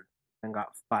again and got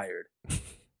fired.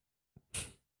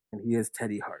 And he is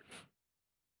Teddy Hart.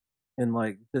 And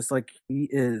he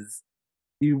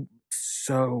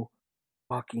so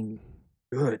fucking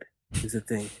good is the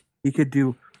thing. He could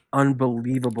do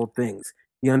unbelievable things.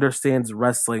 He understands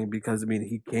wrestling because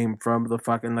he came from the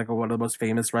fucking one of the most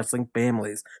famous wrestling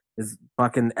families. His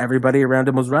fucking everybody around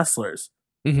him was wrestlers.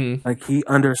 Mm-hmm. He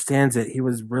understands it. He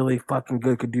was really fucking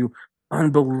good. Could do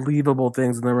unbelievable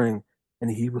things in the ring,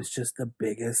 and he was just the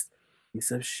biggest piece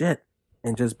of shit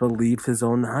and just believed his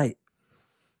own hype.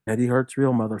 Eddie Hart's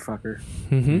real, motherfucker,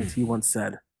 as he once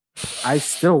said. I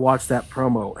still watch that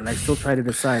promo and I still try to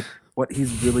decide what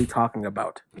he's really talking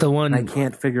about. The one I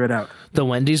can't figure it out. The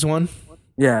Wendy's one?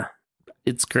 Yeah.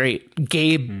 It's great.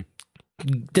 Gabe,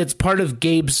 that's part of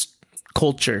Gabe's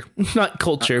culture. Not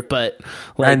culture, but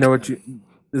I know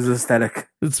his aesthetic.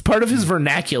 It's part of his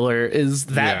vernacular is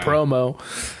that promo.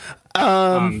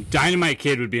 Dynamite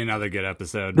Kid would be another good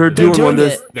episode. They're doing one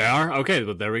this. They are? Okay,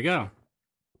 well, there we go.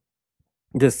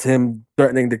 Just him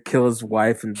threatening to kill his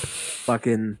wife and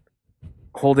fucking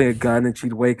holding a gun, and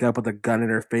she'd wake up with a gun in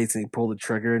her face and he'd pull the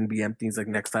trigger and be empty. He's like,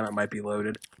 next time it might be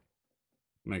loaded.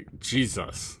 Like,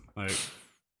 Jesus. That's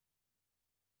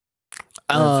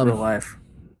real life.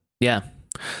 Yeah.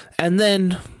 And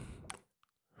then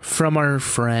from our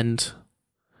friend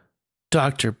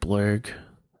Dr. Blurg,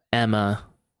 Emma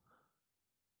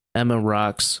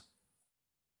rocks.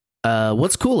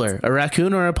 What's cooler, a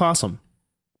raccoon or a possum?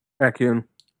 Raccoon.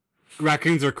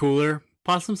 Raccoons are cooler.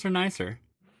 Possums are nicer.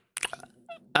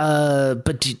 But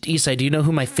Isai, do you know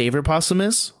who my favorite possum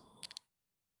is?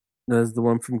 That's the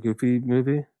one from Goofy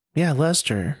movie? Yeah,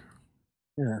 Lester.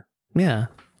 Yeah.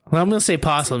 Well, I'm going to say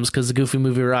possums because the Goofy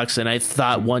movie rocks, and I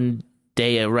thought one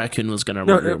day a raccoon was going to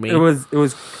murder me. It was,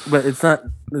 but it's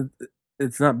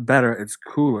not better, it's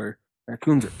cooler.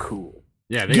 Raccoons are cool.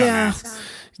 Yeah, they got masks.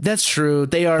 That's true.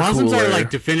 They are Possums cooler. are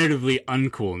definitively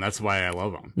uncool, and that's why I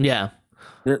love them. Yeah.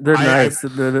 They're nice.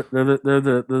 They're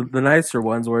the nicer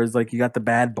ones, whereas you got the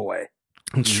bad boy.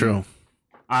 It's true.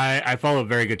 I follow a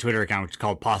very good Twitter account which is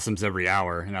called Possums Every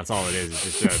Hour, and that's all it is.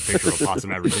 It's just a picture of a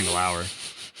possum every single hour.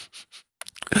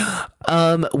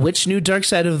 Which new Dark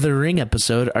Side of the Ring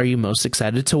episode are you most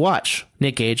excited to watch?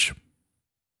 Nick Gage.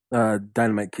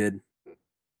 Dynamite Kid.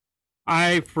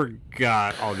 I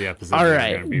forgot all the episodes. All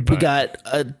right, we got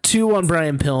 2 on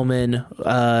Brian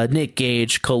Pillman, Nick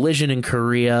Gage, Collision in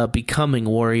Korea, Becoming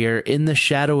Warrior, In the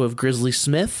Shadow of Grizzly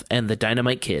Smith, and the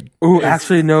Dynamite Kid. Oh,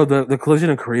 actually, no, the Collision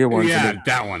in Korea one. Yeah,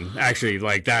 that one. Actually,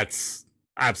 that's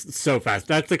so fast.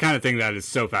 That's the kind of thing that is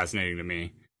so fascinating to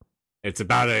me. It's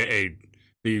about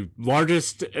the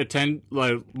largest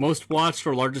most watched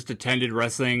or largest attended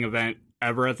wrestling event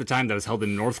ever at the time that was held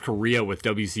in North Korea with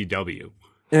WCW.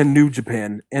 And New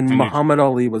Japan. And Muhammad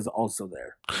Ali was also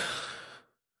there.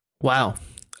 Wow.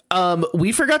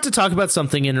 We forgot to talk about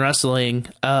something in wrestling.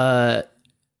 That's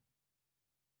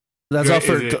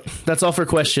all for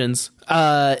questions.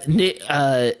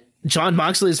 John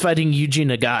Moxley is fighting Yuji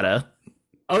Nagata.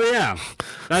 Oh yeah.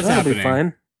 That's That'll happening. Be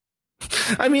fine.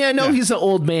 I mean, I know he's an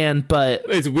old man, but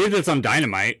it's weird that it's on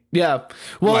Dynamite. Yeah.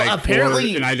 Well,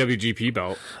 apparently an IWGP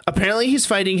belt. Apparently he's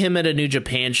fighting him at a New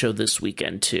Japan show this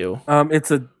weekend too.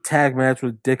 It's a tag match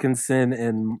with Dickinson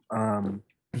and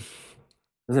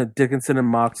isn't it Dickinson and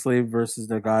Moxley versus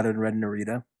Nagata and Red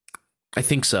Narita? I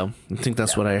think so. I think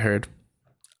that's what I heard.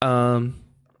 And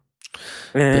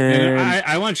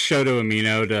I want Shoto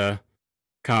Umino to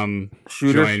come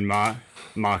join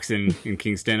Mox in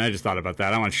Kingston. I just thought about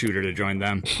that. I want Shooter to join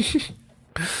them.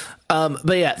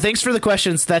 But yeah, thanks for the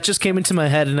questions. That just came into my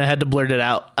head and I had to blurt it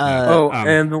out.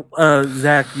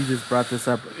 Zach, you just brought this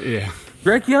up. Yeah.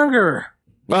 Drake Younger.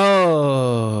 Oh.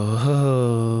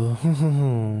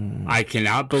 I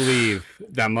cannot believe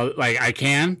that. I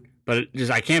can, but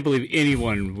I can't believe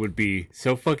anyone would be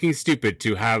so fucking stupid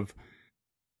to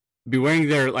be wearing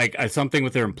their something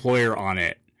with their employer on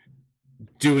it,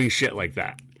 doing shit like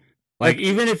that.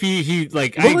 Even if he was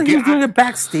doing it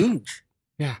backstage.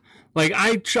 Yeah.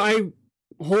 I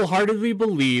wholeheartedly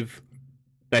believe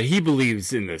he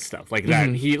believes in this stuff, like that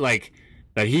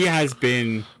that he has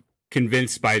been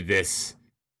convinced by this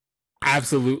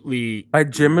absolutely by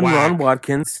Jim and Ron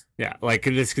Watkins. Yeah, like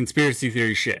this conspiracy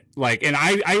theory shit. Like, and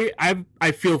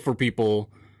I feel for people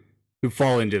who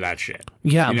fall into that shit.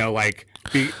 Yeah, you know,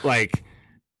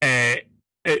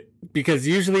 because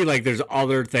usually like there's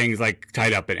other things like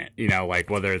tied up in it. You know, like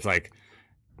whether it's like,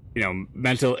 you know,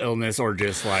 mental illness or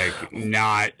just like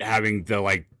not having the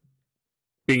like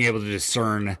being able to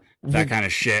discern that kind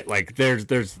of shit. Like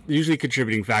there's usually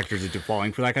contributing factors into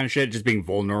falling for that kind of shit, just being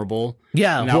vulnerable.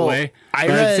 Yeah, in that way.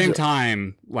 But at the same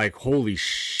time, like, holy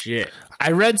shit.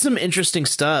 I read some interesting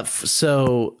stuff.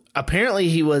 So apparently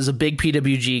he was a big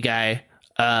PWG guy.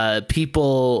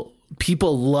 People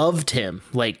loved him,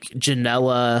 like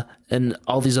Janela and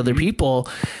all these other people.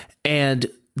 And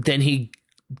then he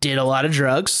did a lot of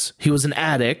drugs. He was an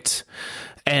addict.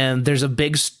 And there's a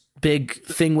big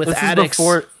thing with addicts.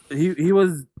 Before he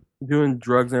was doing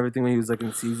drugs and everything when he was like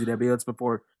in CZW. That's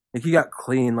before like he got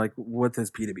clean like with his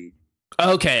PWG.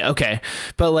 Okay.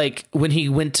 But like when he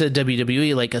went to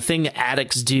WWE, like a thing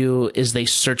addicts do is they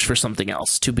search for something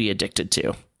else to be addicted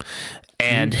to.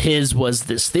 And his was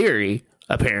this theory,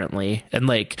 apparently. And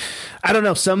like, I don't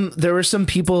know, there were some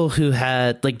people who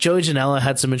had like Joey Janela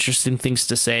had some interesting things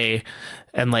to say.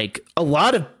 And like a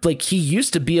lot of like, he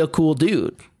used to be a cool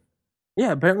dude.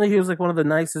 Yeah, apparently he was like one of the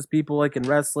nicest people like in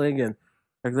wrestling, and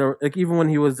like there were, like even when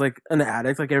he was like an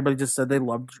addict, like everybody just said they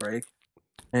loved Drake,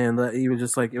 and he was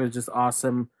just like it was just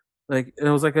awesome. Like it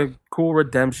was like a cool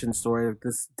redemption story. Like,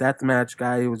 this deathmatch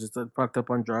guy who was just fucked up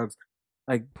on drugs,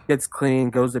 like gets clean,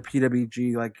 goes to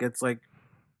PWG, like gets like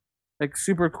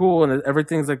super cool, and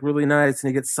everything's like really nice, and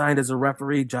he gets signed as a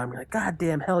referee. John, you're like, God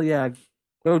damn, hell yeah,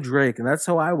 go Drake, and that's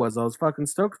how I was. I was fucking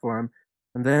stoked for him,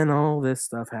 and then all this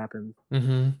stuff happened.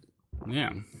 Mm-hmm.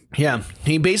 Yeah.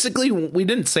 He basically, we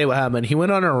didn't say what happened. He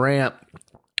went on a rant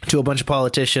to a bunch of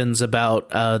politicians about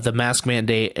the mask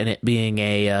mandate and it being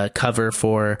a cover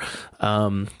for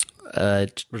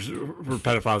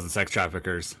pedophiles and sex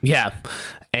traffickers. Yeah,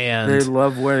 and they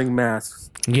love wearing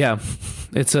masks. Yeah,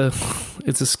 it's a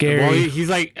scary. Well, he's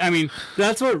like, I mean,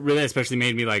 that's what really especially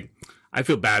made me like. I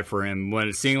feel bad for him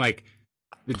when seeing like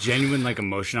the genuine like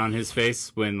emotion on his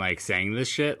face when like saying this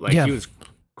shit. Like he was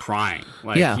crying.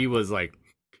 Like he was like,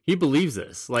 he believes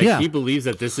this. Like he believes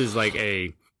that this is like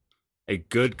a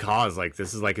good cause. Like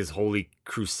this is like his holy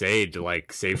crusade to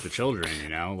like save the children. You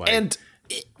know, like, and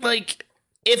like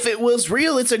if it was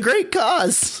real, it's a great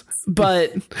cause.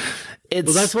 But it's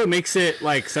well, that's what makes it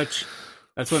like such.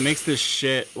 That's what makes this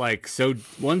shit like so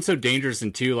dangerous,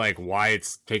 and two, like why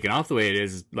it's taken off the way it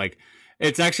is. Like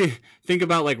it's actually, think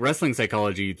about like wrestling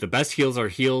psychology. The best heels are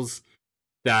heels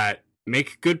that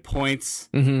make good points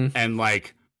and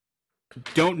like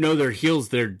don't know their heels.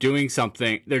 They're doing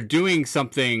something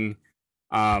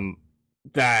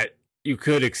that you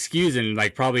could excuse and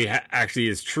like probably actually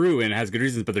is true and has good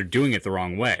reasons, but they're doing it the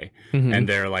wrong way. And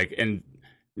they're like, and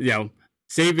you know,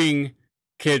 saving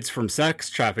kids from sex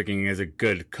trafficking is a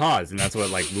good cause, and that's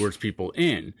what like lures people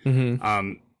in.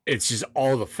 It's just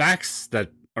all the facts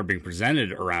that are being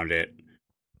presented around it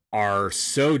are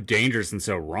so dangerous and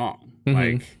so wrong.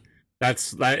 Like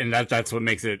that's what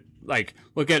makes it like,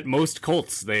 look at most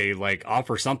cults. They like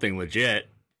offer something legit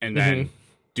and then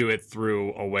do it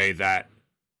through a way that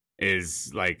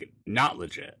is like not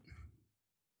legit.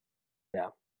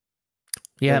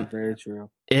 Yeah, very true.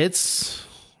 It's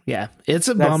a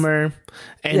bummer,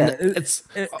 and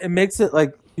it makes it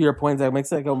like, to your point, that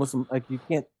makes it like almost like you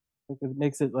can't. It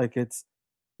makes it like it's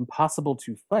impossible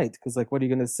to fight, because like what are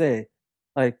you gonna say,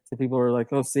 like to people who are like,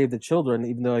 oh, save the children,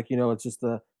 even though like, you know, it's just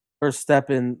the first step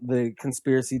in the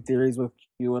conspiracy theories with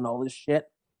Q and all this shit.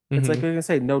 It's like you're gonna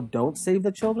say, no, don't save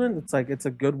the children. It's like it's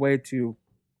a good way to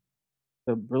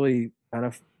really kind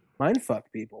of mind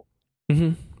fuck people.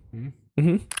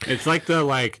 It's like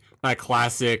that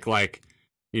classic, like,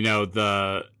 you know,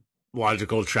 the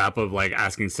logical trap of like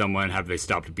asking someone, have they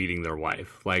stopped beating their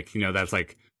wife? Like, you know, that's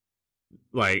like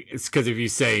it's because if you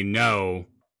say no,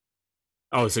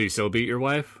 oh, so you still beat your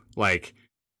wife? Like,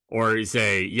 or you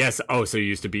say yes, oh, so you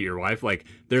used to beat your wife? Like,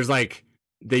 there's like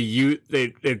they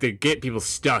get people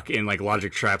stuck in like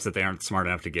logic traps that they aren't smart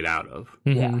enough to get out of.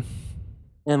 Yeah,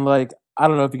 and like I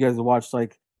don't know if you guys have watched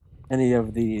like any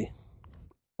of the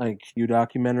like Q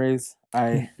documentaries.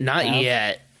 Not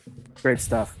yet. Great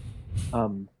stuff.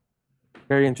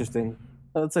 Very interesting.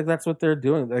 It's like that's what they're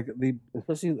doing. Like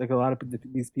especially like a lot of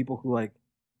these people who like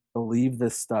believe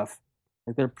this stuff.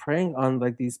 Like they're preying on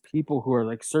like these people who are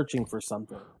like searching for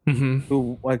something,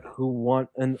 who want,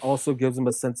 and also gives them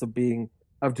a sense of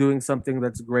doing something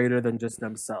that's greater than just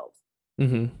themselves.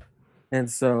 And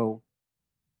so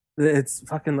it's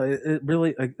fucking it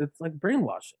really like it's like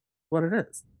brainwashing. What it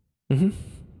is. Mm-hmm.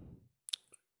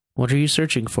 What are you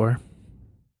searching for?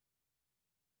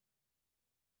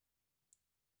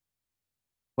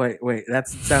 Wait,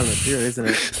 that's Sound of Fear, isn't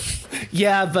it?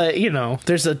 Yeah, but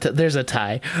there's a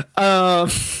tie.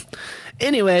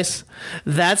 Anyways,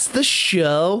 that's the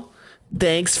show.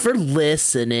 Thanks for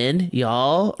listening,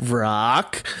 y'all.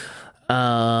 Rock.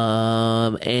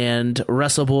 And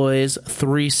Wrestle Boys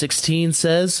 316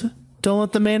 says, "Don't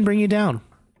let the man bring you down."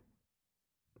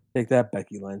 Take that,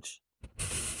 Becky Lynch.